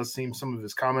 but it does seem some of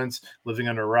his comments, living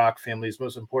under a rock, family is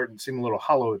most important, seem a little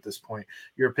hollow at this point.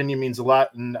 Your opinion means a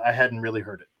lot, and I hadn't really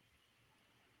heard it.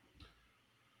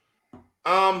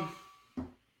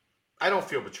 I don't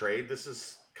feel betrayed. This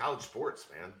is college sports,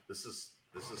 man. This is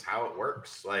how it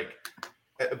works.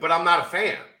 But I'm not a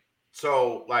fan.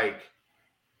 So I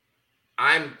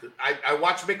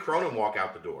watched Mick Cronin walk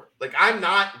out the door.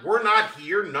 We're not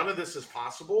here. None of this is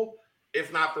possible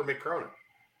if not for Mick Cronin.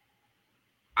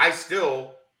 I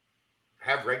still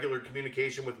have regular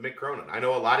communication with Mick Cronin. I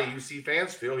know a lot of UC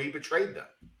fans feel he betrayed them,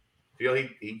 feel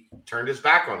he turned his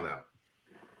back on them.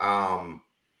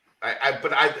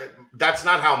 But that's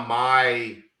not how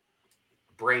my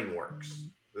brain works.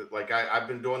 I've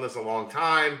been doing this a long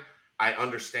time. I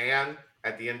understand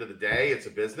at the end of the day, it's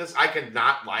a business. I can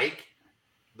not like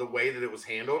the way that it was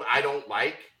handled. I don't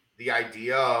like the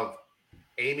idea of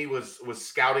Amy was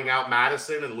scouting out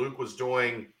Madison and Luke was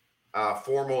doing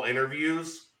formal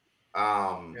interviews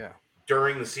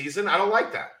during the season. I don't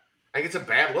like that. I think it's a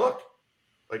bad look.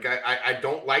 I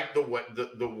don't like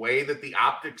the way that the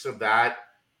optics of that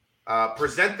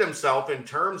present themselves in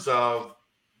terms of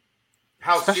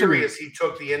how serious he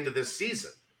took the end of this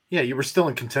season. Yeah, you were still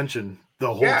in contention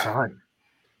the whole time.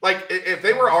 If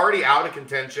they were already out of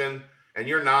contention and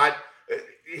you're not,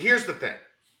 here's the thing.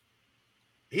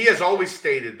 He has always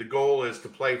stated the goal is to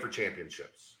play for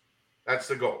championships. That's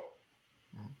the goal.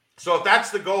 So if that's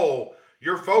the goal,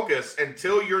 your focus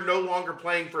until you're no longer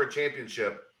playing for a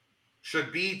championship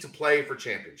should be to play for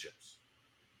championships.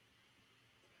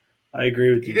 I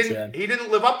agree with you, Chad. He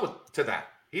didn't live up to that.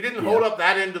 He didn't hold up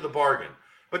that end of the bargain.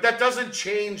 But that doesn't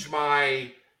change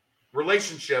my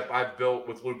relationship I've built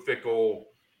with Luke Fickell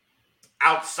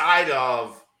outside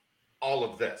of all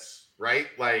of this, right?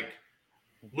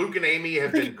 Luke and Amy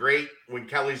have been great when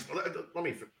Kelly's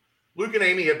Luke and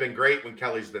Amy have been great when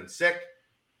Kelly's been sick.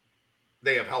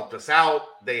 They have helped us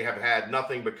out. They have had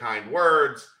nothing but kind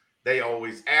words. They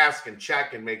always ask and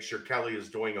check and make sure Kelly is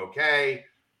doing okay.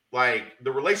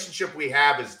 The relationship we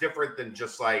have is different than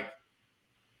just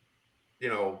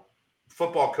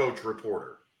football coach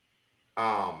reporter.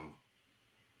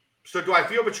 So do I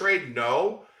feel betrayed?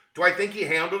 No. Do I think he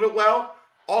handled it well?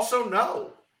 Also,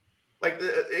 no.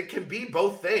 It can be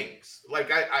both things.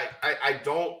 I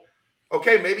don't.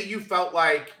 Okay, maybe you felt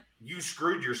like you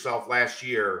screwed yourself last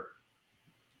year,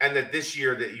 and that this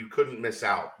year that you couldn't miss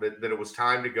out. That it was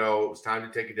time to go. It was time to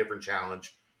take a different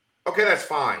challenge. Okay, that's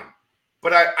fine.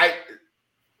 But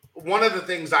one of the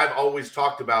things I've always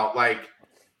talked about, like,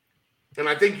 and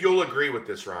I think you'll agree with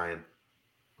this, Ryan,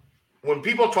 when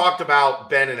people talked about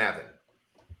Ben and Evan,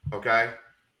 okay,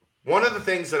 one of the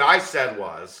things that I said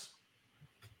was,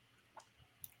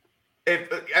 if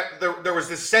there was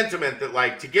this sentiment that,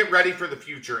 like, to get ready for the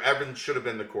future, Evan should have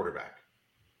been the quarterback,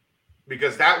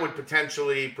 because that would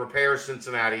potentially prepare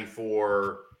Cincinnati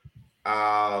for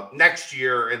next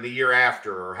year and the year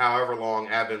after, or however long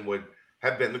Evan would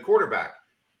have been the quarterback.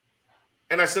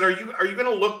 And I said, are you going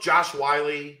to look Josh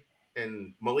Wiley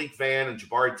and Malik Vann and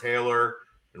Jabari Taylor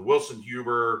and Wilson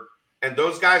Huber and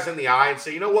those guys in the eye and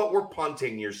say, you know what, we're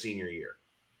punting your senior year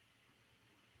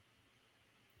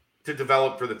to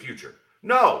develop for the future?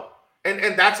 No.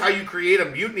 And that's how you create a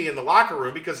mutiny in the locker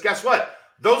room, because guess what?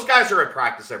 Those guys are at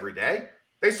practice every day.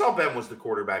 They saw Ben was the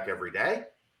quarterback every day.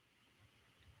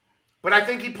 But I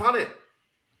think he punted.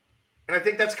 And I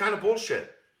think that's kind of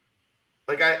bullshit.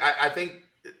 Like, I think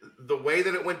the way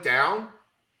that it went down,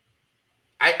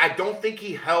 I don't think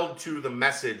he held to the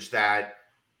message that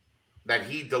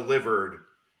he delivered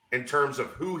in terms of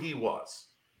who he was.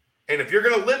 And if you're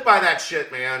going to live by that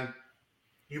shit, man,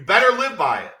 you better live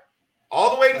by it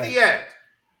all the way to the end.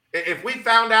 If we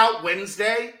found out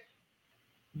Wednesday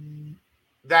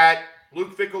that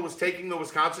Luke Fickell was taking the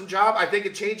Wisconsin job, I think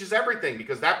it changes everything,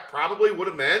 because that probably would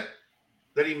have meant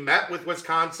that he met with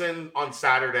Wisconsin on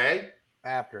Saturday.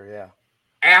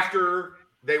 After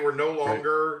they were no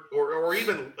longer, or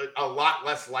even a lot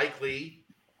less likely,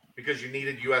 because you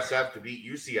needed USF to beat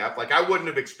UCF. Like, I wouldn't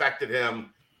have expected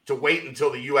him to wait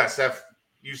until the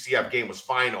UCF game was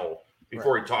final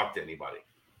before he talked to anybody.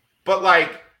 But,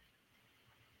 like,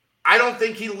 I don't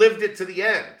think he lived it to the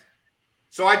end.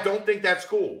 So I don't think that's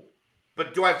cool.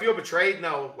 But do I feel betrayed?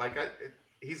 No. Like,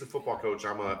 he's a football coach.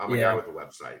 I'm a guy with a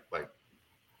website. Like,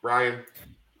 Ryan?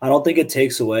 I don't think it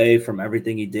takes away from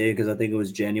everything he did, because I think it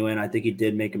was genuine. I think he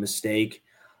did make a mistake.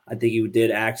 I think he did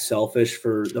act selfish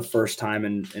for the first time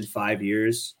in 5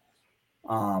 years.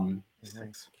 And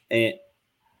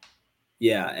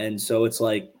so it's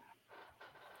like,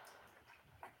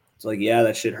 yeah,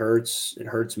 that shit hurts. It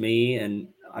hurts me. And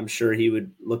I'm sure he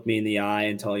would look me in the eye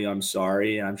and tell you I'm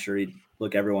sorry. And I'm sure he'd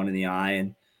look everyone in the eye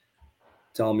and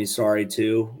tell me sorry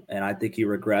too. And I think he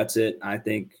regrets it. I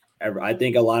think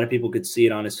a lot of people could see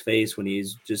it on his face when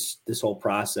he's just this whole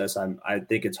process. I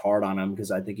think it's hard on him,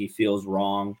 because I think he feels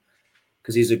wrong,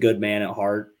 because he's a good man at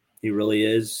heart. He really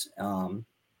is.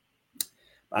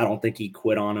 I don't think he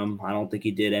quit on him. I don't think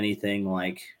he did anything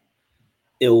like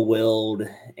ill-willed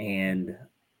and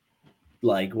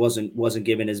like wasn't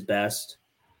giving his best.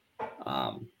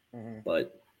 But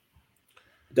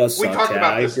it does suck. We talked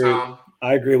about this, Tom.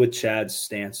 I agree with Chad's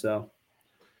stance, though.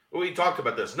 We talked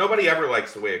about this. Nobody ever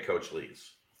likes the way a coach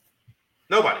leaves.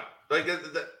 Nobody. Like,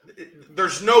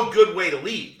 there's no good way to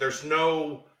leave. There's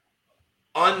no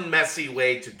unmessy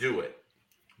way to do it.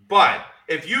 But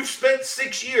if you've spent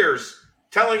 6 years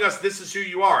telling us this is who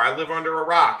you are, I live under a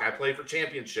rock, I play for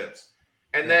championships,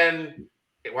 and then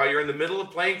while you're in the middle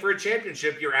of playing for a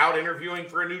championship, you're out interviewing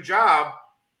for a new job,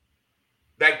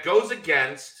 that goes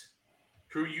against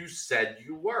who you said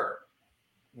you were.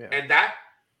 Yeah. And that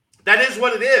is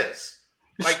what it is.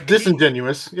 Like,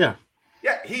 disingenuous. Yeah,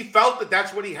 he felt that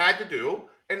that's what he had to do,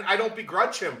 and I don't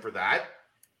begrudge him for that.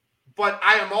 But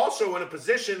I am also in a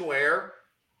position where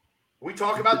we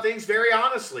talk about things very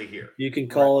honestly here. You can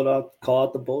call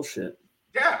out the bullshit.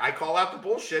 Yeah, I call out the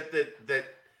bullshit that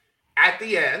at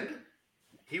the end,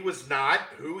 he was not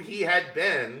who he had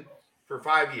been for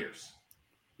 5 years.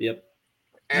 Yep.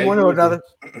 And you want to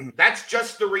know that's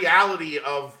just the reality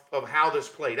of how this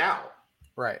played out.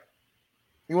 Right.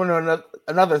 You want to know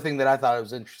another thing that I thought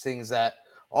was interesting is that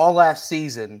all last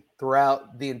season,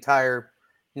 throughout the entire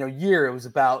year, it was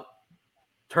about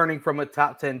turning from a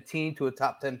top 10 team to a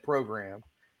top 10 program.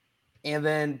 And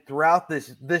then throughout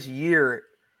this year,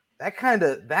 that kind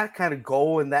of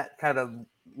goal and that kind of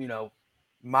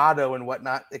motto and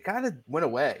whatnot, it kind of went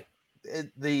away.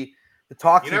 The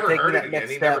talks you never taking heard that it again.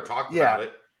 next He step, never talked about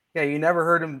it. Yeah, you never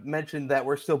heard him mention that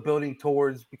we're still building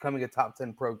towards becoming a top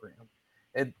 10 program.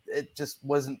 It just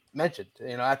wasn't mentioned.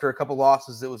 After a couple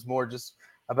losses, it was more just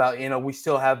about, we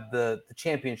still have the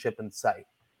championship in sight.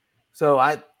 So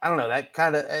I don't know, that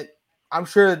kind of, I'm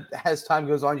sure as time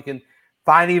goes on, you can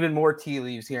find even more tea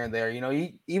leaves here and there.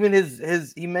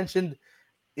 He mentioned,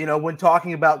 when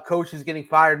talking about coaches getting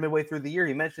fired midway through the year,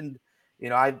 he mentioned,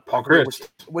 Paul Chryst.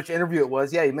 Which interview it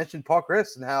was. Yeah, he mentioned Paul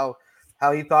Chryst and how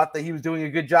he thought that he was doing a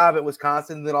good job at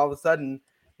Wisconsin. And then all of a sudden,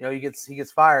 he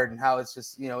gets fired, and how it's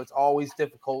just, it's always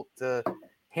difficult to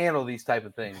handle these type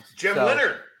of things. Jim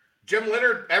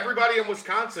Leonhard, everybody in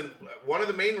Wisconsin, one of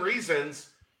the main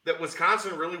reasons that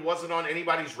Wisconsin really wasn't on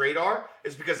anybody's radar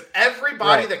is because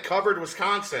everybody that covered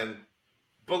Wisconsin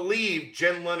believed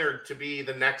Jen Leonard to be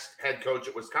the next head coach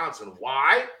at Wisconsin.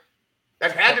 Why?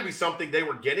 That had to be something they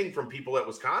were getting from people at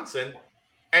Wisconsin.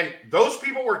 And those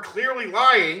people were clearly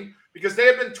lying because they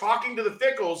had been talking to the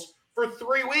Fickles for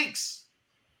 3 weeks.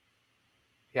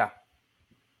 Yeah.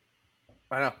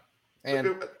 I know.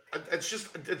 And it's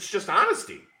just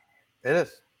honesty. It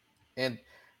is. And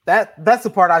that's the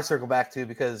part I circle back to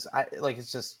because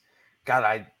it's just,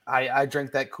 God, I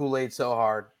drank that Kool-Aid so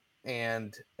hard,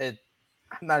 and I'm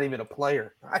not even a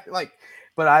player.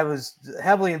 But I was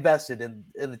heavily invested in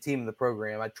the team and the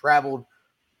program. I traveled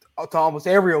to almost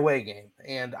every away game,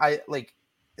 and I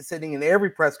sitting in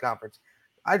every press conference.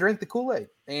 I drank the Kool-Aid,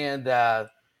 and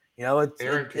Aaron,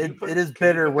 it is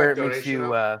bitter where it makes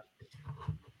you.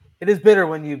 It is bitter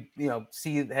when you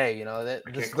see, hey, that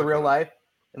this is the real life,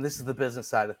 and this is the business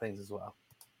side of things as well.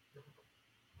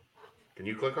 Can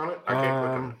you click on it? I can't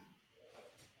click on it.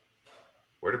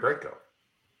 Where did Brett go?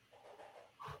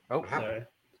 Oh, sorry.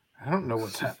 I don't know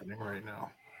what's happening right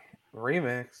now.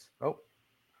 Remix. Oh.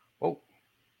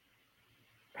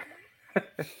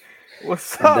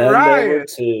 What's up, Ryan?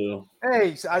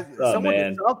 Hey, someone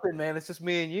did something, man. It's just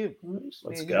me and you.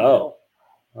 Let's go.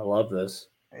 I love this.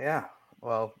 Yeah.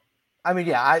 Well, I mean,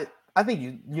 yeah, I think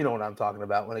you know what I'm talking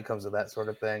about when it comes to that sort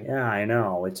of thing. Yeah, I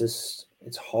know. It's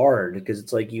hard because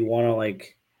it's like you want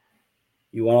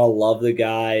to love the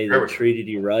guy that treated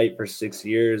you right for 6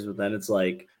 years, but then it's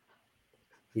like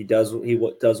he does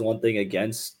one thing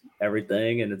against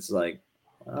everything, and it's like,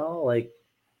 well,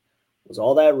 was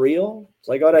all that real? It's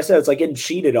like what I said. It's like getting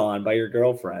cheated on by your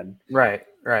girlfriend. Right.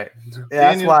 Yeah,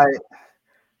 that's why.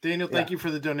 Daniel, thank you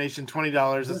for the donation,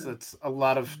 $20. That's a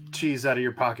lot of cheese out of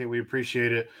your pocket. We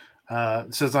appreciate it.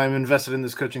 It says, I'm invested in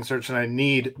this coaching search, and I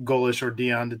need Golesh or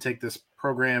Dion to take this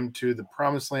program to the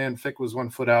promised land. Fick was 1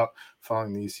 foot out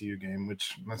following the ECU game,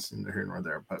 which that's neither here nor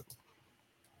there. But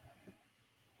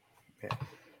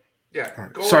yeah,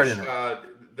 Golesh,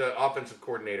 the offensive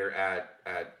coordinator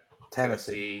at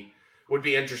Tennessee would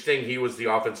be interesting. He was the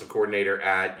offensive coordinator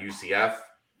at UCF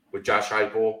with Josh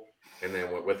Heupel, and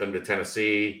then went with him to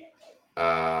Tennessee.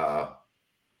 That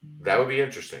would be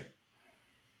interesting.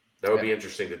 That would be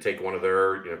interesting to take one of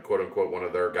their, quote unquote, one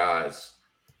of their guys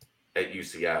at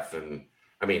UCF. And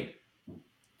I mean,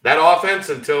 that offense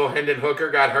until Hendon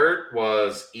Hooker got hurt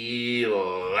was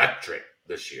electric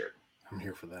this year. I'm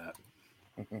here for that.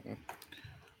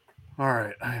 All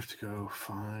right, I have to go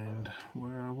find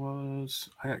where I was.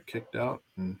 I got kicked out.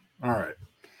 All right.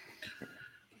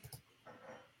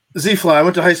 Z-Fly, I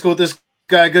went to high school with this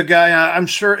guy, good guy. I'm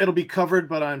sure it'll be covered,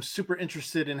 but I'm super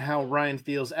interested in how Ryan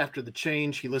feels after the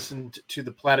change. He listened to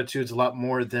the platitudes a lot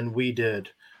more than we did.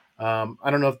 I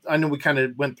don't know. I know we kind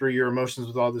of went through your emotions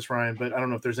with all this, Ryan, but I don't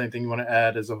know if there's anything you want to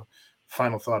add as a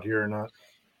final thought here or not.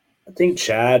 I think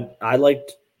Chad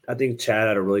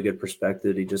had a really good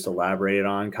perspective. He just elaborated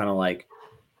on kind of like,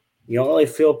 you don't really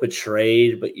feel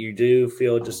betrayed, but you do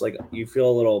feel just like you feel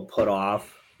a little put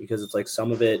off because it's like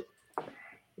some of it,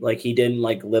 like he didn't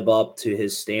live up to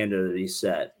his standard that he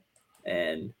set.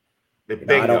 And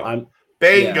bingo.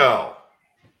 Yeah.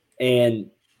 And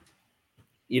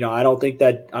I don't think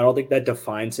that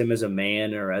defines him as a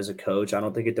man or as a coach. I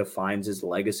don't think it defines his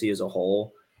legacy as a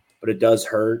whole, but it does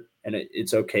hurt, and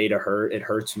it's okay to hurt. It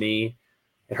hurts me.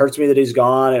 It hurts me that he's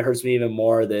gone. It hurts me even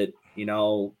more that,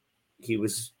 he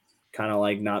was kind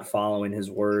of not following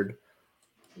his word,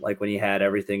 when he had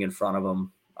everything in front of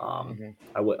him.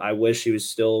 I wish he was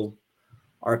still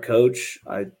our coach.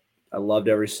 I loved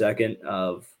every second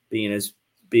of being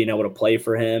able to play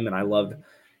for him, and I loved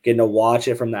getting to watch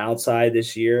it from the outside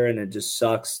this year. And it just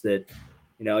sucks that,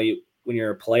 when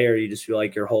you're a player, you just feel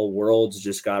like your whole world's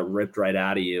just got ripped right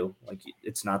out of you.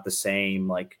 It's not the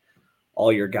same.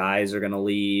 All your guys are going to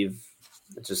leave.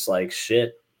 It's just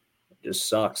shit. It just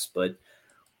sucks, but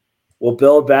we'll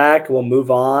build back. We'll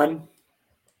move on.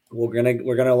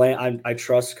 We're gonna land. I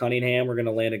trust Cunningham. We're gonna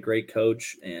land a great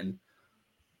coach, and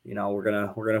we're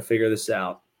gonna figure this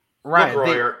out.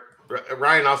 Ryan,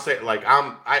 Ryan, I'll say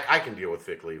I can deal with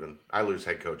Fick leaving. I lose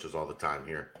head coaches all the time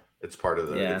here. It's part of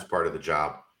the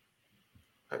job.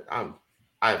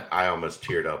 I almost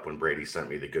teared up when Brady sent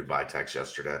me the goodbye text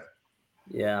yesterday.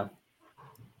 Yeah.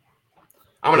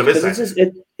 I'm gonna miss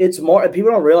that. It's more.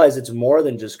 People don't realize it's more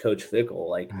than just Coach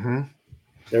Fickle.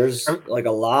 There's a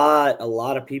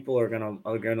lot of people are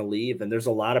gonna leave, and there's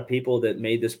a lot of people that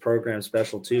made this program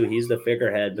special too. He's the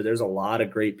figurehead, but there's a lot of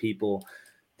great people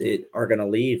that are gonna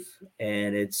leave,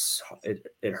 and it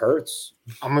hurts.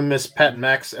 I'm gonna miss Pat and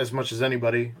Max as much as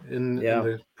anybody in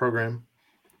the program.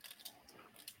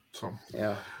 So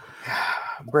yeah.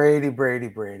 Brady.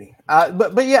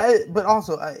 But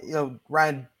also,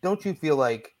 Ryan, don't you feel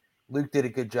like Luke did a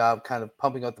good job kind of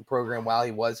pumping up the program while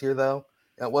he was here, though?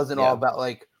 It wasn't all about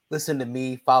like, listen to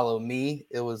me, follow me.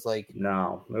 It was like,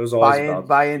 no, it was always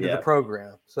buy into the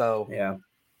program. So yeah,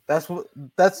 that's what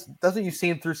you've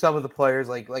seen through some of the players.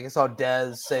 Like I saw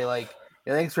Dez say, like,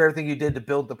 thanks for everything you did to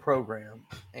build the program,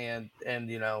 and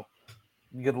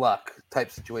good luck type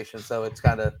situation. So it's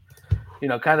kind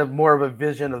of more of a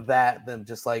vision of that than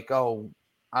just like, oh,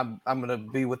 I'm gonna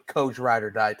be with coach, ride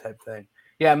or die type thing.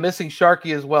 Yeah, missing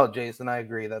Sharkey as well, Jason. I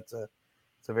agree. It's a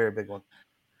very big one.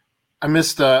 I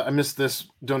missed this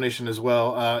donation as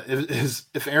well.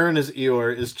 If Aaron is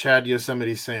Eeyore, is Chad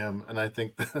Yosemite Sam? And I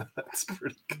think that's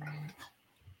pretty good.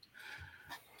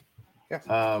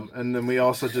 Yeah. And then we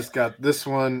also just got this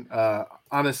one.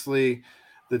 Honestly,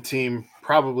 the team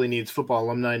probably needs football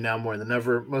alumni now more than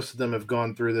ever. Most of them have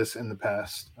gone through this in the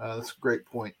past. That's a great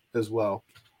point as well,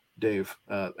 Dave.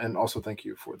 And also thank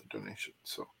you for the donation.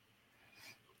 So,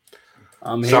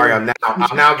 I'm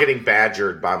now getting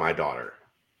badgered by my daughter.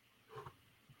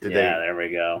 There we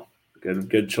go.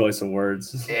 Good choice of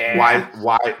words. Yeah.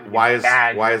 Why is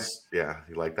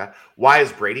you like that? Why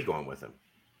is Brady going with him?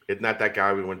 Isn't that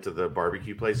guy we went to the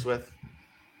barbecue place with?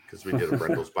 Because we did a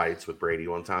Brendel's Bites with Brady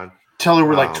one time. Tell her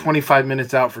we're like 25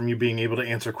 minutes out from you being able to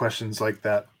answer questions like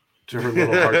that to her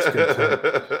little heart's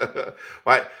content.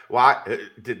 Why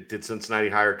did Cincinnati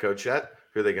hire a coach yet?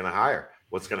 Who are they going to hire?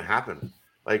 What's going to happen?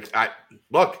 I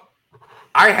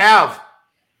have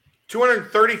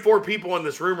 234 people in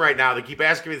this room right now that keep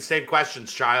asking me the same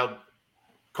questions, child.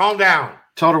 Calm down.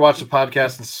 Tell her to watch the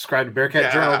podcast and subscribe to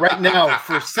Bearcat Journal right now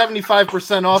for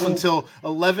 75% off until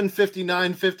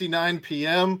 11:59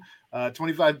 p.m.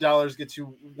 $25 gets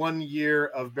you 1 year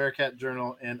of Bearcat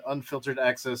Journal and unfiltered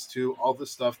access to all the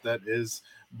stuff that is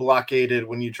blockaded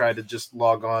when you try to just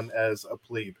log on as a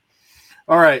plebe.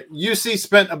 All right, UC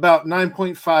spent about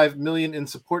 $9.5 million in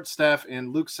support staff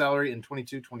and Luke's salary in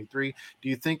 22-23. Do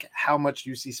you think how much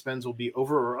UC spends will be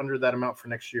over or under that amount for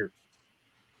next year?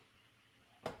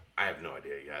 I have no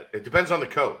idea yet. It depends on the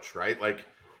coach, right? Like,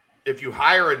 if you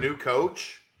hire a new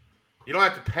coach, you don't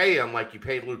have to pay him like you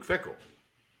paid Luke Fickell.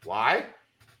 Why?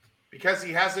 Because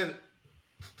he hasn't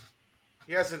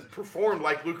performed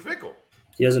like Luke Fickell.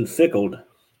 He hasn't fickled.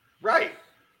 Right.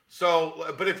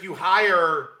 So, but if you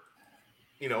hire,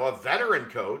 a veteran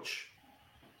coach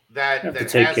that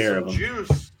has some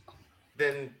juice,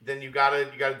 then you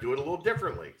gotta do it a little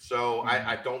differently. So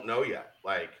I don't know yet.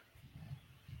 Like,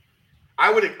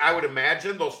 I would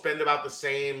imagine they'll spend about the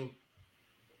same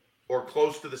or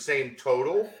close to the same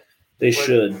total. They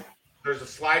should. There's a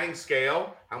sliding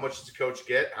scale. How much does the coach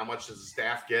get? How much does the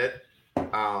staff get?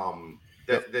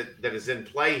 That is in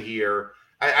play here.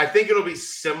 I think it'll be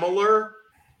similar,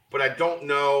 but I don't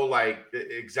know like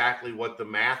exactly what the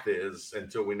math is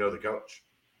until we know the coach.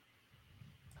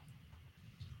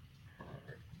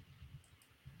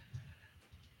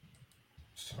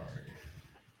 Sorry.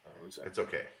 It's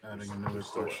okay. Adding another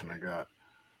question I got.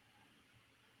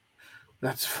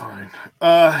 That's fine.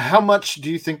 How much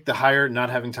do you think the hire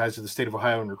not having ties to the state of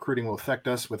Ohio and recruiting will affect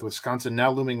us with Wisconsin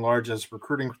now looming large as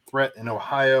recruiting threat in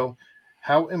Ohio?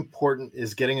 How important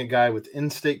is getting a guy with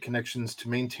in-state connections to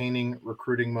maintaining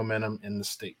recruiting momentum in the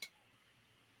state?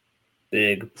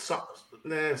 Big.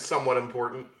 Somewhat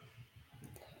important.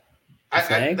 The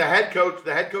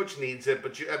head coach needs it,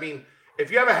 but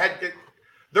if you have a head,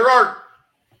 there are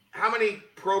how many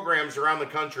programs around the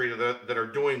country that are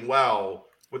doing well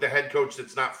with a head coach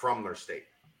that's not from their state?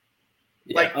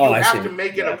 Yeah. Like you have to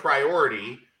make it a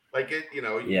priority. Like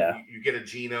you get a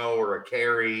Gino or a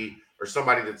Carey or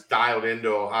somebody that's dialed into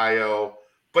Ohio,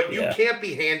 but you can't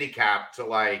be handicapped to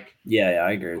like. Yeah,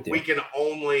 I agree with you. We can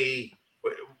only.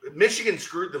 Michigan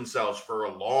screwed themselves for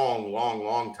a long, long,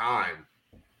 long time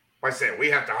by saying we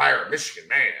have to hire a Michigan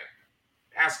man.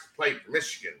 Has to play for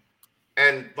Michigan.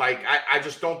 And like, I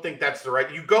just don't think that's the right.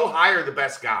 You go hire the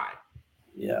best guy.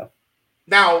 Yeah.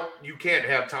 Now you can't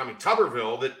have Tommy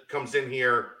Tuberville that comes in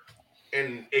here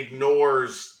and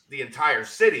ignores the entire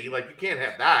city. Like you can't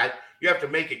have that. You have to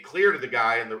make it clear to the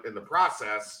guy in the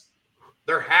process.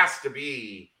 There has to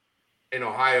be an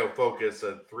Ohio focus,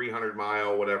 a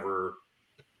 300-mile, whatever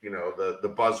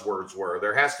the buzzwords were.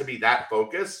 There has to be that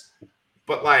focus.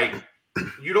 But like,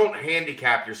 you don't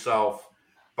handicap yourself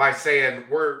by saying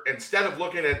instead of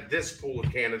looking at this pool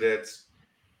of candidates,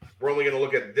 we're only going to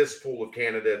look at this pool of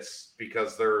candidates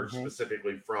because they're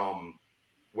specifically from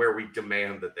where we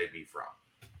demand that they be from.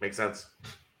 Make sense?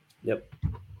 Yep.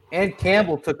 And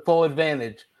Campbell took full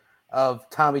advantage of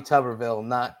Tommy Tuberville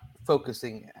not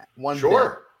focusing one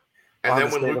bit. And then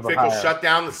when Luke Fickell shut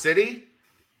down the city,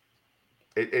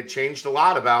 it changed a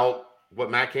lot about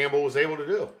what Matt Campbell was able to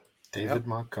do. David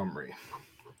Montgomery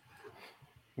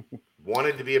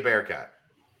wanted to be a Bearcat.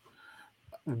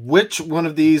 Which one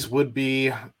of these would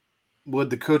the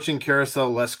coaching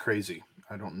carousel less crazy?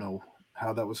 I don't know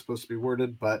how that was supposed to be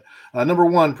worded, but number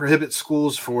 1, prohibit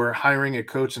schools for hiring a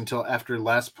coach until after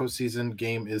last postseason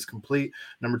game is complete.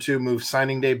 Number 2, move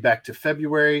signing day back to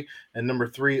February. And number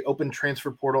 3, open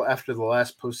transfer portal after the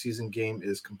last postseason game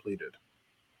is completed.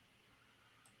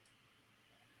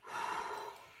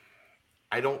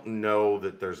 I don't know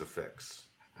that there's a fix.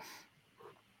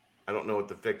 I don't know what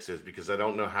the fix is because I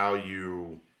don't know how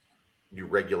you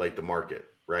regulate the market,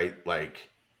 right? Like,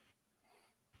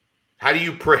 how do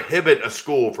you prohibit a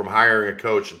school from hiring a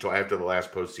coach until after the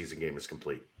last postseason game is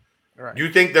complete? Right. Do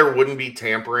you think there wouldn't be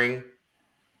tampering?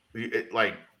 It's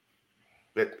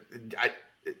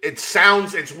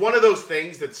one of those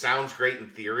things that sounds great in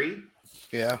theory.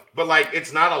 Yeah. But like,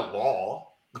 it's not a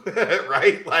law,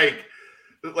 right? Like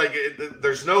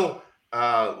there's no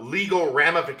legal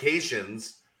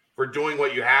ramifications for doing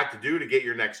what you have to do to get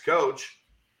your next coach.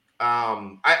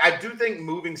 I do think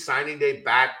moving signing day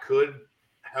back could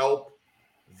help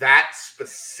that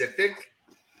specific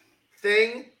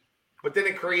thing, but then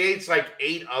it creates like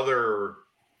 8 other.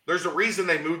 There's a reason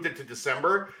they moved it to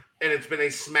December, and it's been a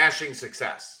smashing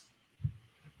success.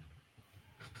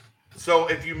 So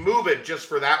if you move it just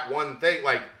for that one thing,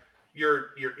 like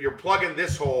you're plugging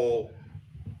this hole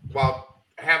while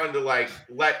having to like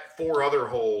let 4 other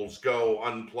holes go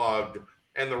unplugged,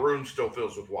 and the room still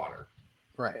fills with water.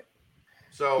 Right.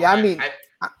 So yeah,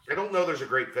 I don't know there's a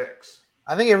great fix.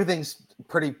 I think everything's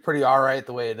pretty all right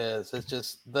the way it is. It's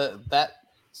just that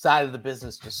side of the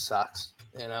business just sucks,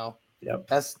 you know. Yep.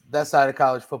 That side of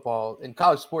college football and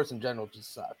college sports in general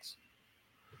just sucks.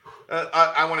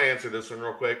 I want to answer this one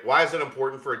real quick. Why is it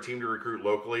important for a team to recruit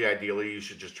locally? Ideally, you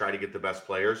should just try to get the best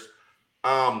players.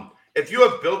 If you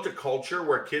have built a culture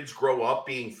where kids grow up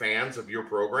being fans of your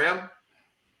program,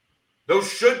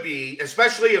 those should be,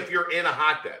 especially if you're in a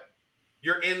hotbed.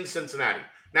 You're in Cincinnati.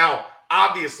 Now,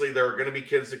 obviously, there are going to be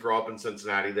kids that grow up in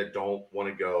Cincinnati that don't want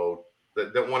to go,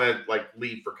 that want to like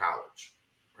leave for college.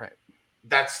 Right.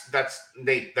 That's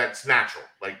natural.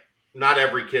 Like, not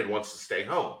every kid wants to stay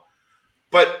home.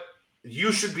 But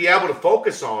you should be able to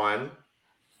focus on,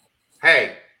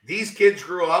 hey, these kids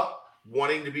grew up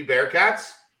wanting to be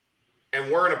Bearcats,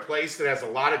 and we're in a place that has a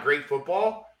lot of great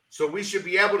football, so we should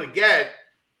be able to get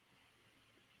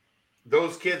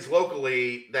those kids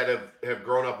locally that have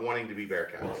grown up wanting to be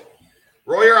Bearcats.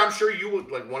 Royer, I'm sure you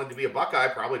would wanted to be a Buckeye,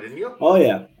 probably, didn't you? Oh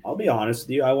yeah, I'll be honest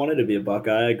with you. I wanted to be a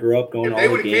Buckeye. I grew up going. If they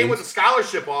would have came with a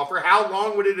scholarship offer, how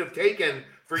long would it have taken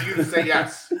for you to say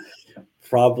yes?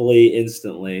 Probably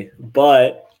instantly,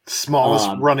 but smallest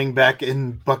running back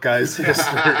in Buckeyes history.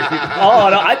 Oh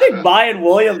no, I think Mayan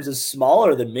Williams is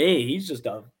smaller than me. He's just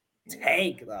a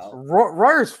tank, though.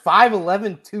 Royer's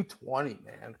 5'11", 220,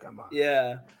 man. Come on.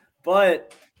 Yeah,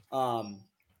 but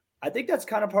I think that's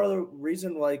kind of part of the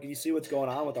reason. Like, you see what's going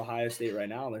on with Ohio State right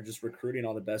now. They're just recruiting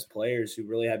all the best players who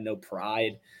really have no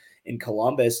pride in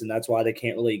Columbus, and that's why they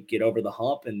can't really get over the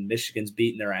hump. And Michigan's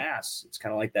beating their ass. It's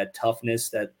kind of like that toughness,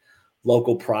 that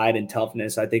local pride and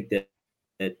toughness. I think that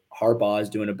Harbaugh is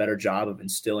doing a better job of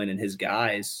instilling in his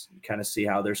guys. You kind of see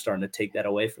how they're starting to take that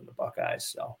away from the Buckeyes.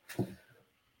 So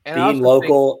being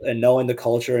local and knowing the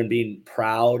culture and being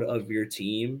proud of your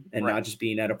team and not just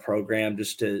being at a program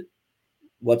just to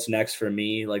what's next for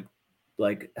me, like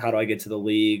how do I get to the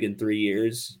league in 3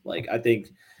 years? Like, I think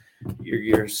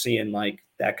you're seeing like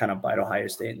that kind of bite Ohio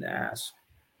State in the ass.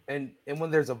 And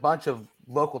when there's a bunch of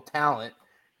local talent,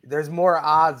 there's more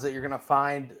odds that you're going to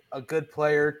find a good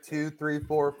player, 2, 3,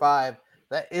 4, 5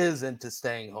 that is into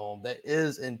staying home, that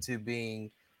is into being,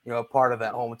 a part of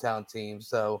that hometown team.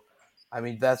 So, I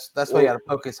mean, that's why you got to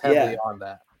focus heavily on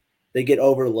that. They get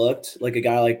overlooked, like a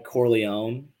guy like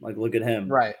Corleone. Like, look at him.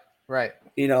 Right. Like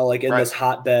in this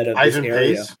hotbed of Ivan this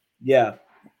area. Pace. Yeah.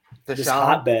 This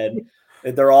hotbed.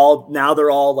 They're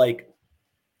all like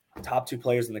top 2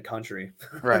 players in the country.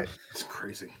 Right. It's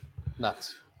crazy.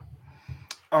 Nuts.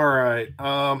 All right.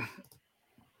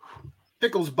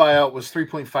 Pickles' buyout was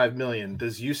 $3.5 million.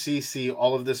 Does UC see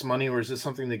all of this money, or is this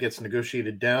something that gets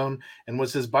negotiated down? And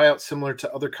was his buyout similar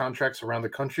to other contracts around the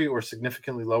country, or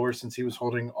significantly lower since he was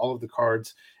holding all of the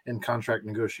cards in contract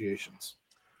negotiations?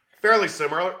 Fairly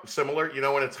similar.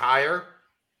 When it's higher,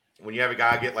 when you have a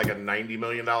guy get like a $90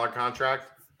 million contract,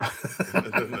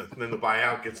 then the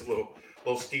buyout gets a little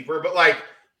steeper. But like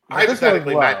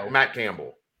hypothetically, Matt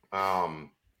Campbell, he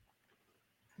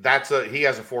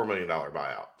has a $4 million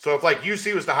buyout. So if like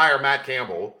UC was to hire Matt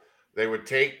Campbell, they would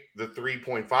take the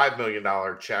 $3.5 million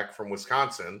check from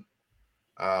Wisconsin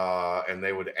and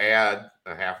they would add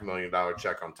a $500,000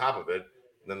 check on top of it,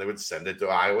 and then they would send it to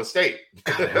Iowa State.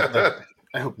 God,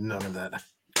 I hope none of that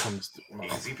comes to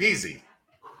easy peasy.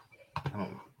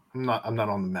 I'm not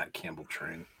on the Matt Campbell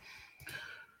train.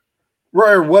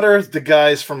 Royer, what are the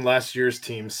guys from last year's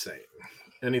team saying?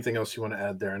 Anything else you want to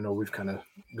add there? I know we've kind of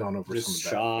gone over just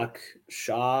some of that.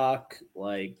 Shock,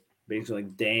 like basically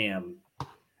like, damn,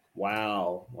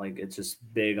 wow. Like it's just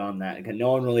big on that.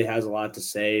 No one really has a lot to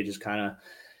say. Everyone's just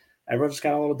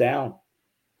kind of a little down.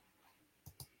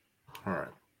 All right.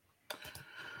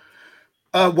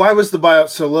 Why was the buyout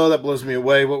so low? That blows me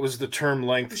away. What was the term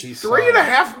length?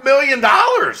 $3.5 million.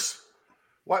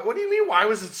 What do you mean? Why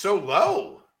was it so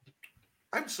low?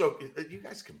 You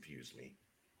guys confuse me.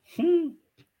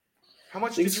 How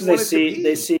much did you want it to be?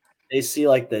 They see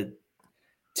like the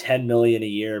 $10 million a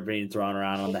year being thrown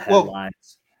around on the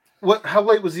headlines. How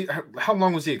late was he? How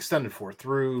long was he extended for?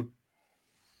 Through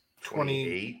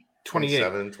 28,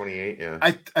 28. Yeah.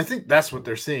 I think that's what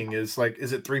they're seeing is like,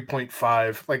 is it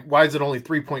 3.5? Like, why is it only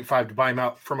 3.5 to buy him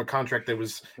out from a contract that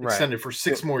was extended for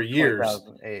 6 more years?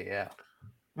 Yeah.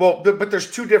 Well, but there's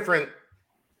two different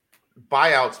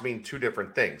buyouts mean two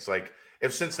different things. Like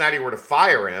if Cincinnati were to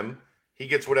fire him, he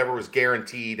gets whatever was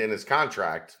guaranteed in his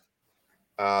contract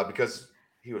because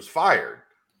he was fired.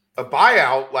 A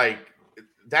buyout, like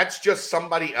that's just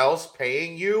somebody else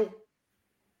paying you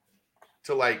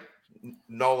to like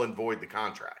null and void the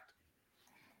contract.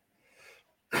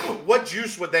 What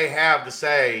juice would they have to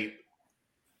say,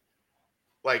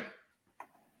 like,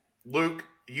 Luke,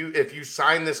 if you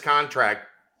sign this contract,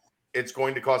 it's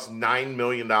going to cost $9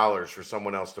 million for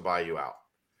someone else to buy you out.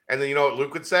 And then you know what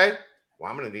Luke would say? Well,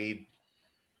 I'm going to need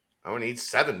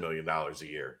 $7 million a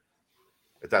year.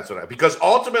 If that's because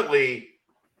ultimately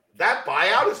that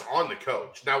buyout is on the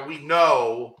coach. Now we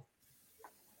know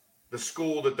the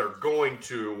school that they're going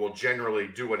to will generally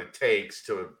do what it takes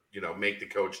to, make the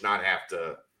coach not have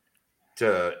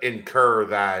to incur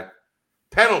that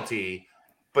penalty.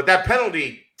 But that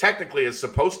penalty technically is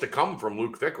supposed to come from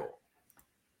Luke Fickell.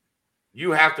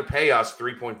 You have to pay us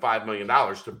 $3.5 million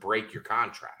to break your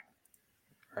contract.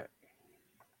 Right.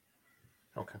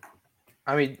 Okay.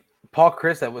 I mean, Paul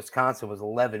Chryst at Wisconsin was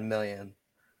 $11 million.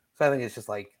 So I think it's just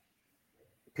like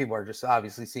people are just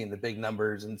obviously seeing the big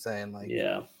numbers and saying like,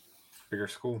 yeah, bigger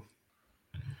school.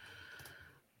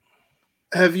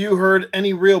 Have you heard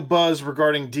any real buzz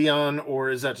regarding Deion,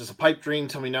 or is that just a pipe dream?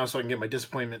 Tell me now so I can get my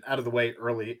disappointment out of the way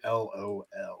early. LOL.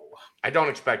 I don't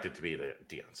expect it to be the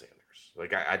Deion Sanders.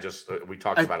 Like I just we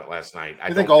talked about it last night.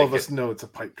 I think all of us know it's a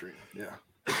pipe dream. Yeah.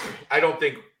 I don't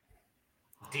think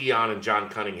Deion and John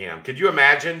Cunningham. Could you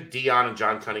imagine Deion and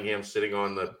John Cunningham sitting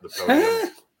on the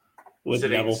podium,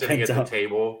 sitting at the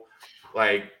table,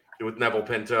 like with Neville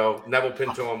Pinto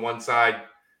on one side,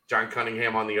 John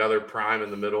Cunningham on the other, Prime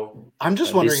in the middle. I'm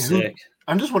just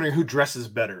wondering who dresses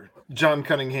better, John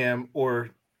Cunningham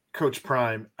or Coach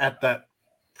Prime at that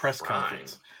press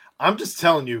conference. I'm just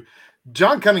telling you,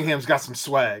 John Cunningham's got some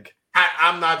swag.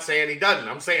 I'm not saying he doesn't.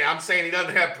 I'm saying he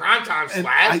doesn't have primetime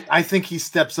swag. I think he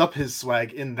steps up his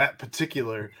swag in that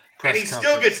particular press conference. And he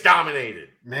still gets dominated.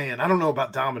 Man, I don't know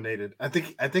about dominated. I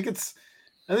think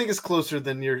it's closer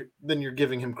than you're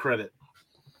giving him credit.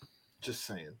 Just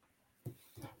saying.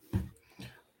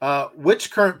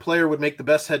 Which current player would make the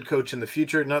best head coach in the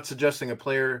future? Not suggesting a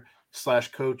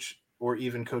player/coach or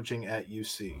even coaching at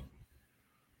UC.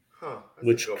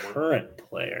 Which current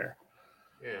player?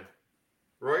 Yeah.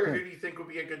 Royer, who do you think would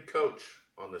be a good coach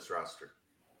on this roster?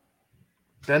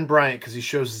 Ben Bryant, because he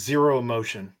shows zero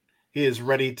emotion. He is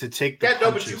ready to take the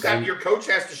punches. But your coach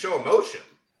has to show emotion.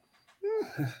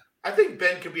 I think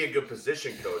Ben could be a good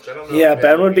position coach. I don't know. Yeah,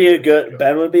 Ben would be a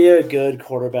good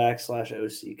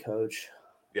quarterback/OC coach.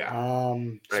 Yeah.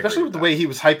 Especially with the way he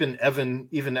was hyping Evan,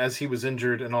 even as he was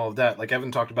injured and all of that. Like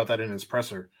Evan talked about that in his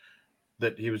presser,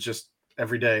 that he was just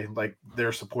every day, like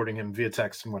they're supporting him via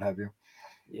text and what have you.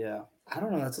 Yeah. I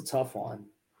don't know. That's a tough one.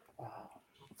 I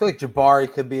feel like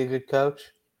Jabari could be a good coach.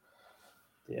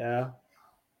 Yeah.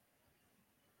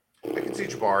 I can see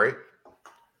Jabari.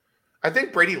 I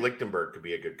think Brady Lichtenberg could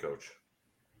be a good coach.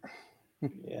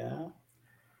 Yeah.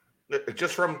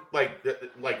 Just from like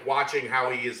watching how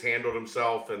he has handled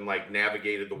himself and like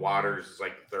navigated the waters as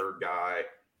like the third guy.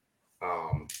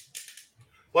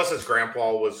 Plus his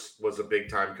grandpa was a big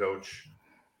time coach.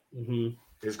 Mm-hmm.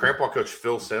 His grandpa coached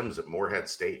Phil Simms at Morehead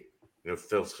State. You know who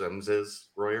Phil Simms is,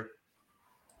 Royer?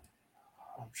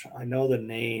 I know the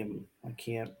name. I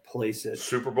can't place it.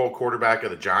 Super Bowl quarterback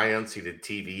of the Giants. He did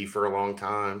TV for a long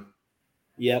time.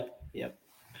 Yep.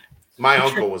 My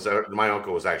uncle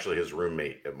was actually his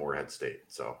roommate at Morehead State.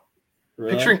 So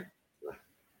really?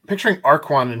 picturing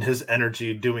Arquan and his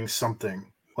energy doing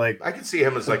something. Like I can see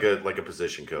him as like a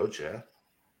position coach. Yeah,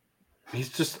 he's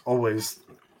just always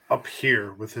up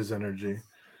here with his energy.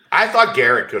 I thought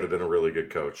Garrett could have been a really good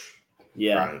coach.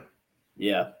 Yeah, Brian.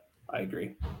 Yeah, I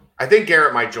agree. I think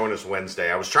Garrett might join us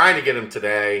Wednesday. I was trying to get him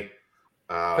today,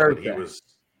 but he was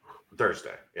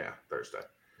Thursday. Yeah, Thursday.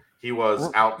 He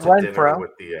was out to dinner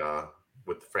with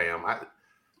the fam.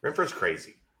 Renfro's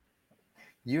crazy.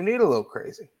 You need a little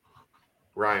crazy.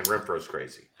 Ryan, Renfro's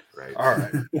crazy, right? All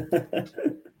right.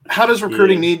 How does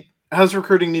recruiting need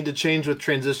to change with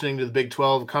transitioning to the Big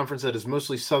 12, a conference that is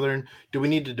mostly Southern? Do we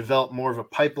need to develop more of a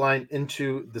pipeline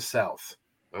into the South?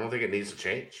 I don't think it needs to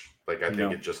change. Like, I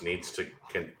think it just needs to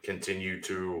continue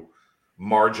to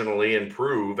marginally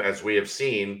improve, as we have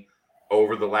seen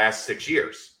over the last 6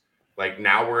 years. Like,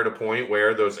 now we're at a point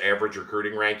where those average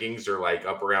recruiting rankings are like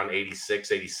up around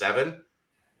 86, 87.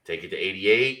 Take it to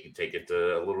 88. You take it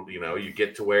to a little, you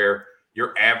get to where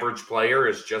your average player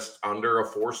is just under a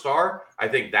 4-star. I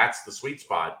think that's the sweet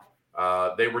spot.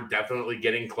 They were definitely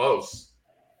getting close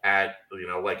at,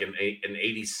 like an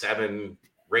 87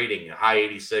 rating, high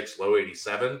 86, low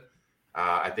 87.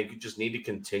 I think you just need to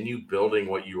continue building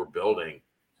what you were building.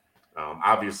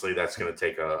 Obviously, that's going to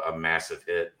take a massive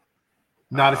hit.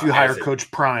 Not if you hire Coach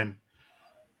Prime.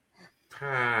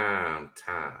 Time.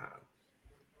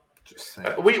 Just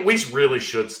saying. We really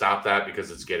should stop that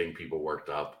because it's getting people worked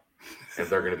up. And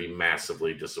they're going to be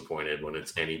massively disappointed when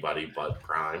it's anybody but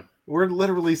Prime. We're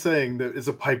literally saying that it's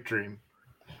a pipe dream.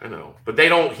 I know. But they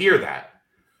don't hear that.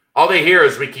 All they hear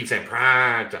is we keep saying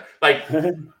Prime. Like,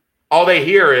 all they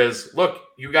hear is, look,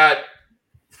 you got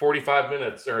 45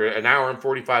 minutes or an hour and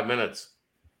 45 minutes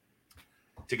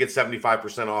to get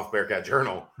 75% off Bearcat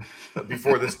Journal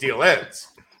before this deal ends.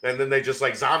 And then they just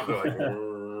like zombie, like,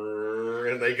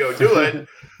 and they go do it.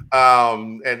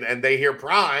 And they hear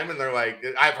Prime and they're like,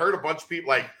 I've heard a bunch of people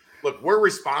like, look, we're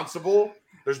responsible.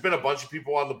 There's been a bunch of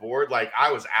people on the board. Like,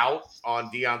 I was out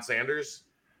on Deion Sanders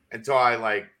until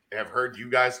I have heard you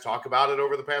guys talk about it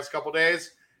over the past couple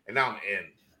days. And now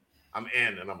I'm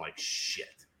in and I'm like, shit.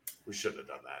 We shouldn't have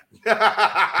done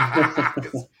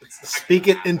that. Speak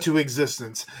it into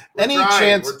existence. Any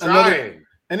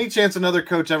chance another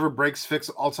coach ever breaks Fick's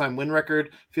all-time win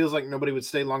record? Feels like nobody would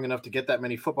stay long enough to get that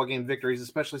many football game victories,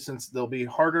 especially since they'll be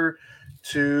harder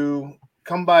to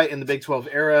come by in the Big 12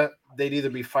 era. They'd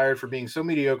either be fired for being so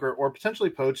mediocre or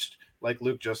potentially poached like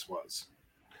Luke just was.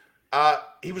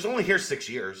 He was only here 6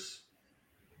 years.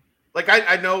 Like,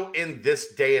 I know in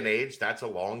this day and age, that's a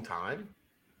long time.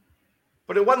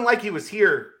 But it wasn't like he was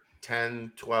here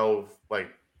 10, 12,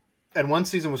 and one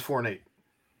season was 4-8.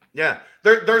 Yeah.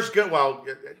 There's good. Well,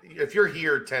 if you're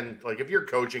here 10, if you're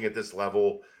coaching at this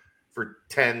level for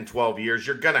 10, 12 years,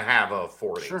 you're going to have a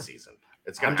 4-8 season.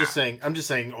 It's going to I'm just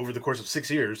saying over the course of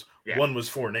 6 years, one was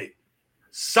 4-8.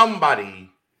 Somebody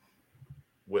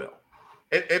will.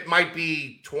 It might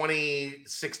be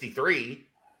 2063,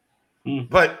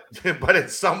 but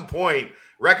at some point,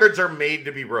 records are made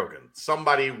to be broken.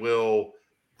 Somebody will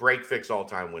break Fick's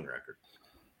all-time win record.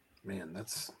 Man,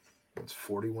 that's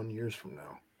 41 years from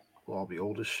now. We'll all be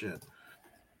old as shit.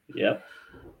 Yep.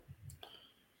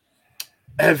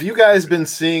 Have you guys been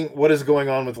seeing what is going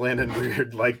on with Landon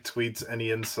Weird tweets? Any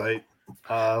insight?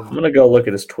 I'm gonna go look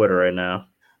at his Twitter right now.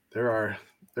 Look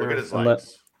at his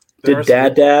likes. Did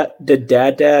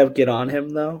Dad get on him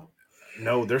though?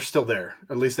 No, they're still there.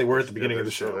 At least they were at the beginning of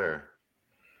the show. There.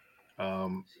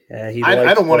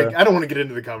 I don't want to get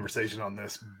into the conversation on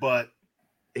this, but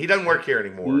he doesn't work here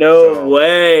anymore. No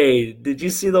way. Did you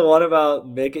see the one about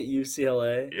Mick at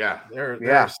UCLA? Yeah.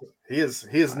 He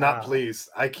is not pleased.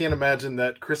 I can't imagine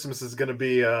that Christmas is going to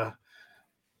be I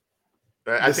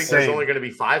think there's only going to be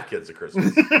 5 kids at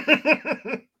Christmas.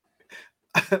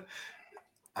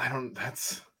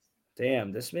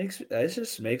 Damn, this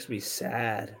just makes me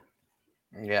sad.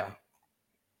 Yeah.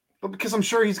 But because I'm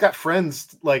sure he's got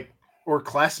friends or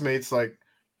classmates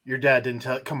your dad didn't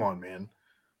tell. Come on, man.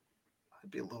 I'd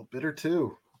be a little bitter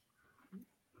too.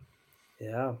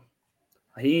 Yeah.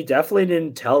 He definitely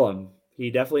didn't tell him.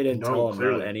 Tell him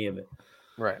about any of it.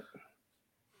 Right.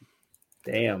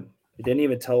 Damn. He didn't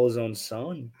even tell his own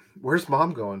son. Where's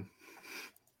mom going?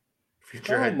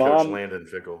 Future head coach Landon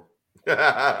Fickle.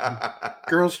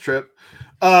 Girls trip.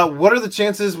 What are the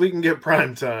chances we can get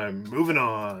prime time? Moving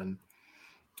on.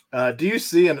 Do you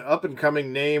see an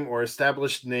up-and-coming name or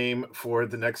established name for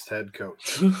the next head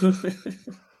coach?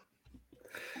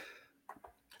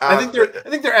 I think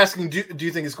they're asking. Do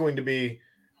you think it's going to be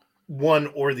one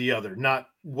or the other? Not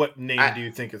what name do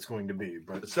you think it's going to be?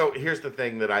 But so here's the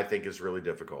thing that I think is really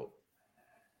difficult.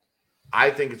 I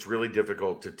think it's really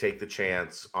difficult to take the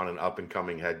chance on an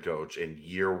up-and-coming head coach in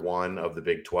year one of the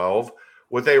Big 12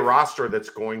 with a roster that's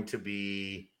going to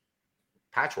be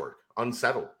patchwork,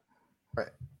 unsettled. Right.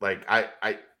 Like,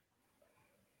 I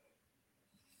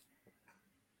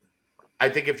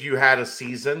think if you had a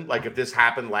season, like if this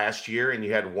happened last year and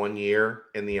you had 1 year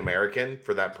in the American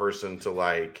for that person to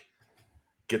like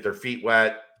get their feet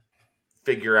wet,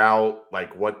 figure out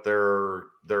like what their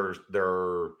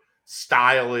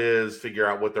style is, figure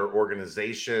out what their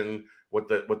organization, what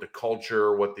the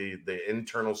culture, what the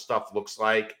internal stuff looks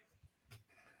like.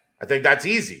 I think that's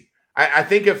easy. I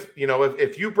think if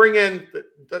you bring in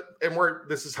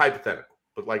this is hypothetical,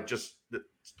 but like just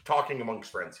talking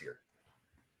amongst friends here.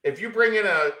 If you bring in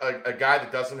a guy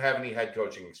that doesn't have any head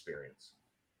coaching experience,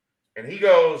 and he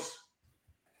goes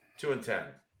 2-10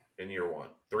 in year one,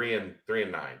 3-9,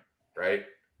 right?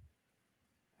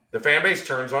 The fan base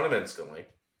turns on him instantly.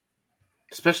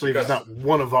 Especially if it's not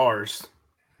one of ours.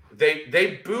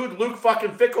 They booed Luke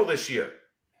fucking Fickell this year.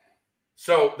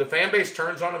 So the fan base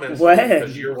turns on him instantly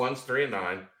because year one's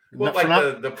 3-9. Well,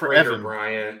 like the Prater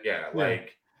Bryant. Yeah,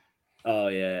 like. Oh,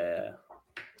 yeah.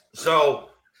 So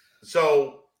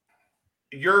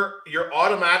you're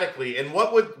automatically, and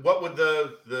what would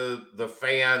the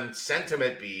fan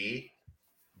sentiment be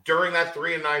during that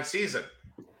 3-9 season?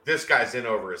 This guy's in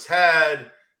over his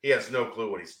head. He has no clue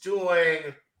what he's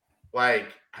doing.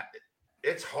 Like,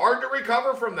 it's hard to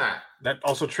recover from that. That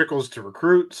also trickles to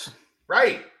recruits.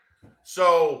 Right.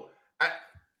 So,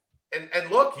 and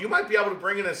look, you might be able to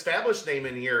bring an established name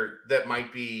in here that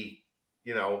might be,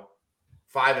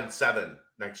 5-7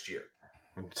 next year.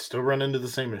 And still run into the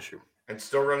same issue.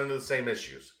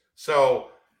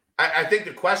 So I think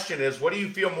the question is, what do you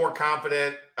feel more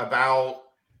confident about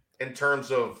in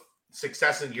terms of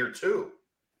success in year two?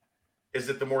 Is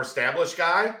it the more established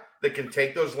guy that can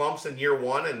take those lumps in year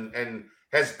one and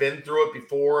has been through it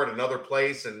before at another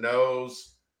place and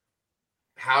knows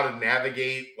how to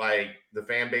navigate like the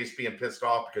fan base being pissed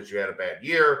off because you had a bad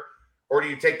year? Or do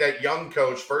you take that young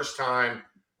coach first time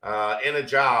in a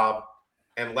job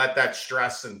and let that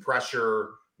stress and pressure,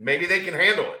 maybe they can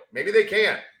handle it. Maybe they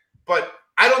can't. But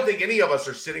I don't think any of us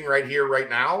are sitting right here right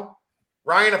now.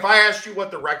 Ryan, if I asked you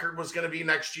what the record was going to be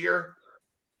next year,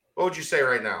 what would you say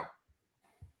right now?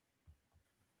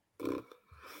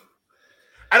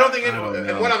 I don't think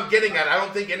and what I'm getting at, I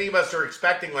don't think any of us are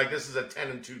expecting like this is a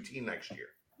 10-2 team next year.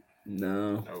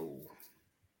 No.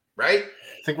 Right?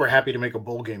 I think we're happy to make a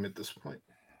bowl game at this point.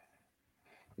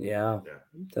 Yeah.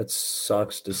 That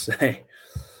sucks to say.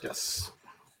 Yes.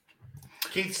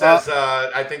 Keith says,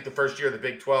 I think the first year of the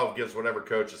Big 12 gives whatever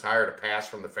coach is hired a pass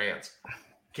from the fans.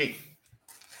 Keith.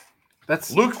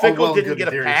 That's Luke Fickell didn't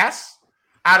get a pass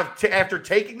after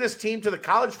taking this team to the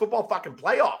college football fucking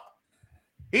playoff.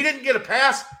 He didn't get a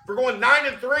pass for going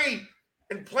 9-3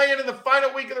 and playing in the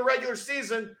final week of the regular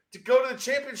season to go to the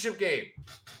championship game.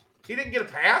 He didn't get a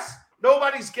pass.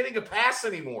 Nobody's getting a pass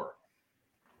anymore.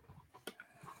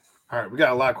 All right, we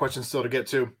got a lot of questions still to get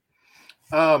to.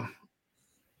 How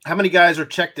many guys are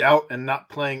checked out and not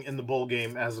playing in the bowl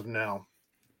game as of now?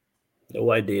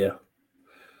 No idea.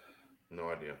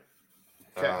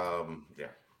 Okay. Yeah.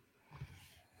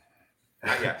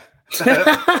 Not yet.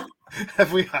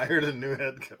 Have we hired a new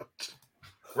head coach?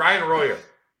 Ryan Royer.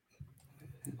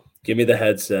 Give me the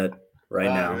headset right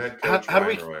now.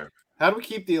 How do we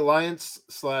keep the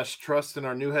alliance/trust in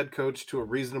our new head coach to a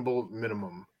reasonable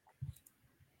minimum?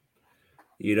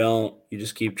 You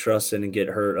just keep trusting and get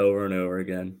hurt over and over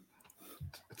again.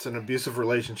 It's an abusive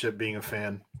relationship being a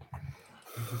fan.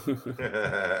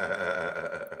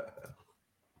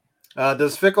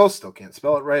 Does Fickell, still can't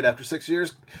spell it right after 6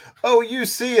 years, you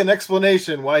see an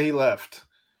explanation why he left?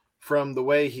 From the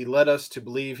way he led us to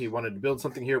believe he wanted to build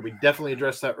something here. We definitely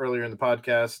addressed that earlier in the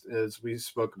podcast as we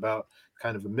spoke about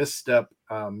kind of a misstep,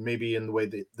 maybe in the way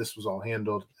that this was all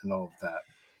handled and all of that.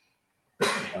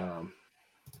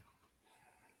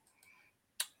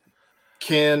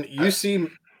 Can you see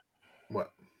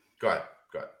what? Go ahead.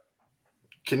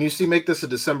 Can UC make this a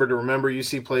December to remember?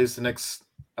 UC plays the next.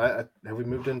 Have we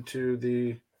moved into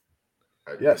the?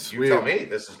 Yes, you tell me.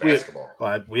 This is basketball.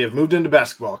 We have moved into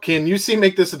basketball. Can UC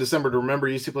make this a December to remember?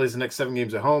 UC plays the next 7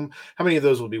 games at home. How many of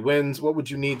those will be wins? What would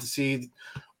you need to see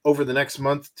over the next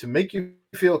month to make you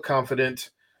feel confident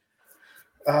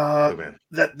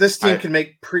that this team can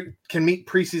meet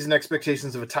preseason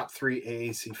expectations of a top 3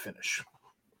 AAC finish?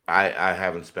 I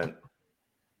haven't spent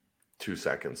 2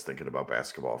 seconds thinking about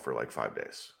basketball for like 5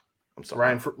 days. I'm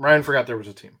sorry. Ryan forgot there was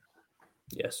a team.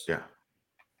 Yes. Yeah.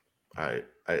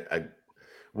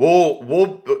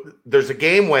 We'll there's a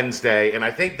game Wednesday, and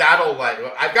I think that'll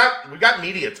we got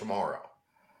media tomorrow.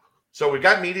 So we've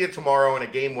got media tomorrow and a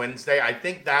game Wednesday. I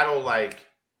think that'll like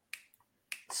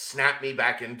snap me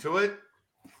back into it.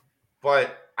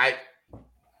 But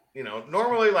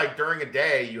normally like during a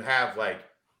day you have like,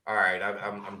 all right,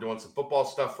 I'm doing some football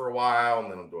stuff for a while,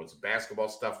 and then I'm doing some basketball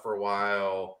stuff for a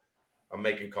while. I'm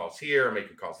making calls here, I'm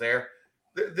making calls there.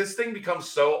 This thing becomes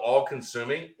so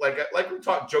all-consuming. Like we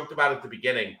joked about at the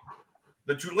beginning.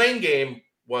 The Tulane game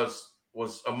was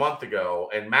a month ago,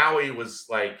 and Maui was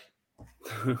like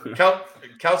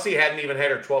Kelsey hadn't even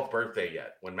had her 12th birthday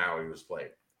yet when Maui was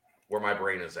played. Where my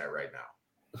brain is at right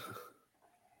now.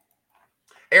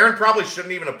 Aaron probably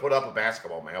shouldn't even have put up a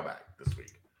basketball mailbag this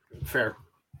week. Fair.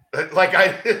 Like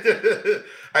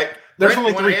there's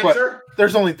only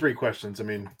three questions. I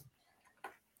mean,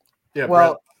 yeah.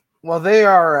 Well, they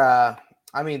are.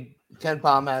 Ken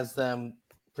Pom has them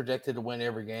projected to win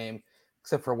every game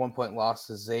except for a 1-point loss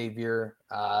to Xavier.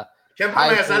 Ken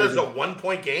Pom has that as a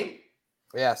 1-point game.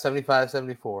 Yeah,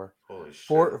 75-74. Holy shit.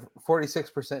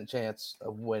 46% chance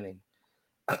of winning.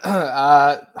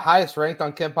 Highest ranked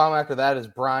on Ken Pom after that is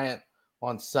Bryant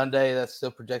on Sunday. That's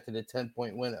still projected a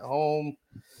 10-point win at home.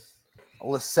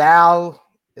 LaSalle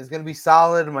is going to be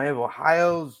solid. Miami of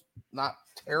Ohio's not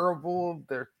terrible.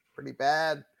 They're pretty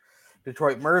bad.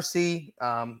 Detroit Mercy.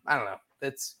 I don't know.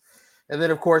 And then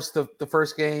of course the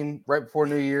first game right before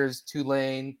New Year's,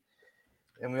 Tulane.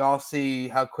 And we all see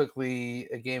how quickly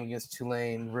a game against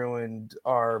Tulane ruined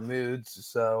our moods.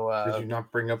 So did you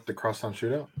not bring up the crosstown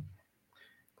shootout?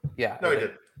 Yeah. No, I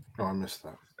did. Oh, I missed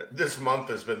that. This month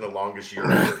has been the longest year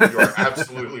ever. You are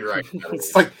absolutely right.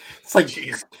 It's like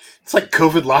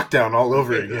COVID lockdown all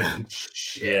over again.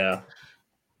 Yeah.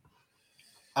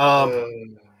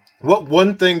 What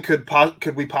one thing could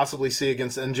we possibly see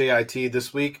against NJIT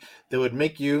this week that would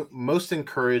make you most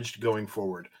encouraged going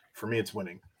forward? For me, it's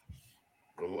winning.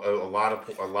 A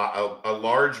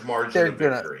large margin of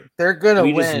victory. They're gonna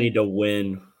win. We just need to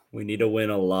win. We need to win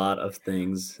a lot of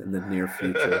things in the near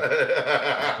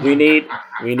future. we need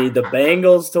the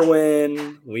Bengals to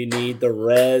win. We need the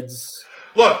Reds.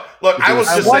 Look. I will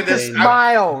just say this.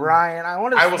 Smile, Ryan. I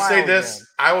want to. I will say this. Again.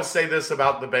 I will say this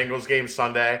about the Bengals game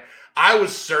Sunday. I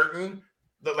was certain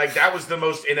that that was the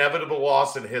most inevitable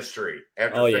loss in history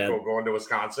after Fickell going to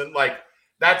Wisconsin. Like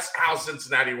that's how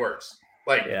Cincinnati works.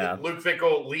 Luke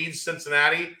Fickell leaves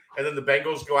Cincinnati, and then the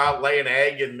Bengals go out, lay an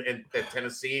egg in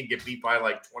Tennessee, and get beat by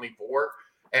 24.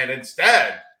 And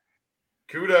instead,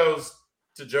 kudos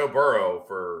to Joe Burrow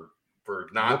for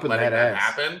not letting that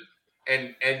happen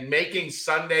and making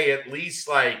Sunday at least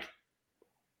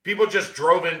people just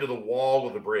drove into the wall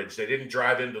of the bridge. They didn't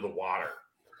drive into the water.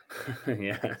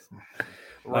 Yeah.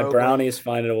 My Brownies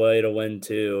finding a way to win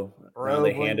too. Now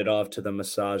they hand it off to the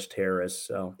massage terrorist,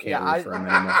 so can't root for him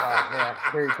anymore.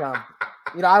 Here you come.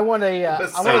 I want the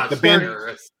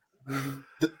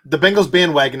Bengals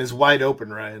bandwagon is wide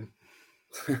open, Ryan.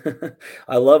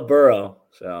 I love Burrow,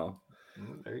 so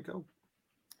there you go.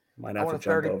 Might have to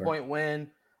jump over. 30-point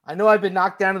win. I know I've been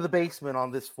knocked down to the basement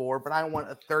on this 4, but I want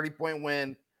a 30-point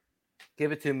win.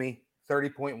 Give it to me.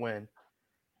 30-point win.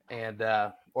 And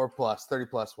or plus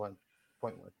 30+ win.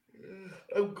 Point win.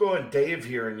 I'm going Dave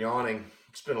here and yawning.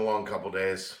 It's been a long couple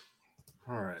days.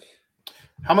 All right.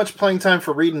 How much playing time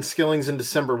for Reed and Skillings in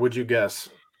December would you guess?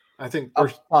 I think a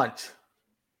bunch.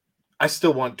 I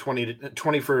still want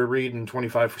 20 for Reed and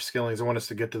 25 for Skillings. I want us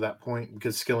to get to that point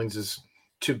because Skillings is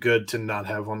too good to not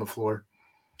have on the floor.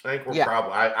 I think we're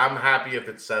probably. I'm happy if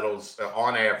it settles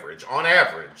on average. On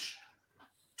average,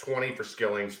 20 for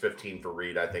Skillings, 15 for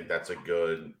Reed. I think that's a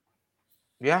good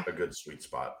sweet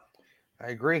spot. I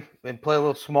agree. And play a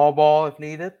little small ball if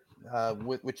needed,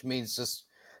 which means just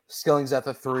Skillings at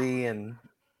the 3 and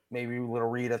maybe a little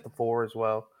Reed at the 4 as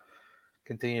well.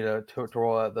 Continue to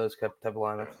roll out those type of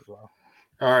lineups as well.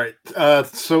 All right.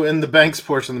 So in the Banks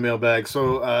portion of the mailbag,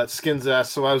 Skins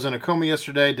asked, so I was in a coma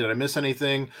yesterday. Did I miss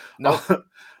anything? No.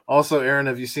 Also, Aaron,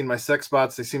 have you seen my sex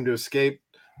bots? They seem to escape.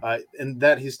 And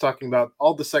that he's talking about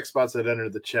all the sex bots that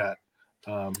entered the chat.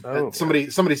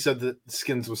 Somebody said that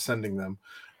Skins was sending them.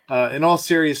 In all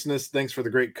seriousness, thanks for the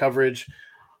great coverage.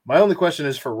 My only question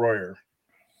is for Royer.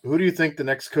 Who do you think the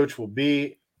next coach will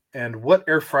be, and what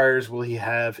air fryers will he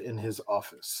have in his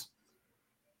office?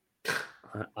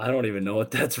 I don't even know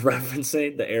what that's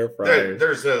referencing. The air fryer.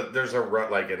 There's an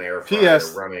air fryer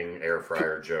running air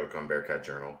fryer joke on Bearcat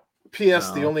Journal.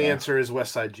 P.S. The only answer is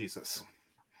Westside Jesus.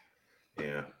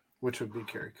 Yeah, which would be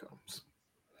Kerry Combs.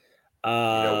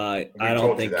 I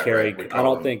don't think Kerry. Right? I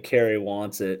don't think Kerry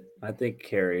wants it. I think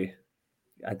Kerry's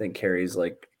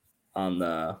on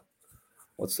the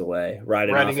what's the way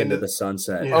riding off into the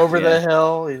sunset over the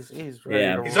hill. He's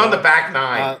ready to he's on the back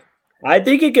 9. I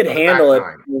think he could handle it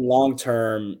long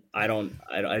term. I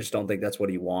just don't think that's what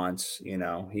he wants. You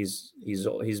know, he's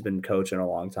been coaching a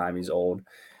long time. He's old.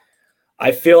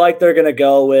 I feel like they're gonna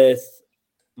go with.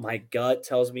 My gut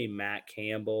tells me Matt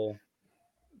Campbell.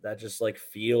 That just like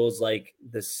feels like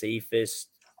the safest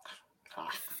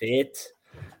fit.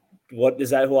 What is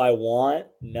that? Who I want?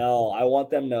 No, I want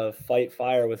them to fight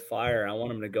fire with fire. I want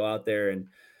them to go out there and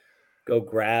go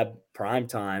grab prime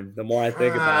time. The more I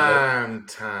think about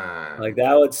it, like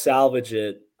that would salvage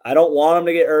it. I don't want them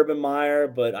to get Urban Meyer,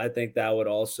 but I think that would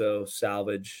also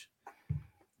salvage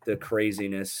the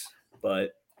craziness.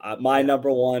 But my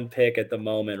number one pick at the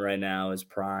moment right now is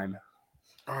Prime.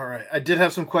 All right. I did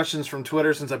have some questions from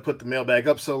Twitter since I put the mailbag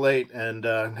up so late, and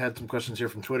had some questions here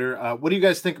from Twitter. What do you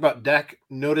guys think about Dak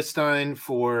Notestein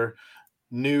for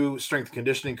new strength and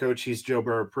conditioning coach? He's Joe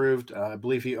Burrow approved. I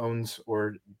believe he owns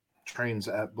or trains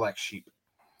at Black Sheep.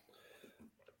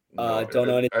 Don't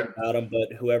know anything about him,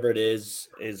 but whoever it is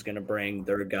going to bring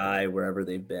their guy wherever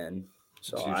they've been.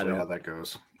 So I don't know how that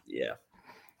goes. Yeah.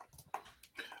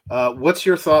 What's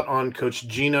your thought on Coach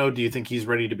Gino? Do you think he's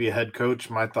ready to be a head coach?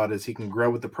 My thought is he can grow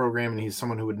with the program, and he's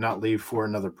someone who would not leave for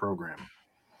another program.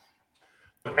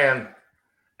 And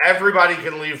everybody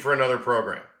can leave for another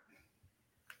program.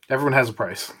 Everyone has a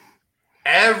price.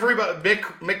 Everybody.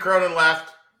 Mick Cronin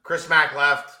left. Chris Mack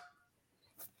left.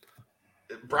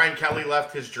 Brian Kelly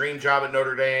left his dream job at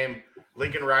Notre Dame.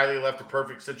 Lincoln Riley left a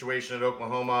perfect situation at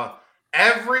Oklahoma.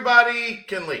 Everybody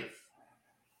can leave.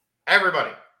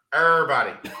 Everybody.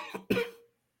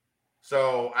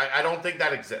 So I don't think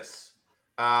that exists.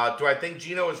 Do I think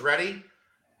Gino is ready?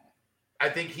 I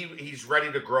think he's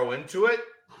ready to grow into it.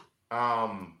 I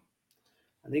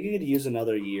think he could use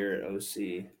another year at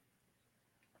OC.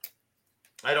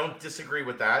 I don't disagree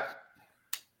with that.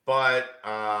 But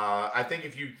I think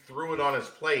if you threw it on his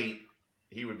plate,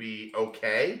 he would be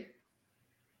okay.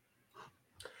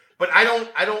 But I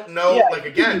don't know. Yeah, like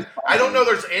again, I don't know.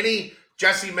 There's any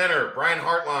Jesse Minter, Brian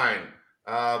Hartline,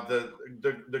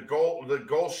 the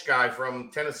Golsh guy from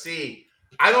Tennessee.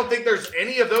 I don't think there's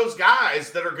any of those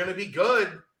guys that are going to be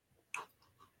good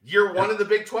year one of the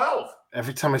Big 12.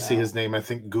 Every time I see his name, I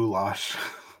think goulash.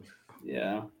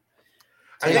 Yeah.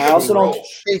 I also don't.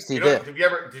 Have you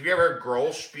ever heard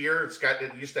Grolsch beer?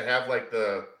 It used to have like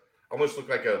almost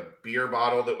looked like a beer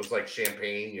bottle that was like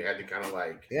champagne. You had to kind of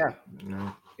like You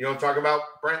know what I'm talking about,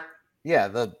 Brent?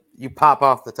 Yeah, you pop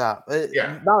off the top.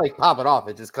 Not like pop it off;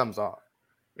 it just comes off.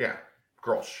 Yeah,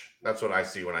 Grolsch. That's what I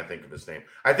see when I think of his name.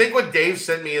 I think when Dave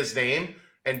sent me his name,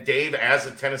 and Dave as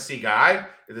a Tennessee guy,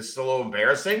 it is still a little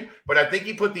embarrassing. But I think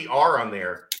he put the R on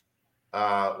there.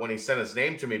 When he sent his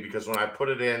name to me, because when I put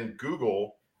it in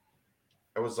Google,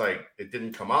 I was like, it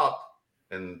didn't come up,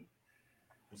 and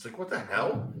I was like, what the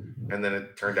hell? And then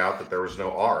it turned out that there was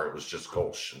no R. It was just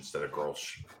Golsh instead of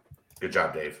Grolsch. Good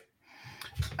job, Dave.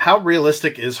 How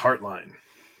realistic is Hartline?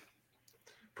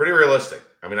 Pretty realistic.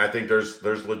 I mean, I think there's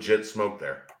legit smoke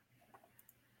there.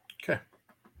 Okay.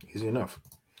 Easy enough.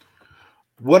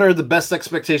 What are the best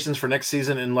expectations for next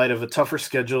season in light of a tougher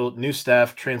schedule, new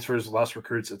staff, transfers, lost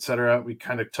recruits, etc.? We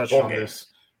kind of touched on this.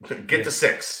 Get to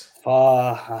 6.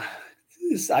 I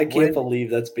can't believe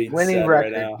that's being winning said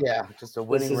record. Right now. Yeah, just a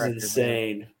winning record. This is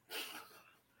insane. Man.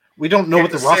 We don't know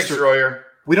what the roster. 6, Royer.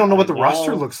 We don't know what the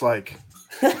roster looks like.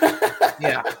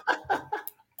 Yeah.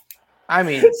 I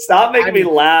mean, stop making me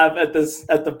laugh at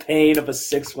the pain of a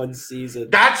 6-win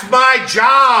season. That's my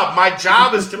job. My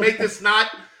job is to make this not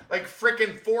like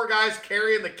freaking 4 guys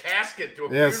carrying the casket to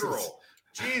a funeral.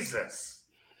 Jesus.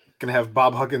 Gonna have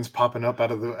Bob Huggins popping up out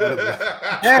of the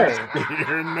hey,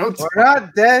 we're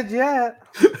not dead yet.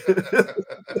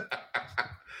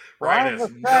 Ryan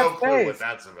has no clue what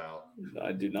that's about.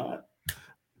 I do not.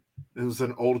 It was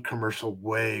an old commercial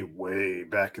way, way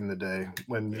back in the day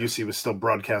when UC was still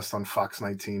broadcast on Fox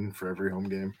 19 for every home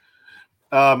game.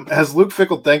 Has Luke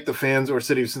Fickell thanked the fans or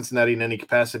city of Cincinnati in any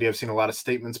capacity? I've seen a lot of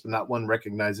statements, but not one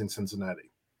recognizing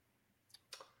Cincinnati.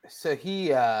 So he,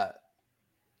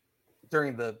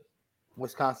 during the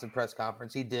Wisconsin press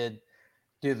conference, he did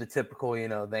do the typical,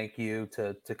 thank you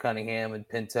to Cunningham and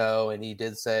Pinto. And he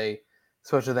did say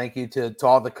special thank you to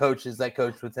all the coaches that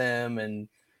coached with him and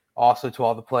also to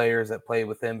all the players that played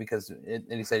with him and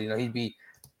he said, he'd be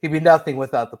nothing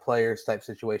without the players type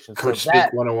situation. Coach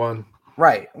Speak 101.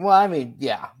 Right. Well, I mean,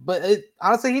 yeah, but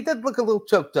honestly, he did look a little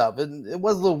choked up, and it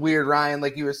was a little weird, Ryan,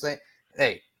 like you were saying.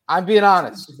 Hey, I'm being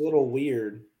honest. It's a little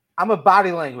weird. I'm a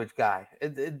body language guy.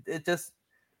 It just,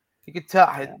 you could tell.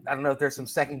 I don't know if there's some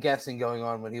second guessing going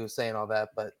on when he was saying all that,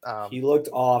 but he looked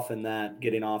off in that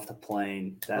getting off the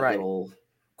plane, that right. little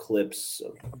clips.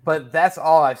 But that's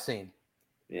all I've seen.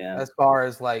 Yeah. As far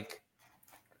as like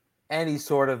any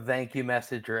sort of thank you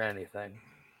message or anything.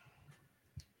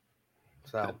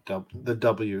 So the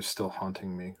W is still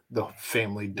haunting me. The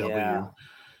family W. Yeah.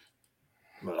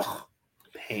 Ugh.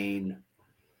 Pain.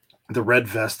 The red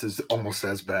vest is almost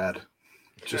as bad.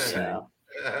 Just saying.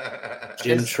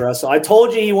 Jim Tressel. I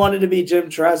told you he wanted to be Jim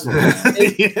Tressel.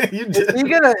 Yeah, you did.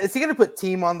 Is he gonna put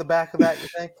team on the back of that, you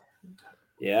think?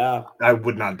 Yeah. I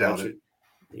would not doubt it.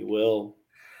 He will.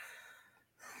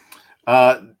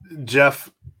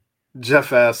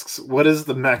 Jeff asks, what is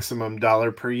the maximum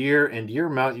dollar per year and year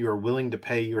amount you are willing to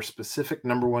pay your specific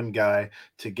number one guy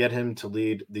to get him to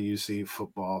lead the UC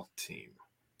football team?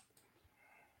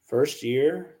 First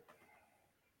year?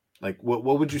 Like, what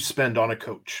would you spend on a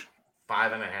coach?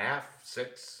 5.5,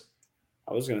 6.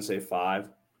 I was gonna say 5.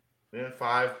 Yeah,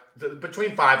 5.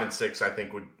 Between 5 and 6, I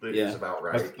think is about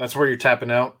right. That's where you're tapping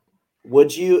out.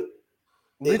 Would you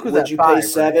pay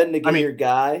 7 to get your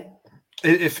guy?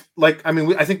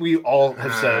 I think we all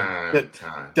have said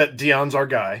that Deion's our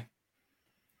guy,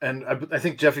 and I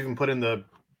think Jeff even put in the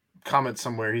comments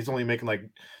somewhere he's only making like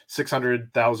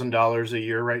 $600,000 a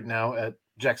year right now at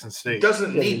Jackson State. He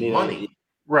doesn't need money.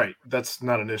 Right, that's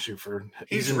not an issue for.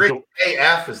 He's rich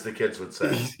AF, as the kids would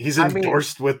say. He's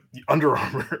endorsed with Under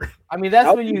Armour. I mean,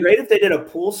 that would be great if they did a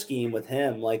pool scheme with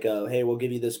him, like, hey, we'll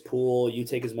give you this pool, you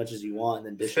take as much as you want, and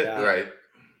then dish it out. Right.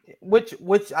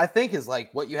 Which I think is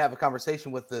like what you have a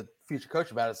conversation with the future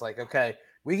coach about. It's like, okay,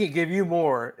 we can give you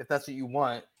more if that's what you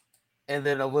want, and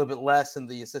then a little bit less in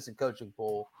the assistant coaching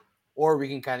pool, or we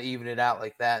can kind of even it out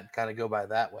like that and kind of go by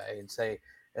that way and say,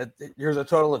 here's a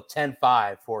total of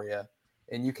 10-5 for you,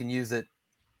 and you can use it.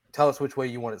 Tell us which way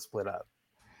you want it split up,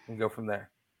 and go from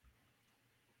there.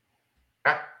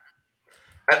 I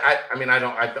mean, I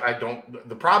don't.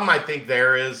 The problem I think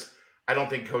there is, I don't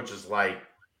think coaches like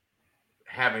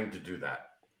having to do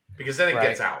that because then it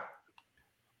gets out.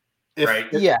 Right?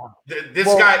 Yeah. This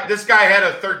guy had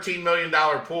a $13 million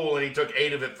pool and he took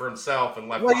 8 of it for himself and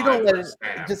left. Well, you don't let it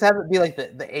just have it be like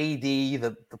the AD,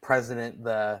 the president,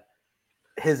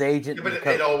 his agent. Yeah, but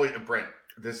it always, Brent.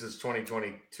 This is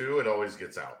 2022. It always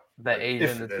gets out. The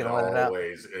agent is going to let it out.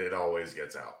 It always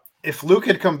gets out. If Luke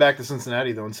had come back to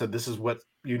Cincinnati though and said, "This is what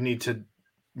you need to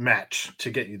match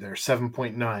to get you there,"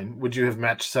 7.9, would you have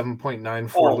matched 7.9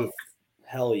 for Luke?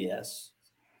 Hell yes.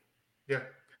 Yeah.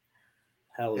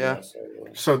 Hell yes.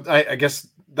 So I guess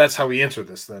that's how we answer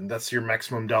this then. That's your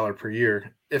maximum dollar per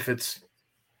year. If it's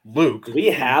Luke. Do we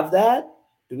have that?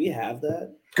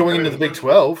 Going into the Big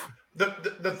 12.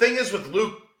 The thing is with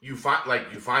Luke, you find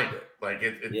it. Like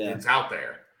it's out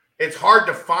there. It's hard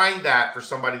to find that for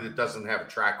somebody that doesn't have a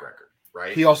track record,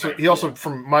 right? He also,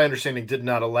 from my understanding, did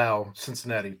not allow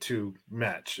Cincinnati to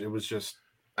match. It was just.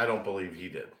 I don't believe he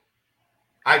did.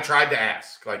 I tried to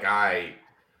ask. Like, I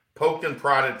poked and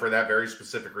prodded for that very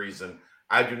specific reason.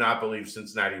 I do not believe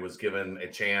Cincinnati was given a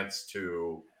chance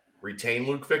to retain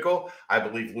Luke Fickell. I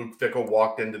believe Luke Fickell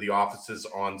walked into the offices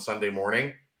on Sunday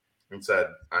morning and said,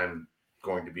 "I'm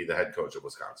going to be the head coach of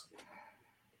Wisconsin."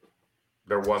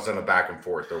 There wasn't a back and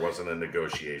forth. There wasn't a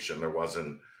negotiation. There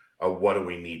wasn't a what do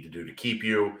we need to do to keep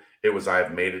you. It was, I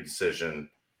have made a decision,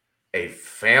 a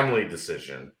family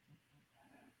decision.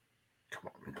 Come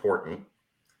on.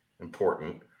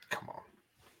 Important. Come on.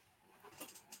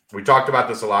 We talked about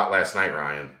this a lot last night,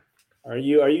 Ryan. Are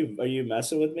you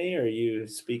messing with me? Or are you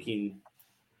speaking?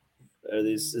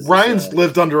 Ryan's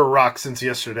lived under a rock since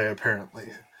yesterday, apparently,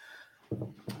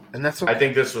 and that's okay. I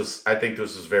think this was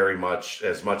very much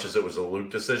as it was a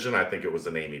Luke decision. I think it was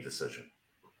an Amy decision.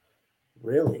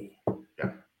 Really?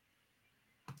 Yeah.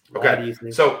 Okay.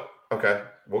 So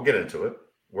we'll get into it.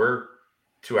 We're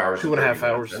 2 hours, 2.5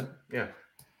 hours. In. Yeah.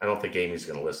 I don't think Amy's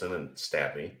going to listen and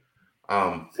stab me.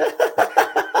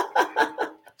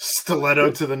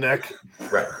 Stiletto to the neck.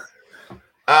 Right.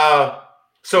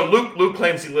 So Luke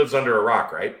claims he lives under a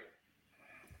rock, right?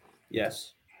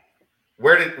 Yes.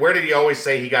 Where did he always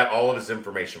say he got all of his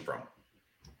information from?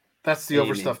 That's the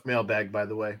overstuffed mailbag, by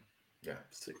the way. Yeah.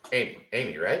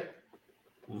 Amy, right?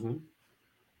 Mm-hmm.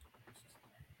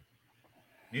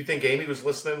 Do you think Amy was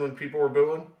listening when people were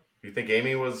booing? Do you think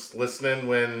Amy was listening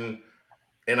when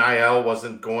NIL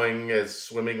wasn't going as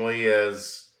swimmingly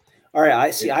as? All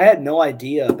right, I had no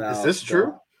idea about. Is this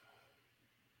true?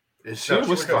 She went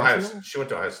to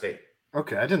Ohio State.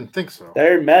 Okay, I didn't think so.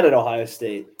 They met at Ohio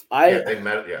State. They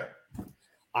met. Yeah.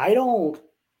 I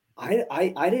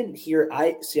didn't hear.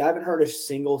 I haven't heard a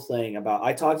single thing about.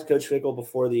 I talked to Coach Fickell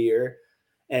before the year,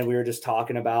 and we were just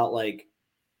talking about like.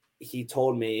 He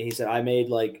told me. He said I made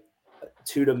like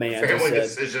 2 demands. Family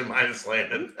decision minus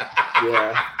Landon.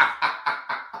 Yeah.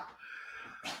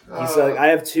 He's like, I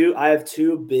have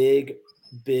two big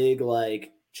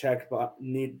like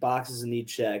boxes need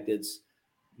checked. It's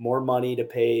more money to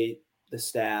pay the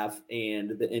staff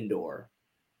and the indoor.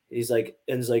 He's like,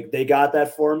 they got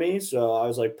that for me. So I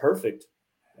was like, perfect.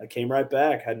 I came right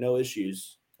back, had no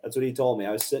issues. That's what he told me.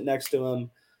 I was sitting next to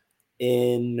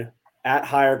him at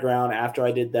Higher Ground after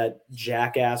I did that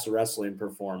jackass wrestling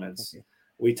performance.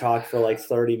 We talked for like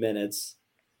 30 minutes.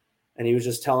 And he was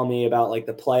just telling me about like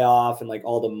the playoff and like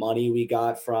all the money we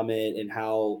got from it and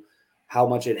how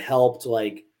much it helped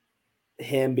like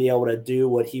him be able to do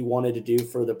what he wanted to do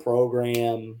for the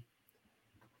program.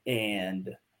 And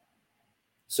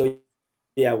so,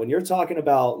 yeah, when you're talking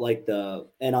about like the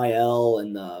NIL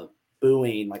and the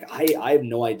booing, like I have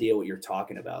no idea what you're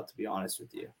talking about, to be honest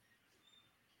with you.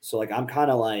 So like, I'm kind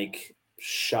of like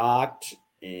shocked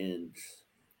and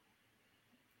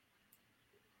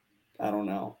I don't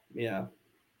know. Yeah.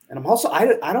 And I'm also,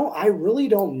 I really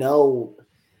don't know.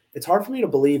 It's hard for me to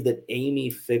believe that Amy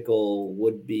Fickle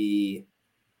would be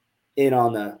in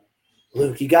on the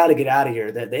Luke, you got to get out of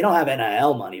here. That they don't have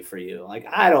NIL money for you. Like,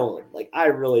 I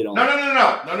really don't. No.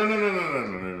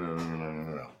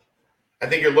 I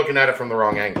think you're looking at it from the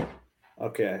wrong angle.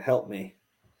 Okay. Help me.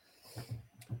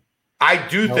 I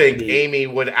do think Amy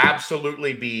would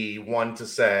absolutely be one to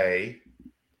say,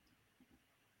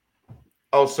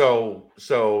 oh,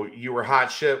 so you were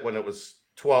hot shit when it was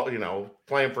 12,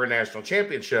 playing for a national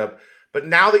championship. But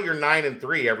now that you're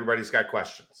 9-3, everybody's got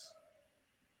questions.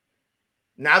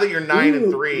 Now that you're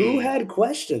 9-3. Who had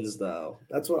questions, though?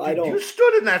 That's what I don't. You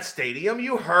stood in that stadium.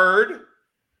 You heard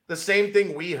the same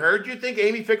thing we heard. You think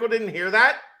Amy Fickle didn't hear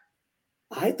that?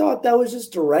 I thought that was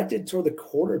just directed toward the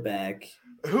quarterback.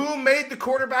 Who made the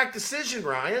quarterback decision,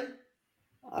 Ryan?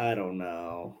 I don't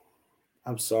know.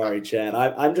 I'm sorry, Chad.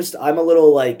 I'm a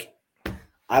little like,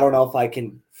 I don't know if I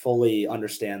can fully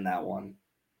understand that one.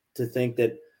 To think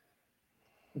that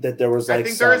there was like, I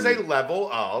think there is a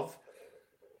level of,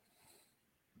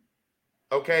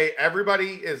 okay,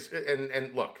 everybody is,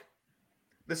 and look,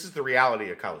 this is the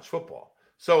reality of college football.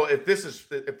 So if this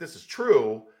is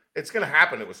true, it's going to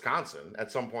happen at Wisconsin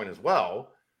at some point as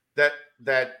well.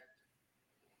 That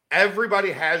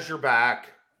everybody has your back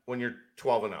when you're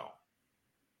 12-0.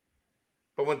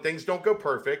 But when things don't go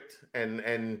perfect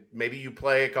and maybe you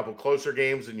play a couple closer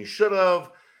games than you should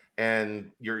have,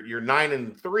 and you're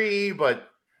 9-3, but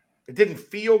it didn't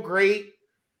feel great,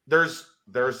 there's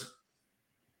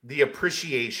the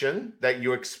appreciation that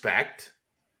you expect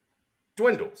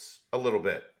dwindles a little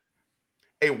bit.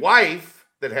 A wife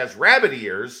that has rabbit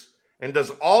ears and does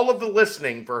all of the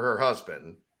listening for her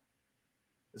husband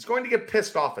is going to get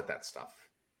pissed off at that stuff.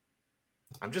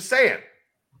 I'm just saying.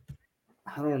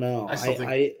 I don't know. I think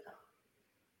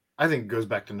it goes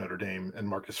back to Notre Dame and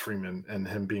Marcus Freeman and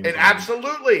him being. It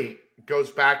absolutely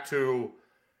goes back to.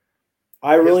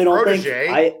 I really don't think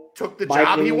I took the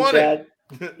job he wanted.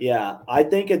 Yeah, I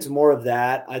think it's more of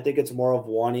that. I think it's more of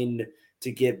wanting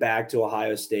to get back to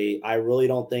Ohio State. I really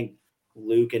don't think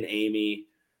Luke and Amy.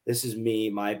 This is me,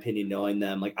 my opinion, knowing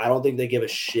them. Like, I don't think they give a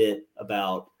shit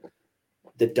about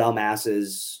the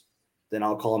dumbasses. Then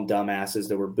I'll call them dumbasses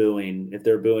that were booing. If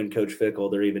they're booing Coach Fickle,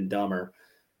 they're even dumber.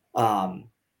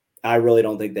 I really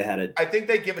don't think they had it. I think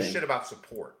they give a shit about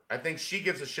support. I think she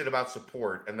gives a shit about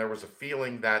support, and there was a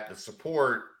feeling that the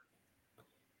support.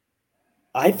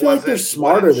 I feel like they're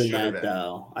smarter than that,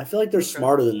 though. I feel like they're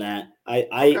smarter than that.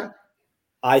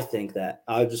 I think that.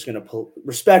 I'm just going to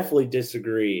respectfully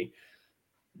disagree,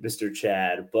 Mr.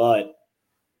 Chad, but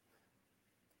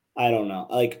I don't know.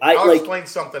 I'll explain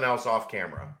something else off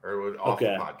camera or off the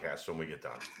podcast when we get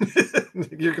done.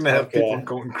 You're going to have people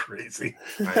going crazy.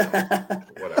 I know.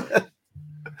 Whatever.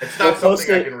 It's not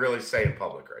something I can really say in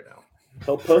public right now.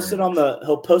 He'll post it on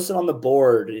the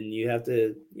board, and you have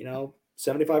to,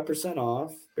 75%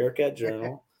 off Bearcat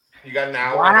Journal. You got an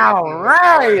hour. Wow,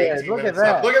 Ryan! Look at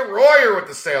that. Look at Royer with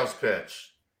the sales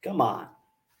pitch. Come on.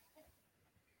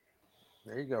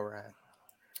 There you go, Ryan.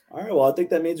 All right. Well, I think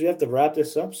that means we have to wrap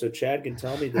this up so Chad can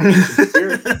tell me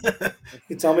the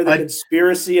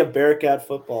conspiracy of Bearcat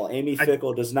football. Amy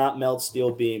Fickle does not melt steel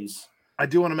beams. I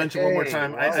do want to mention one more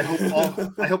time. I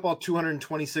hope all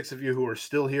 226 of you who are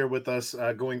still here with us,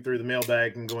 going through the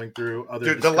mailbag and going through other.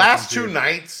 Dude, the last two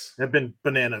nights have been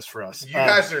bananas for us. You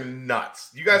guys are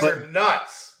nuts. You guys are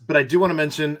nuts. But I do want to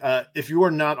mention, if you are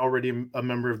not already a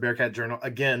member of Bearcat Journal,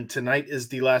 again, tonight is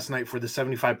the last night for the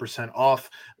 75% off.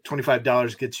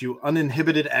 $25 gets you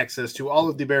uninhibited access to all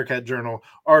of the Bearcat Journal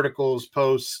articles,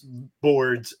 posts,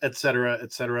 boards, etc.,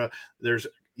 etc. There's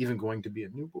even going to be a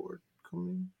new board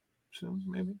coming soon,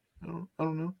 maybe. I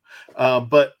don't know.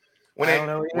 But when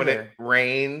it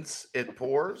rains, it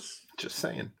pours. Just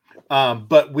saying.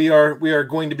 But we are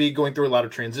going to be going through a lot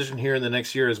of transition here in the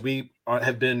next year as we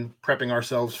have been prepping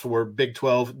ourselves for Big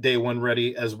 12 Day 1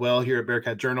 ready as well here at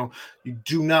Bearcat Journal. You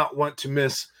do not want to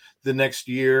miss the next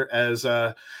year as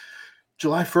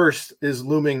July 1st is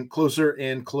looming closer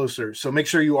and closer. So make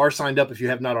sure you are signed up if you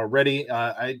have not already.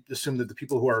 I assume that the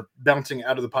people who are bouncing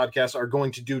out of the podcast are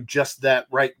going to do just that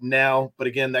right now. But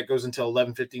again, that goes until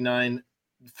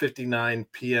 11:59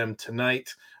 p.m.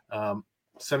 tonight.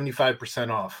 75%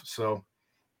 off. So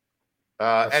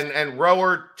and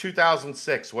Rower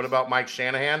 2006. What about Mike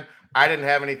Shanahan? I didn't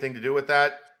have anything to do with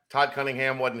that. Todd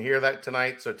Cunningham wasn't here that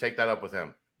tonight, so take that up with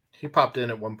him. He popped in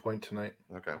at one point tonight.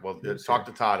 Okay, well, talk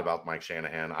to Todd about Mike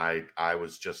Shanahan. I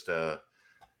was just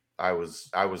I was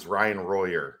Ryan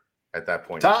Royer at that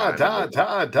point. Todd.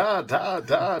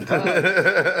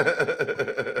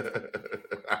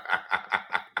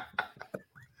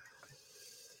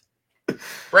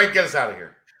 Frank, get us out of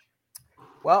here.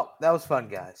 Well, that was fun,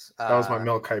 guys. That was my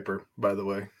Mel Kiper, by the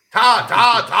way. Todd.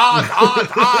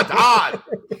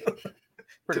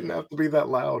 Didn't have to be that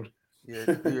loud.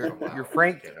 You're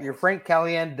Frank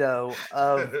Caliendo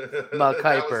of Mel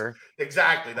Kiper.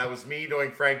 Exactly. That was me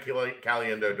doing Frank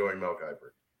Caliendo doing Mel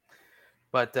Kiper.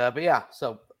 But yeah,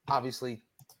 so obviously,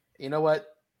 you know what?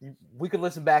 We could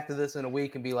listen back to this in a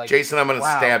week and be like, Jason, I'm going to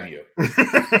stab you.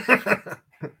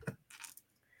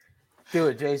 Do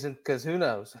it, Jason, because who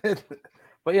knows?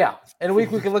 But yeah, in a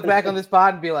week we can look back on this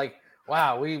pod and be like,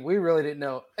 wow, we really didn't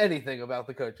know anything about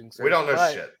the coaching search. We don't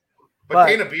know shit. But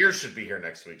Dana Beers should be here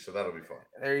next week, so that'll be fun.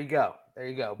 There you go.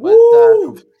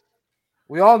 But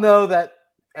we all know that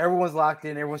everyone's locked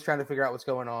in. Everyone's trying to figure out what's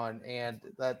going on, and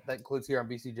that includes here on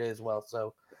BCJ as well.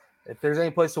 So if there's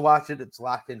any place to watch it, it's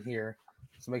locked in here.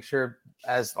 So make sure,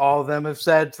 as all of them have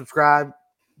said, subscribe,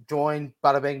 join,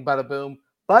 bada bang, bada boom.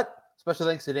 But special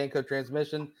thanks to Danco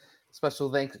Transmission.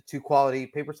 Special thanks to Quality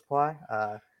Paper Supply.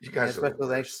 You guys are special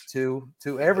thanks to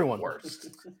everyone.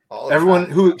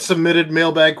 Everyone who submitted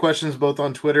mailbag questions both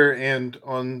on Twitter and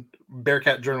on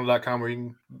BearcatJournal.com, where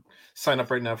you can sign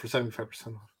up right now for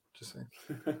 75% off. Just saying.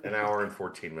 An hour and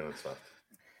 14 minutes left.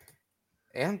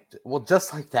 And well,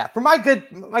 just like that, for my good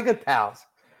pals,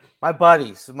 my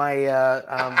buddies, my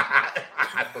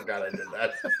I forgot I did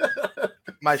that.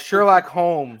 My Sherlock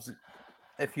Holmes,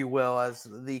 if you will, as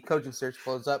the coaching search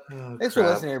flows up. Thanks for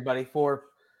listening, everybody. For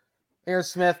Aaron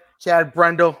Smith, Chad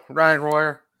Brendel, Ryan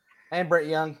Royer, and Brett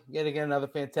Young, yet again another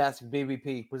fantastic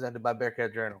BBP presented by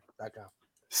BearcatJournal.com.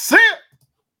 See ya!